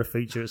could have for a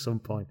feature at some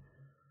point.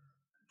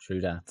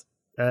 True that.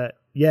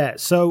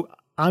 So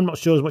I'm not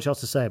sure there's much else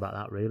to say about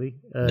that, really.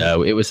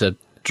 No, it was a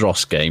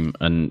dross game,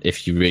 and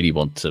if you really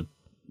want to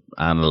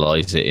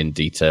analyse it in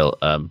detail,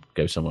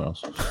 go somewhere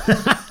else.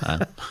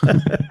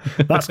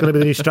 That's going to be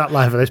the new strap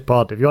line for this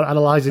pod. If you want to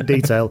analyse in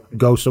detail,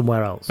 go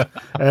somewhere else.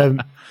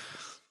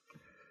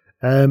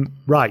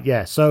 Right,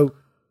 yeah, so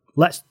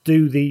let's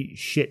do the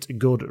shit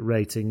good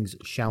ratings,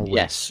 shall we?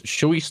 Yes.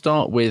 Shall we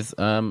start with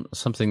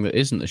something that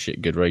isn't a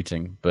shit good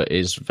rating, but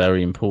is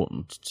very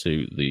important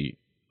to the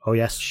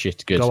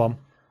shit good? Go on.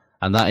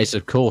 And that is,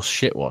 of course,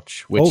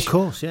 Shitwatch. Which,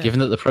 given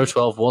that the Pro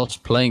 12 was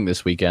playing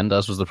this weekend,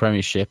 as was the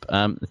Premiership,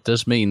 it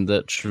does mean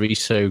that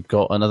Treviso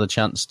got another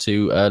chance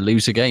to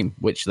lose a game,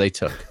 which they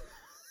took.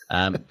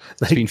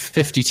 It's been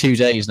 52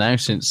 days now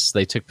since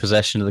they took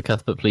possession of the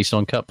Cuthbert Police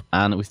on Cup,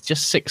 and with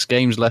just 6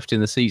 games left in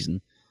the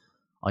season,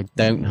 I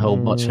don't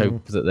hold much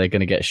hope that they're going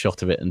to get a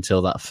shot of it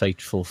until that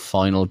fateful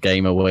final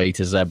game away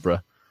to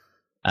Zebra.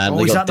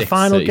 Is that the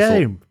final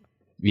game?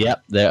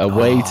 Yep, they're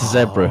away to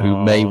Zebra,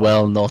 who may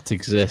well not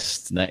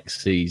exist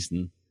next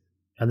season.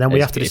 And then we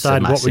have to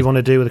decide what we want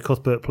to do with the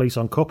Cuthbert Police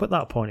on Cup at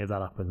that point, if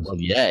that happens. Well,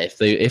 yeah,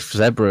 if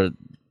Zebra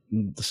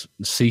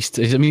ceased.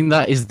 I mean,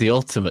 that is the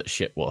ultimate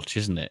shit watch,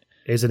 isn't it?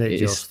 Isn't it?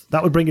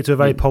 That would bring it to a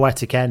very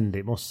poetic end,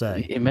 it must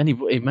say. In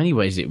many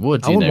ways, it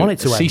would. I wouldn't want it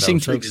to end, ceasing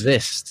to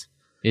exist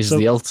is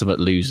the ultimate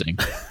losing.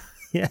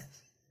 Yeah,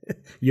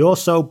 you're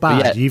so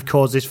bad. You've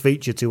caused this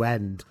feature to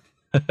end.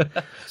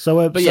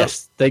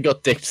 Yes, they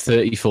got dicked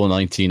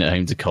 34-19 at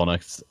home to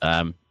Connacht.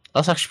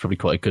 That's actually probably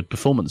quite a good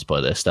performance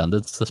by their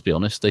standards. Let's be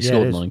honest. They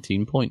scored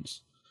 19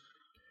 points.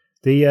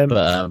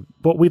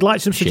 But we'd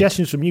like some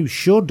suggestions from you.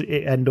 Should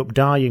it end up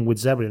dying with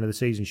Zebra in the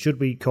season? Should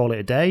we call it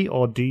a day,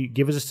 or do you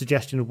give us a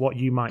suggestion of what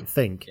you might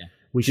think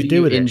we should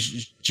do with in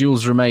it?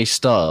 Jules Rimet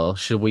style,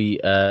 should we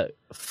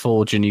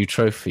forge a new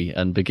trophy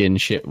and begin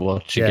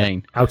Shitwatch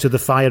again? Out of the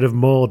fire of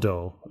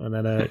Mordor, and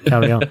then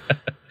carry on.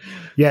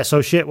 Yeah,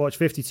 so Shitwatch,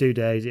 52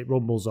 days, it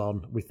rumbles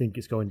on. We think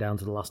it's going down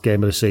to the last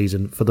game of the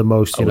season for the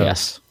most, you know.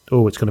 Yes.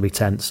 Oh, it's going to be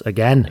tense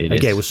again.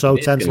 It was so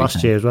tense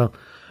last year as well.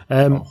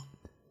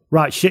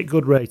 Right, shit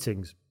good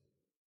ratings.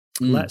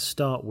 Let's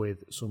start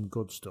with some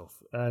good stuff.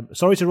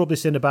 Sorry to rub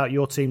this in about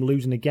your team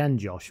losing again,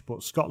 Josh,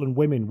 but Scotland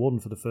women won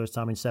for the first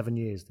time in 7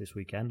 years this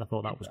weekend. I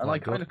thought that was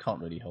quite good. I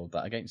can't really hold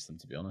that against them,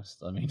 to be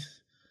honest. I mean,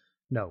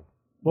 no.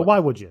 Well, why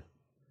would you?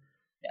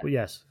 Yeah. But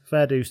yes,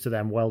 fair dues to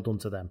them. Well done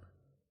to them.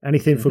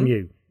 Anything from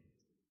you?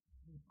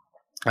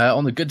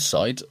 On the good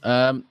side,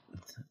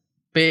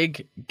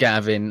 big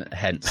Gavin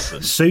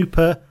Henson.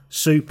 Super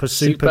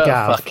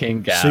Gav.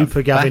 Fucking Gav.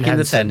 Super Gavin back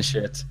Henson. In the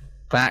 10 shirt.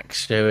 Back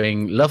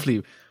showing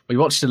lovely. We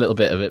watched a little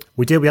bit of it.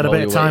 We did. We had a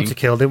bit of time to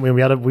kill, didn't we?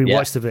 We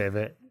watched a bit of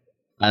it.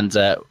 And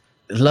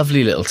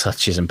lovely little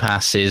touches and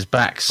passes.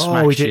 Back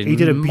smashing. He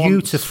did a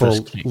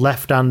beautiful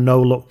left-hand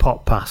no-look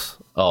pop pass.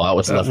 Oh, that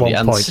was lovely.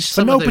 At one point.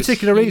 For no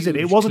particular reason.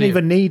 It wasn't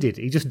even needed.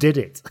 He just did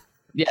it.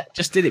 Yeah,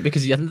 just did it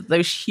because he had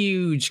those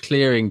huge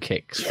clearing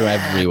kicks from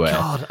everywhere.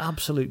 God,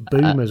 absolute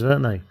boomers,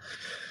 weren't they?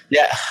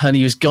 Yeah, and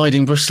he was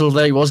guiding Bristol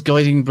there. He was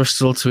guiding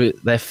Bristol to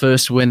their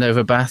first win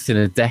over Bath in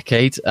a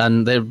decade.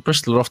 And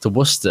Bristol are off to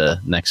Worcester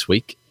next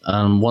week.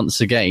 And once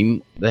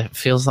again, it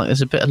feels like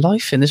there's a bit of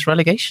life in this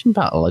relegation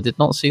battle. I did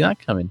not see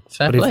that coming.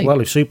 Fair play.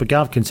 If Super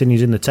Gav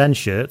continues in the 10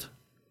 shirt.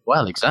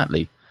 Well,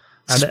 exactly.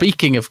 And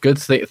speaking of good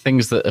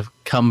things that have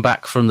come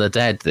back from the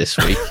dead this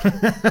week,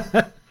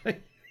 the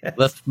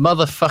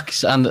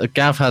motherfuckers, and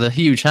Gav had a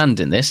huge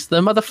hand in this,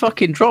 the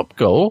motherfucking drop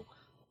goal.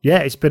 Yeah,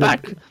 it's been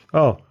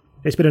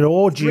it's been an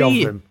orgy of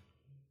them.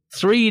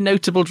 3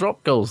 notable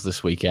drop goals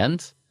this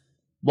weekend.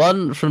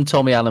 One from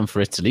Tommy Allen for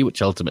Italy,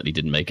 which ultimately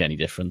didn't make any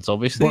difference,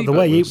 obviously. But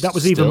that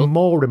was even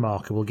more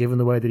remarkable, given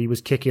the way that he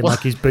was kicking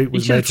like his boot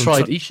was made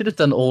from... He should have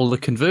done all the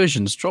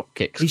conversions, drop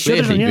kicks,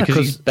 because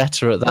he's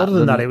better at that. Other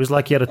than that, it was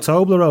like he had a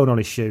Toblerone on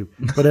his shoe.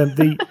 But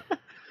and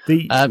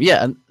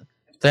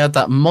they had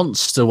that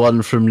monster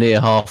one from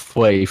near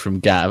halfway from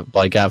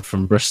Gav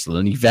from Bristol,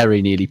 and he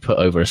very nearly put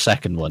over a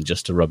second one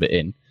just to rub it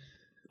in.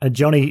 And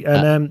Johnny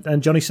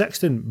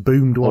Sexton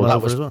boomed one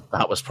over as well.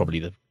 That was probably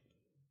the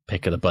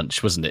pick of the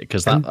bunch, wasn't it?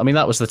 Because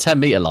that was the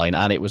 10-metre line,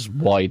 and it was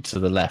wide to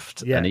the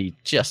left, and he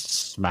just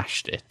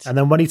smashed it. And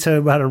then when he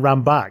turned around and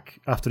ran back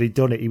after he'd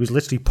done it, he was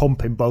literally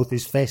pumping both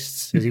his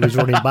fists as he was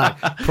running back,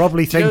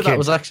 probably thinking,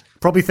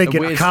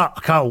 I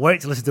can't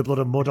wait to listen to Blood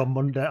and Mud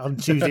on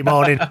Tuesday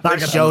morning.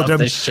 That showed him.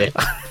 This shit.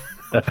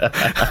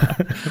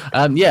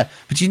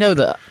 But you know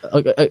that?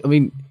 I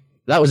mean,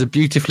 that was a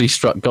beautifully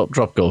struck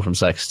drop goal from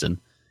Sexton.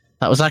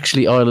 That was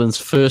actually Ireland's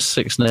first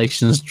Six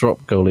Nations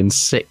drop goal in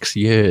 6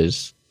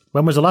 years.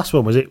 When was the last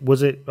one?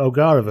 Was it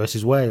O'Gara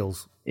versus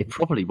Wales? It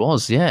probably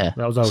was, yeah.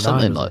 That was 09,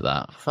 something like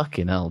that.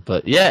 Fucking hell.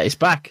 But yeah, it's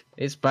back.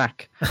 It's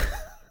back.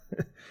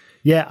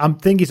 Yeah, I'm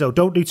thinking so.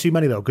 Don't do too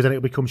many though, because then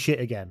it'll become shit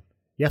again.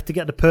 You have to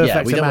get the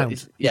perfect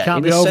amount. You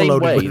can't be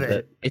overloaded with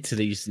it.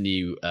 Italy's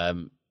new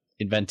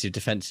inventive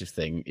defensive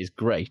thing is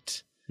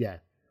great. Yeah.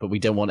 But we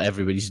don't want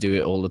everybody to do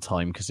it all the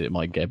time because it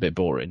might get a bit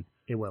boring.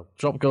 It will.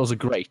 Drop goals are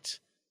great,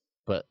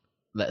 but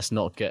let's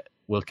not get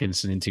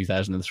Wilkinson in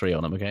 2003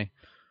 on them, okay?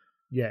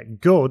 Yeah,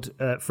 good.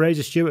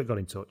 Fraser Stewart got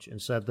in touch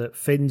and said that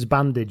Finn's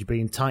bandage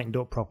being tightened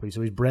up properly so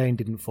his brain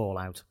didn't fall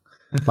out.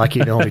 Like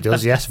it normally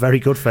does. Yes, very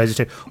good, Fraser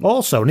Stewart.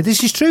 Also, and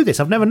this is true,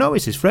 I've never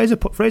noticed this,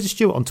 Fraser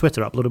Stewart on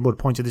Twitter at Blood and Mud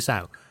pointed this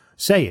out,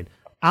 saying,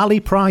 Ali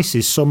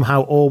Price's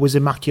somehow always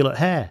immaculate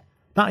hair.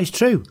 That is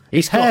true.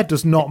 His hair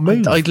does not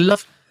move. I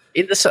love...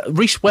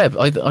 Reece Webb,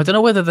 I don't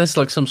know whether there's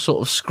like some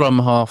sort of scrum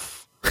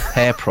half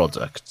hair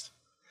product.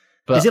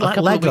 But is it like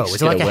Lego?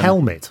 Is it like a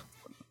helmet?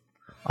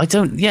 I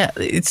don't. Yeah,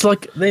 it's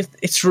like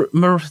it's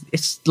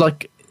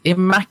like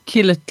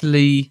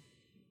immaculately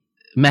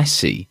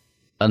messy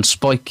and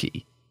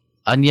spiky,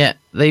 and yet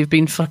they've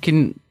been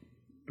fucking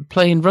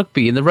playing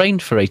rugby in the rain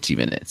for 80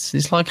 minutes.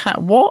 It's like,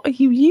 what are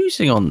you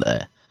using on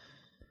there?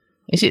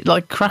 Is it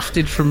like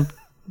crafted from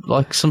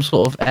like some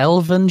sort of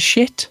elven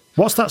shit?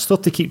 What's that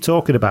stuff they keep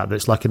talking about?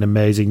 That's like an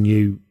amazing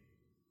new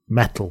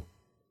metal.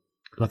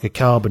 Like a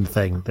carbon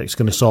thing that's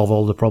going to solve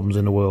all the problems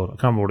in the world. I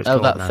can't remember what it's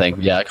called. Oh, that thing.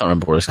 Yeah, I can't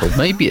remember what it's called.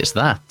 Maybe it's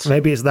that.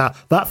 Maybe it's that.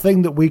 That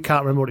thing that we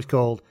can't remember what it's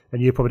called,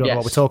 and you probably don't know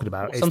what we're talking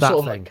about. Some it's that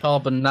sort of thing. Like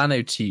carbon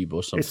nanotube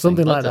or something. It's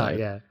something like that,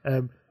 yeah.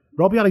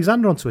 Robbie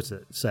Alexander on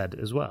Twitter said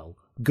as well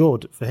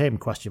good for him,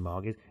 question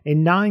mark, is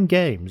in 9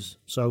 games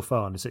so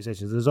far in the Six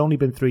Nations, there's only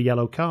been 3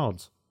 yellow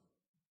cards.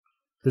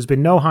 There's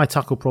been no high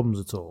tackle problems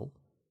at all.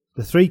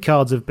 The 3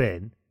 cards have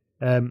been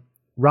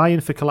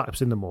Ryan for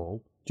collapsing the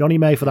maul, Johnny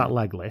May for that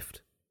leg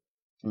lift,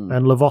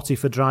 and Lavotti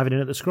for driving in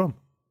at the scrum.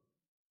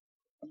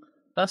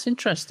 That's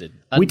interesting.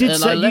 And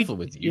I level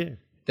with you. Yeah.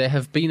 There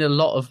have been a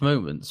lot of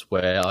moments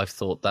where I've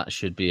thought that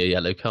should be a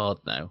yellow card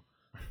now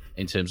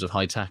in terms of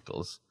high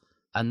tackles.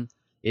 And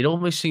it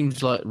almost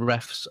seems like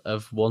refs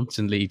have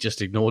wantonly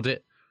just ignored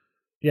it.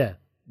 Yeah.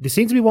 They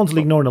seem to be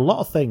wantonly ignoring a lot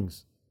of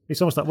things.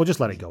 It's almost like, we'll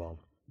just let it go on.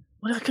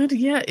 Well, I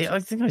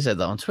think I said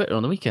that on Twitter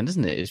on the weekend,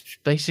 isn't it? It's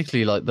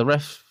basically like the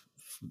ref,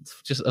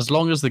 just as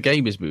long as the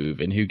game is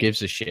moving, who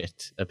gives a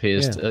shit,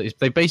 appears to...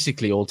 They've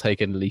basically all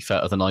taken a leaf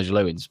out of the Nigel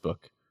Owens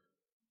book.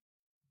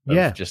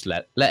 Just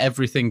let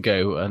everything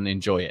go and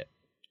enjoy it.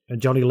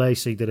 And Johnny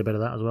Lacey did a bit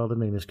of that as well,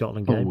 didn't he, in the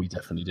Scotland game? Oh, he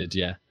definitely did,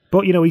 yeah.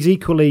 But, he's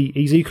equally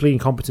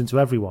incompetent to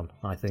everyone,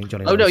 I think,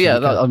 Johnny Lacey. Oh, no, yeah,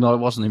 I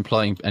wasn't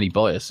implying any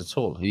bias at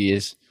all. He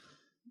is...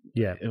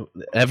 Yeah.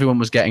 Everyone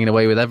was getting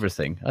away with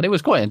everything. And it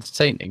was quite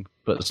entertaining,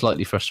 but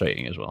slightly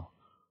frustrating as well.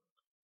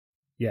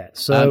 Yeah,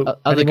 so...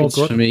 other goods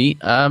for me,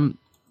 the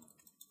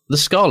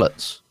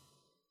Scarlets.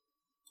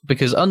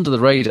 Because under the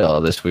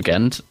radar this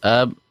weekend,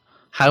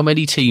 how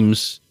many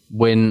teams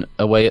win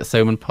away at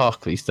Thomond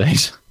Park these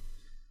days?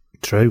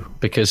 True.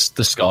 Because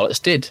the Scarlets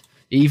did.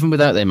 Even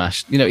without their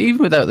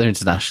even without their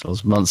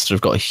internationals, Munster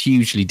have got a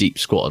hugely deep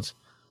squad.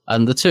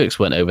 And the Turks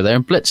went over there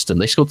and blitzed them.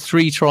 They scored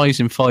 3 tries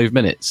in 5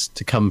 minutes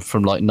to come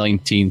from like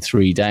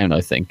 19-3 down,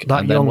 I think.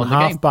 That young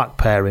half-back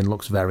pairing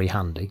looks very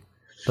handy.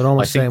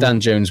 I think Dan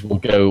Jones will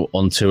go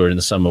on tour in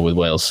the summer with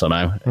Wales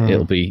somehow.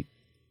 It'll be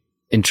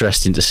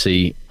interesting to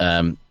see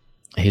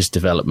his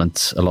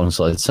development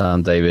alongside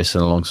Sam Davis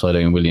and alongside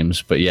Owen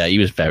Williams. But yeah, he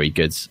was very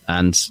good.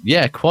 And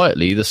yeah,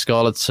 quietly, the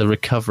Scarlets are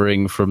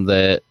recovering from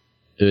their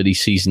early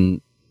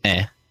season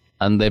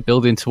and they're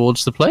building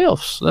towards the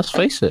playoffs. Let's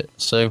face it.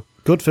 So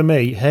good for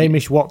me.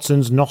 Hamish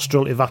Watson's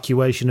nostril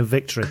evacuation of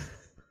victory.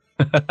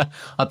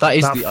 That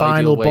is the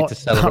ideal way to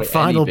celebrate that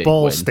final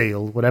ball win.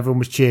 steal when everyone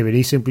was cheering.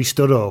 He simply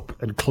stood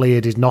up and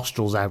cleared his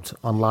nostrils out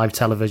on live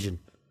television.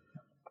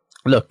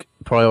 Look,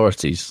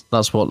 priorities.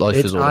 That's what life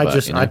is all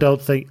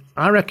about.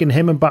 I reckon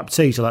him and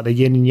Baptiste are like the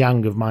yin and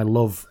yang of my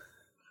love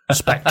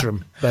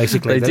spectrum,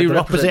 basically. They do they're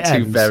opposite two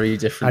ends. Very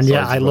different. And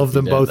I love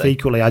them both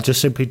equally. I just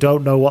simply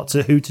don't know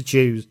who to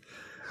choose.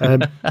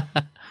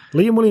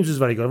 Liam Williams was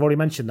very good. I've already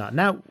mentioned that.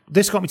 Now,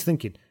 this got me to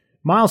thinking.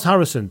 Miles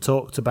Harrison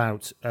talked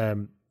about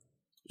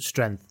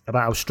strength,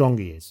 about how strong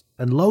he is,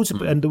 and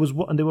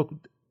they were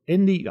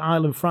in the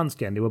Ireland France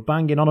game. They were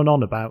banging on and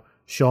on about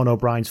Sean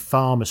O'Brien's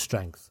farmer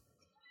strength,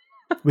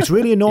 which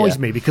really annoys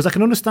me because I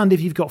can understand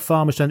if you've got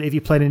farmer strength if you're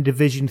playing in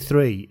Division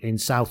 3 in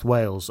South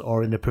Wales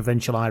or in the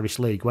Provincial Irish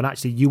League, when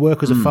actually you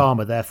work as a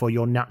farmer, therefore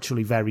you're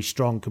naturally very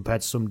strong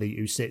compared to somebody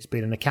who sits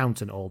being an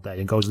accountant all day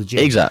and goes to the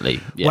gym. Exactly.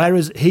 Yeah.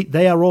 Whereas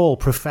they are all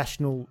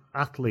professional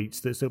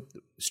athletes, that's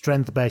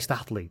strength-based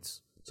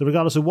athletes. So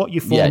regardless of what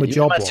your former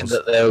job was,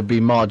 that there would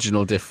be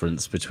marginal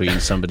difference between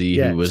somebody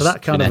who was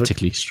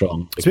genetically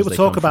strong. So people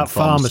talk about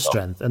farmer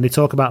strength and they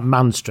talk about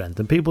man strength,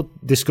 and people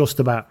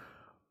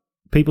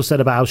said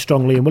about how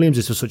strong Liam Williams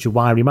is for such a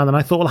wiry man, and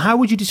I thought, well, how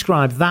would you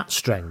describe that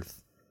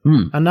strength?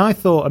 And I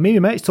thought, me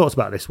and my mates talked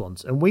about this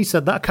once, and we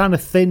said that kind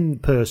of thin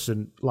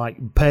person,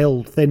 like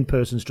pale, thin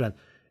person strength,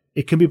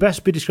 it can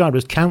best be described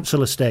as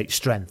council estate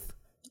strength.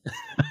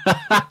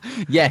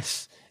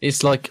 Yes,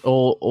 it's like,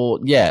 or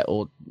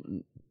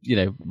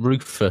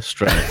roofer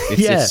strength.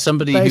 It's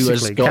somebody who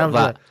has got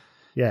that.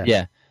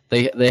 Yeah.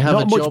 They have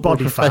not a job or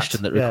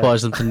profession that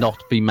requires them to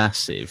not be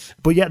massive.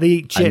 But yet they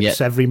eat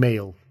chips every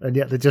meal, and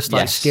yet they're just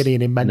like skinny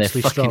and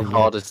immensely strong. They're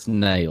hard as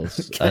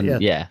nails.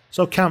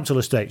 So council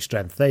estate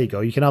strength. There you go.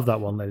 You can have that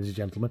one, ladies and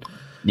gentlemen.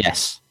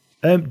 Yes.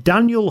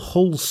 Daniel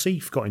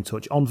Hull-Seif got in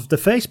touch on the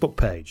Facebook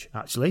page,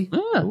 actually.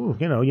 Ooh,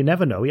 you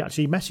never know. He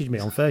actually messaged me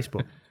on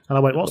Facebook. And I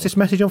went, what's this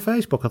message on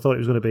Facebook? I thought it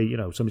was going to be,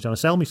 somebody trying to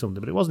sell me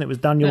something, but it wasn't. It was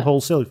Daniel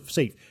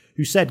Hull-Seif,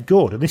 who said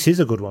good, and this is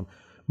a good one.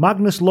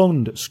 Magnus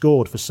Lund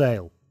scored for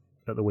Sale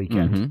at the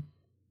weekend.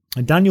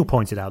 And Daniel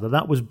pointed out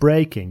that was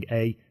breaking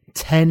a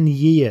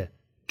 10-year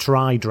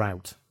try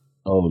drought.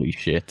 Holy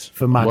shit.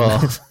 For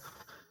Magnus. Well,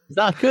 is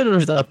that good or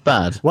is that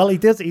bad? Well, he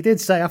did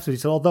say afterwards,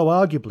 he said, although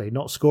arguably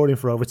not scoring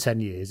for over 10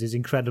 years is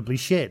incredibly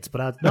shit.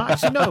 But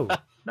no.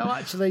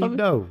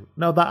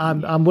 That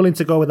I'm willing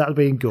to go with that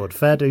being good.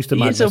 Fair dues to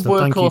Magnus. He's a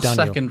workhorse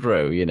Daniel. Second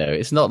row,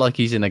 It's not like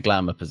he's in a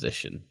glamour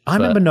position. I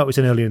remember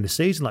noticing earlier in the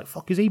season, like,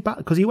 fuck, is he back?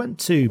 Because he went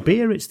to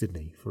Biarritz, didn't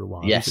he, for a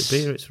while? Yes. He was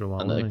at Biarritz for a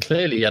while. And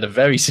clearly he had a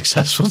very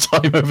successful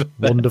time over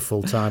there.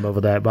 Wonderful time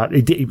over there. But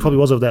he probably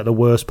was over there at the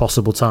worst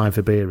possible time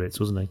for Biarritz,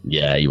 wasn't he?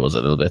 Yeah, he was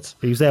a little bit.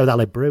 He was there with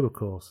Ali Brew, of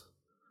course.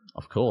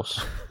 Of course.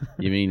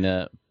 You mean,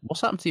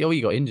 what's happened to you? Oh, he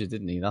got injured,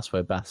 didn't he? That's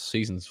where Bath's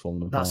season's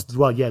fallen apart.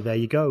 There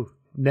you go.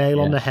 Nail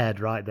on the head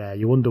right there.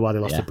 You wonder why they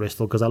lost to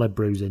Bristol, because Ali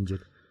Brew's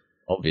injured.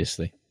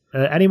 Obviously.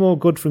 Any more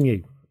good from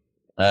you?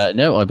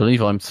 No, I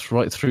believe I'm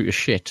right through to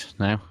shit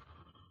now.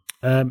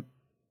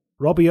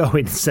 Robbie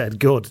Owen said,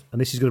 good,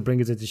 and this is going to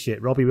bring us into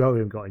shit. Robbie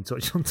Owen got in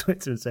touch on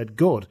Twitter and said,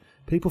 good.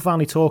 People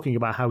finally talking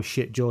about how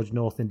shit George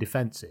North in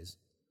defence is,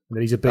 and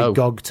that he's a big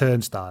gog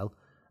turnstile,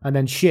 and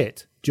then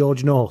shit,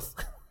 George North.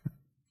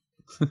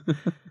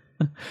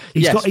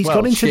 He's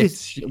got into shit.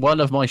 this. One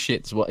of my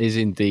shits is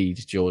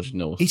indeed George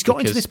North. He's got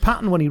into this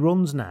pattern when he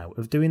runs now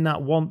of doing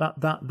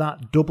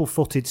that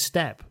double-footed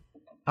step.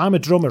 I'm a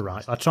drummer,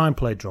 right? I try and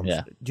play drums.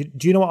 Yeah. Do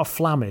you know what a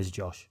flam is,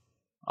 Josh?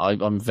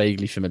 I'm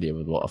vaguely familiar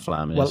with what a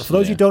flam is. Well, for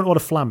those who don't know what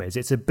a flam is,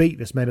 it's a beat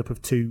that's made up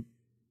of 2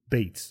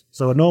 beats.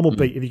 So a normal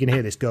beat, if you can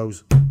hear this,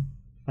 goes,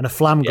 and a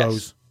flam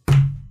goes.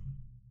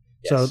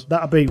 So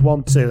that'll be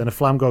 1, 2, and a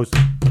flam goes.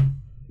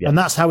 And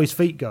that's how his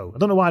feet go. I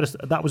don't know why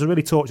that was a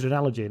really tortured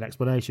analogy and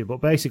explanation,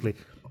 but basically,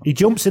 he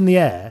jumps in the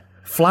air,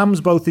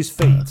 flams both his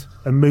feet,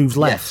 and moves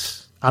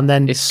left, and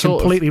then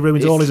completely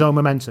ruins all his own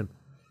momentum.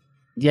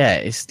 Yeah,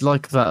 it's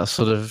like that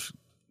sort of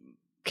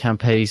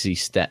Campese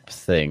step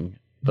thing,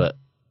 but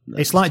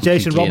it's like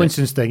Jason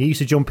Robinson's thing. He used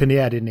to jump in the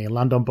air, didn't he, and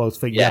land on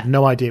both feet. You had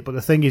no idea. But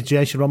the thing is,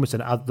 Jason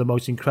Robinson had the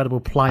most incredible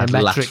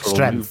plyometric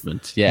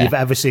strength you've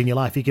ever seen in your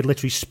life. He could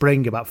literally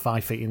spring about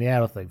 5 feet in the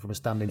air, I think, from a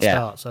standing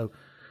start. So.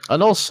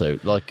 And also,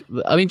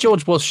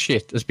 George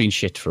has been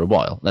shit for a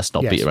while. Let's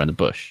not beat around the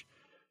bush.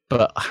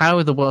 But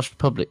how the Welsh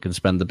Republic can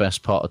spend the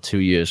best part of 2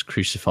 years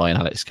crucifying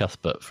Alex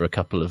Cuthbert for a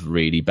couple of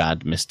really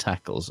bad missed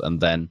tackles and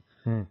then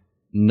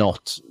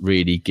not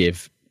really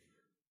give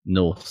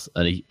North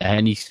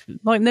any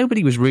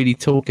nobody was really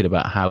talking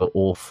about how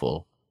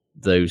awful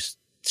those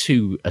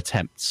 2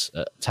 attempts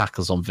at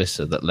tackles on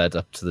Visser that led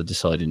up to the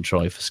deciding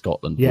try for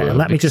Scotland were. And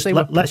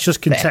let's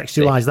just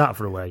contextualise that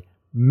for a way.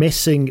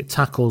 Missing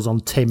tackles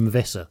on Tim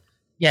Visser.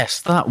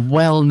 Yes, that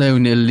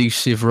well-known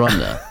elusive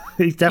runner.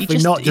 He's definitely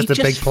not just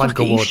a big plank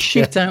of wood.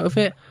 Shit out of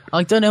it.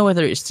 I don't know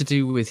whether it's to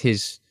do with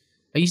his.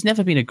 He's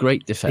never been a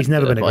great defender. He's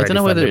never been a great defender. I don't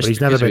know whether it's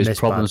because of his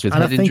problems with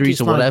head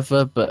injuries or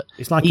whatever. But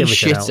it's like he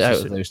shits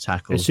out of those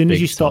tackles. As soon as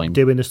you stop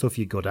doing the stuff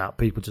you're good at,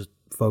 people just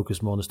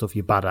focus more on the stuff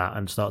you're bad at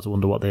and start to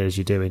wonder what it is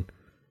you're doing.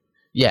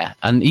 Yeah,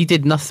 and he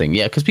did nothing.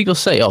 Yeah, because people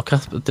say, "Oh,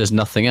 Cuthbert does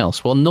nothing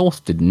else." Well,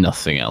 North did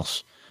nothing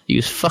else. He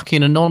was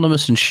fucking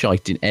anonymous and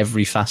shite in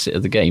every facet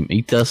of the game.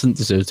 He doesn't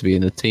deserve to be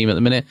in the team at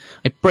the minute.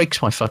 It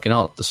breaks my fucking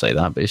heart to say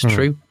that, but it's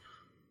true.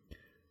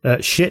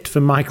 Shit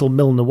for Michael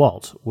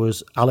Milner-Watt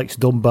was Alex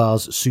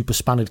Dunbar's super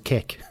spanned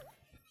kick.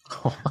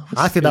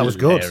 I think that was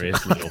good.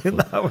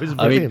 That was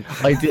brilliant.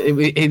 I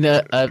did, in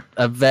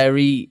a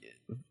very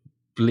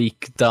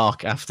bleak,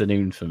 dark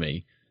afternoon for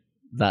me,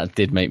 that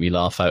did make me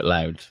laugh out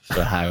loud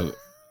for how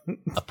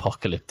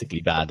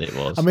apocalyptically bad it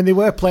was. I mean, they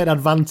were playing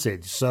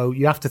advantage, so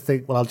you have to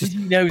think, well, I'll just...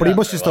 But he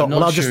must have thought,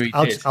 well,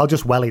 I'll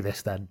just welly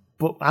this then.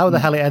 But how the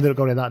hell it ended up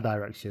going in that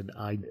direction,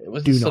 I do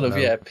not know. Sort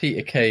of,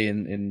 Peter Kay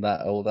in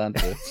that old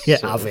advert.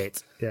 Have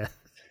it. Yeah.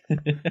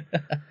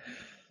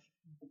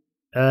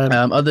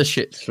 Other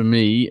shits for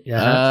me.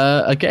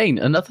 Again,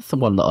 another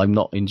one that I'm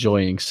not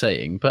enjoying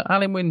saying, but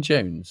Alan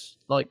Wynne-Jones.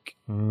 I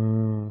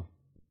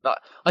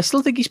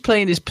still think he's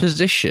playing his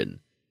position.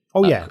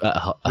 Oh yeah,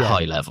 at a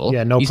high level.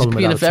 Yeah, no he's problem.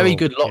 He's been a very all.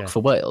 good lock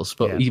for Wales,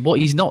 but what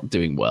he's not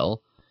doing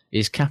well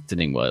is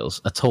captaining Wales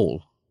at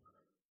all.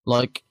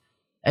 Like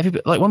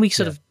when we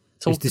sort of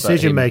talked his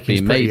decision about making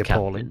is pretty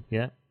appalling.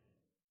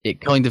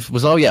 It kind of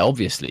was.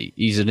 Obviously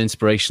he's an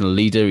inspirational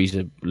leader. He's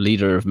a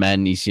leader of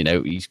men. He's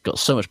got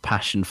so much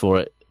passion for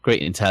it,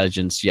 great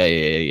intelligence.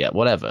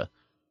 Whatever.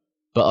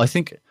 But I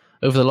think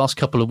over the last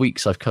couple of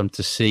weeks, I've come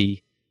to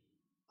see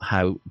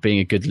how being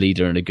a good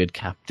leader and a good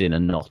captain are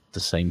not the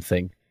same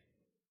thing.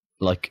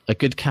 Like, a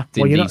good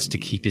captain needs to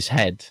keep his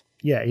head.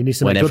 Yeah, he needs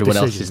to when make good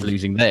everyone decisions. else is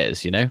losing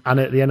theirs, And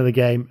at the end of the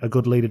game, a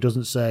good leader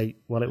doesn't say,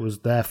 "Well, it was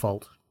their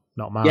fault,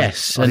 not mine."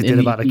 Yes, and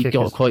he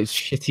got quite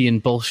shitty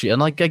and bullshit.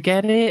 And I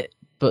get it,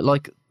 but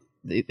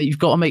you've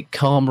got to make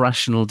calm,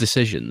 rational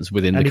decisions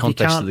within the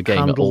context of the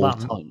game at all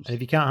times. And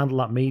if you can't handle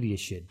that media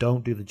shit,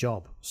 don't do the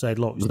job. Say,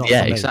 look, it's not for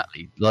me.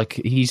 Exactly.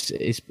 Like his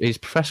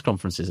press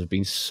conferences have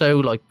been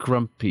so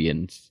grumpy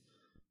and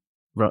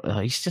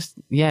he's just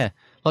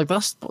Like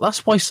that's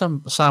why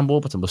Sam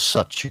Warburton was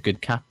such a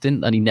good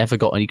captain, and he never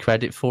got any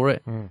credit for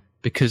it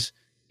because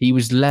he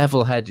was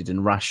level-headed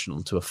and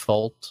rational to a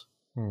fault,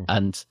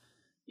 and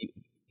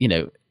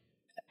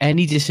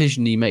any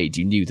decision he made,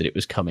 you knew that it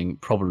was coming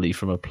probably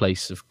from a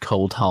place of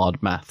cold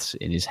hard maths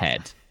in his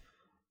head.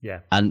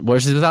 Yeah, and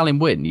whereas with Alan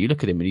Wynne, you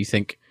look at him and you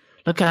think,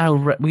 look at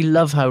how we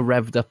love how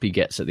revved up he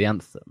gets at the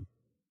anthem,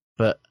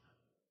 but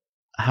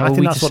how are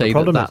we to say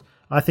that?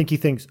 I think he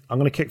thinks, I'm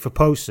going to kick for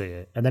posts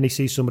here, and then he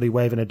sees somebody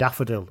waving a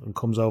daffodil and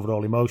comes over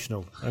all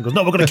emotional and goes,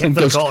 no, we're going to kick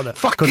for the corner.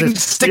 Fucking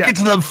stick it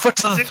to them, foot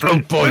to the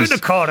throat, boys. In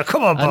the corner,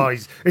 come on,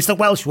 boys. It's the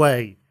Welsh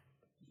way.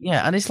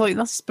 Yeah, and it's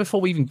that's before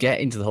we even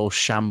get into the whole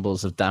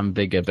shambles of Dan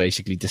Biggar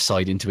basically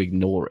deciding to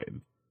ignore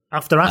him.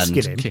 After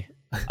asking him,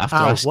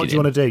 Al, what do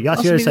you want to do? You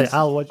actually say,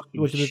 Al, what do you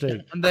want to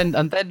do?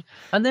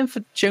 And then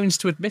for Jones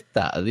to admit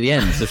that at the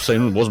end, of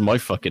saying it wasn't my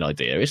fucking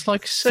idea, it's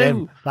like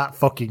that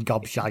fucking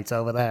gobshite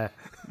over there.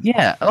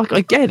 Yeah,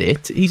 I get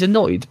it. He's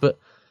annoyed, but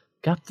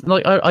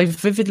Like I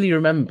vividly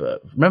remember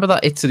that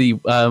Italy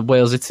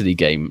Wales-Italy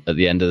game at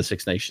the end of the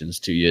Six Nations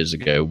 2 years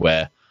ago,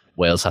 where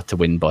Wales had to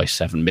win by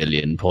 7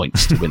 million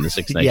points to win the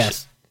Six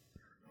Nations.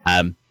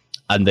 Yes.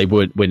 And they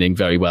weren't winning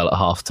very well at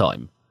half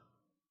time.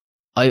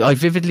 I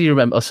vividly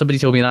remember somebody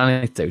told me an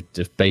anecdote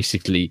of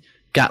basically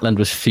Gatland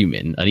was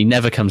fuming, and he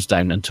never comes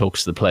down and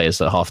talks to the players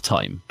at half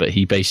time, but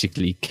he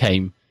basically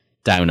came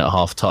down at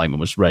half time and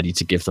was ready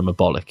to give them a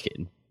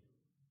bollocking.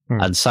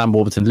 And Sam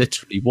Warburton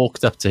literally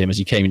walked up to him as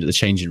he came into the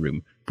changing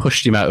room,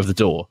 pushed him out of the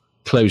door,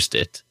 closed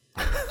it,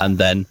 and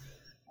then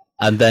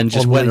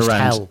just went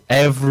around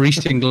every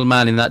single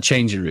man in that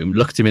changing room,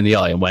 looked him in the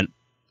eye and went,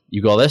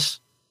 "You got this?"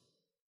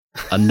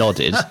 and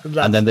nodded.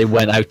 And then they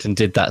went out and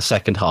did that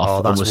second half.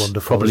 Oh, that's and was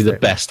wonderful. Probably the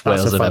best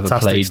Wales have ever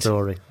played.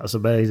 Story. That's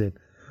amazing.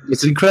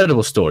 It's an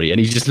incredible story. And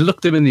he just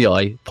looked him in the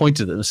eye,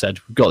 pointed at them and said,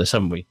 "We've got this,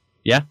 haven't we?"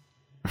 Yeah?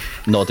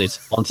 Nodded.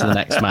 On to the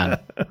next man.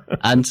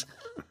 And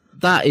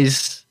that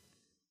is...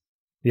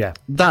 Yeah,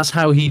 that's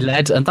how he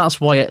led, and that's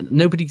why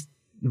nobody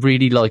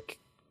really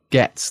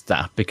gets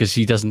that, because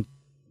he doesn't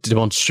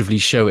demonstratively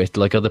show it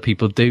like other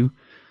people do.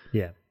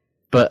 Yeah,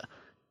 but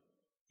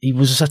he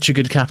was such a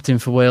good captain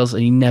for Wales,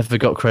 and he never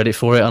got credit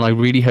for it. And I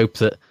really hope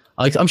that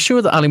I'm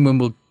sure that Alan Wynne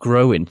will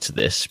grow into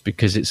this,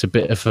 because it's a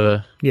bit of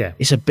a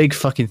it's a big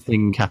fucking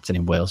thing, captain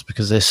in Wales,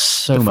 because there's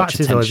so much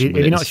attention. Though, if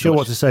you're not sure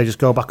what to say, just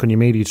go back on your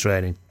media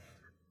training.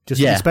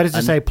 It's better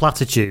to say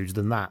platitudes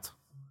than that.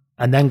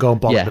 And then go and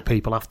bollock the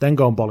people after. Then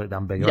go and bollock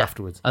them bigger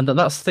afterwards. And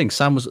that's the thing.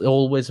 Sam was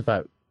always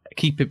about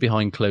keep it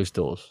behind closed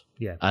doors.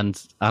 Yeah. And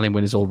Alan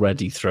Wynne is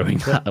already throwing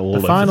that all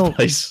over the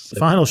place. So.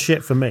 Final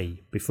shit for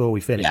me before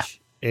we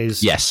finish is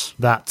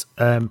that,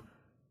 and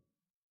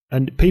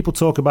people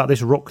talk about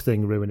this Ruck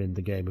thing ruining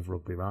the game of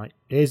rugby, right?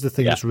 Here's the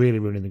thing that's really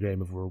ruining the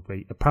game of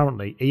rugby.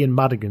 Apparently, Ian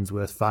Madigan's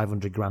worth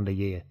 $500,000 a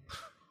year.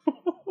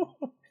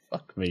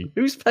 Fuck me.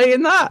 Who's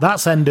paying that? That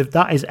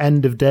is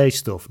end of day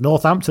stuff.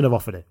 Northampton have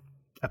offered it.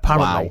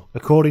 Apparently,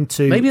 according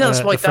to maybe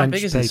that's why Dan French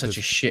Biggar's in such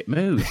a shit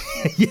mood.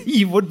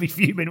 You would be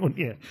fuming, wouldn't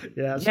you?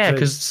 Yeah,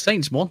 because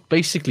Saints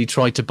basically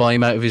tried to buy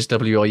him out of his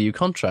WIU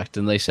contract,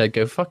 and they said,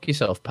 "Go fuck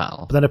yourself,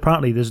 pal." But then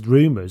apparently, there's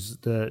rumours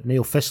that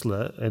Neil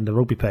Fissler in the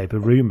rugby paper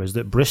rumours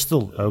that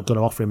Bristol are going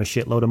to offer him a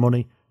shitload of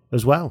money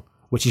as well,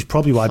 which is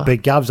probably why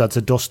Big Gav's had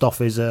to dust off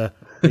his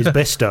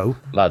Bisto,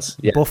 lads,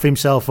 buff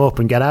himself up,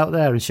 and get out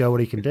there and show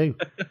what he can do.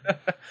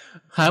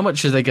 How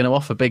much are they going to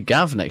offer Big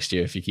Gav next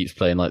year if he keeps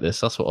playing like this?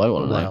 That's what I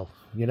want to know.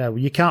 You know,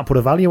 you can't put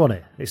a value on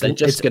it. They're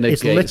just going to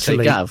say,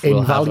 Gav,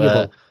 we'll have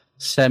a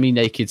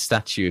semi-naked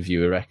statue of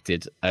you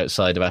erected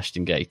outside of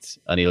Ashton Gate,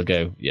 and he'll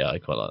go, "Yeah, I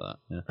quite like that."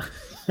 Yeah.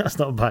 That's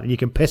not bad. You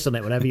can piss on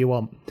it whenever you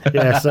want.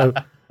 Yeah, so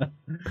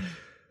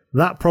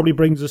that probably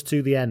brings us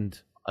to the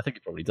end. I think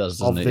it probably does,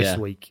 doesn't it? This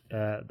week,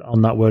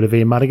 on that word of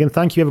Ian Madigan.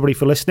 Thank you, everybody,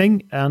 for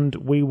listening, and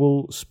we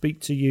will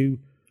speak to you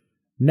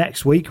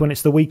next week when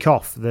it's the week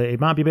off. It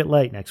might be a bit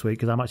late next week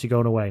because I'm actually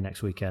going away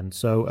next weekend.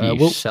 So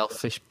you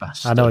selfish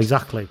bastard. I know,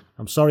 exactly.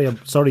 I'm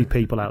sorry,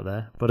 people out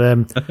there.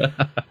 But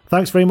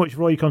thanks very much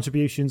for all your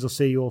contributions. I'll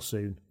see you all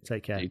soon.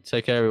 Take care.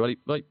 Take care, everybody.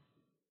 Bye.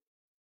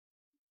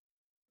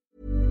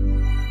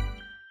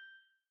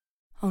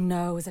 Oh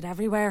no, is it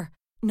everywhere?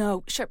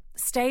 No, sure,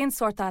 stay and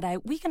sort that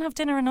out. We can have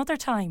dinner another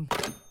time.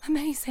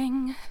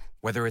 Amazing.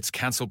 Whether it's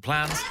cancelled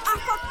plans...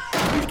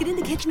 I need to get in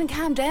the kitchen and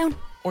calm down.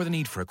 Or the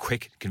need for a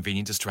quick,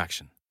 convenient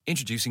distraction.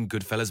 Introducing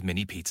Goodfellas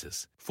Mini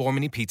Pizzas. 4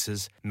 mini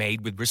pizzas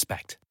made with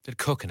respect that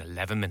cook in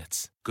 11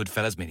 minutes.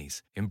 Goodfellas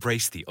Minis.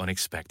 Embrace the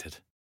unexpected.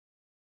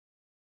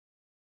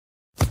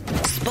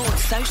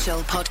 Sports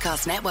Social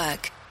Podcast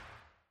Network.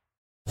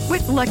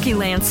 With Lucky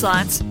Land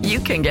Slots, you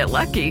can get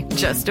lucky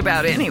just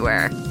about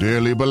anywhere.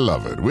 Dearly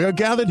beloved, we are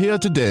gathered here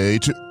today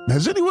to...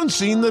 Has anyone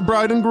seen the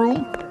bride and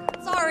groom?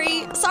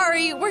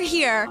 Sorry, we're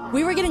here.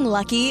 We were getting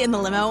lucky in the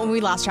limo and we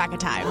lost track of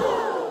time.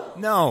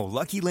 No,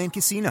 Lucky Land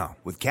Casino,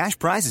 with cash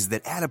prizes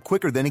that add up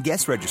quicker than a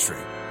guest registry.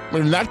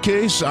 In that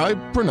case, I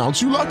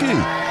pronounce you lucky.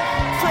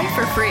 Play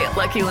for free at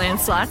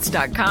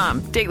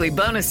LuckyLandSlots.com. Daily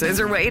bonuses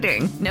are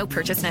waiting. No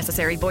purchase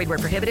necessary. Void where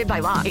prohibited by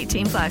law.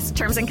 18+.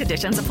 Terms and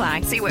conditions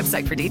apply. See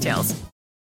website for details.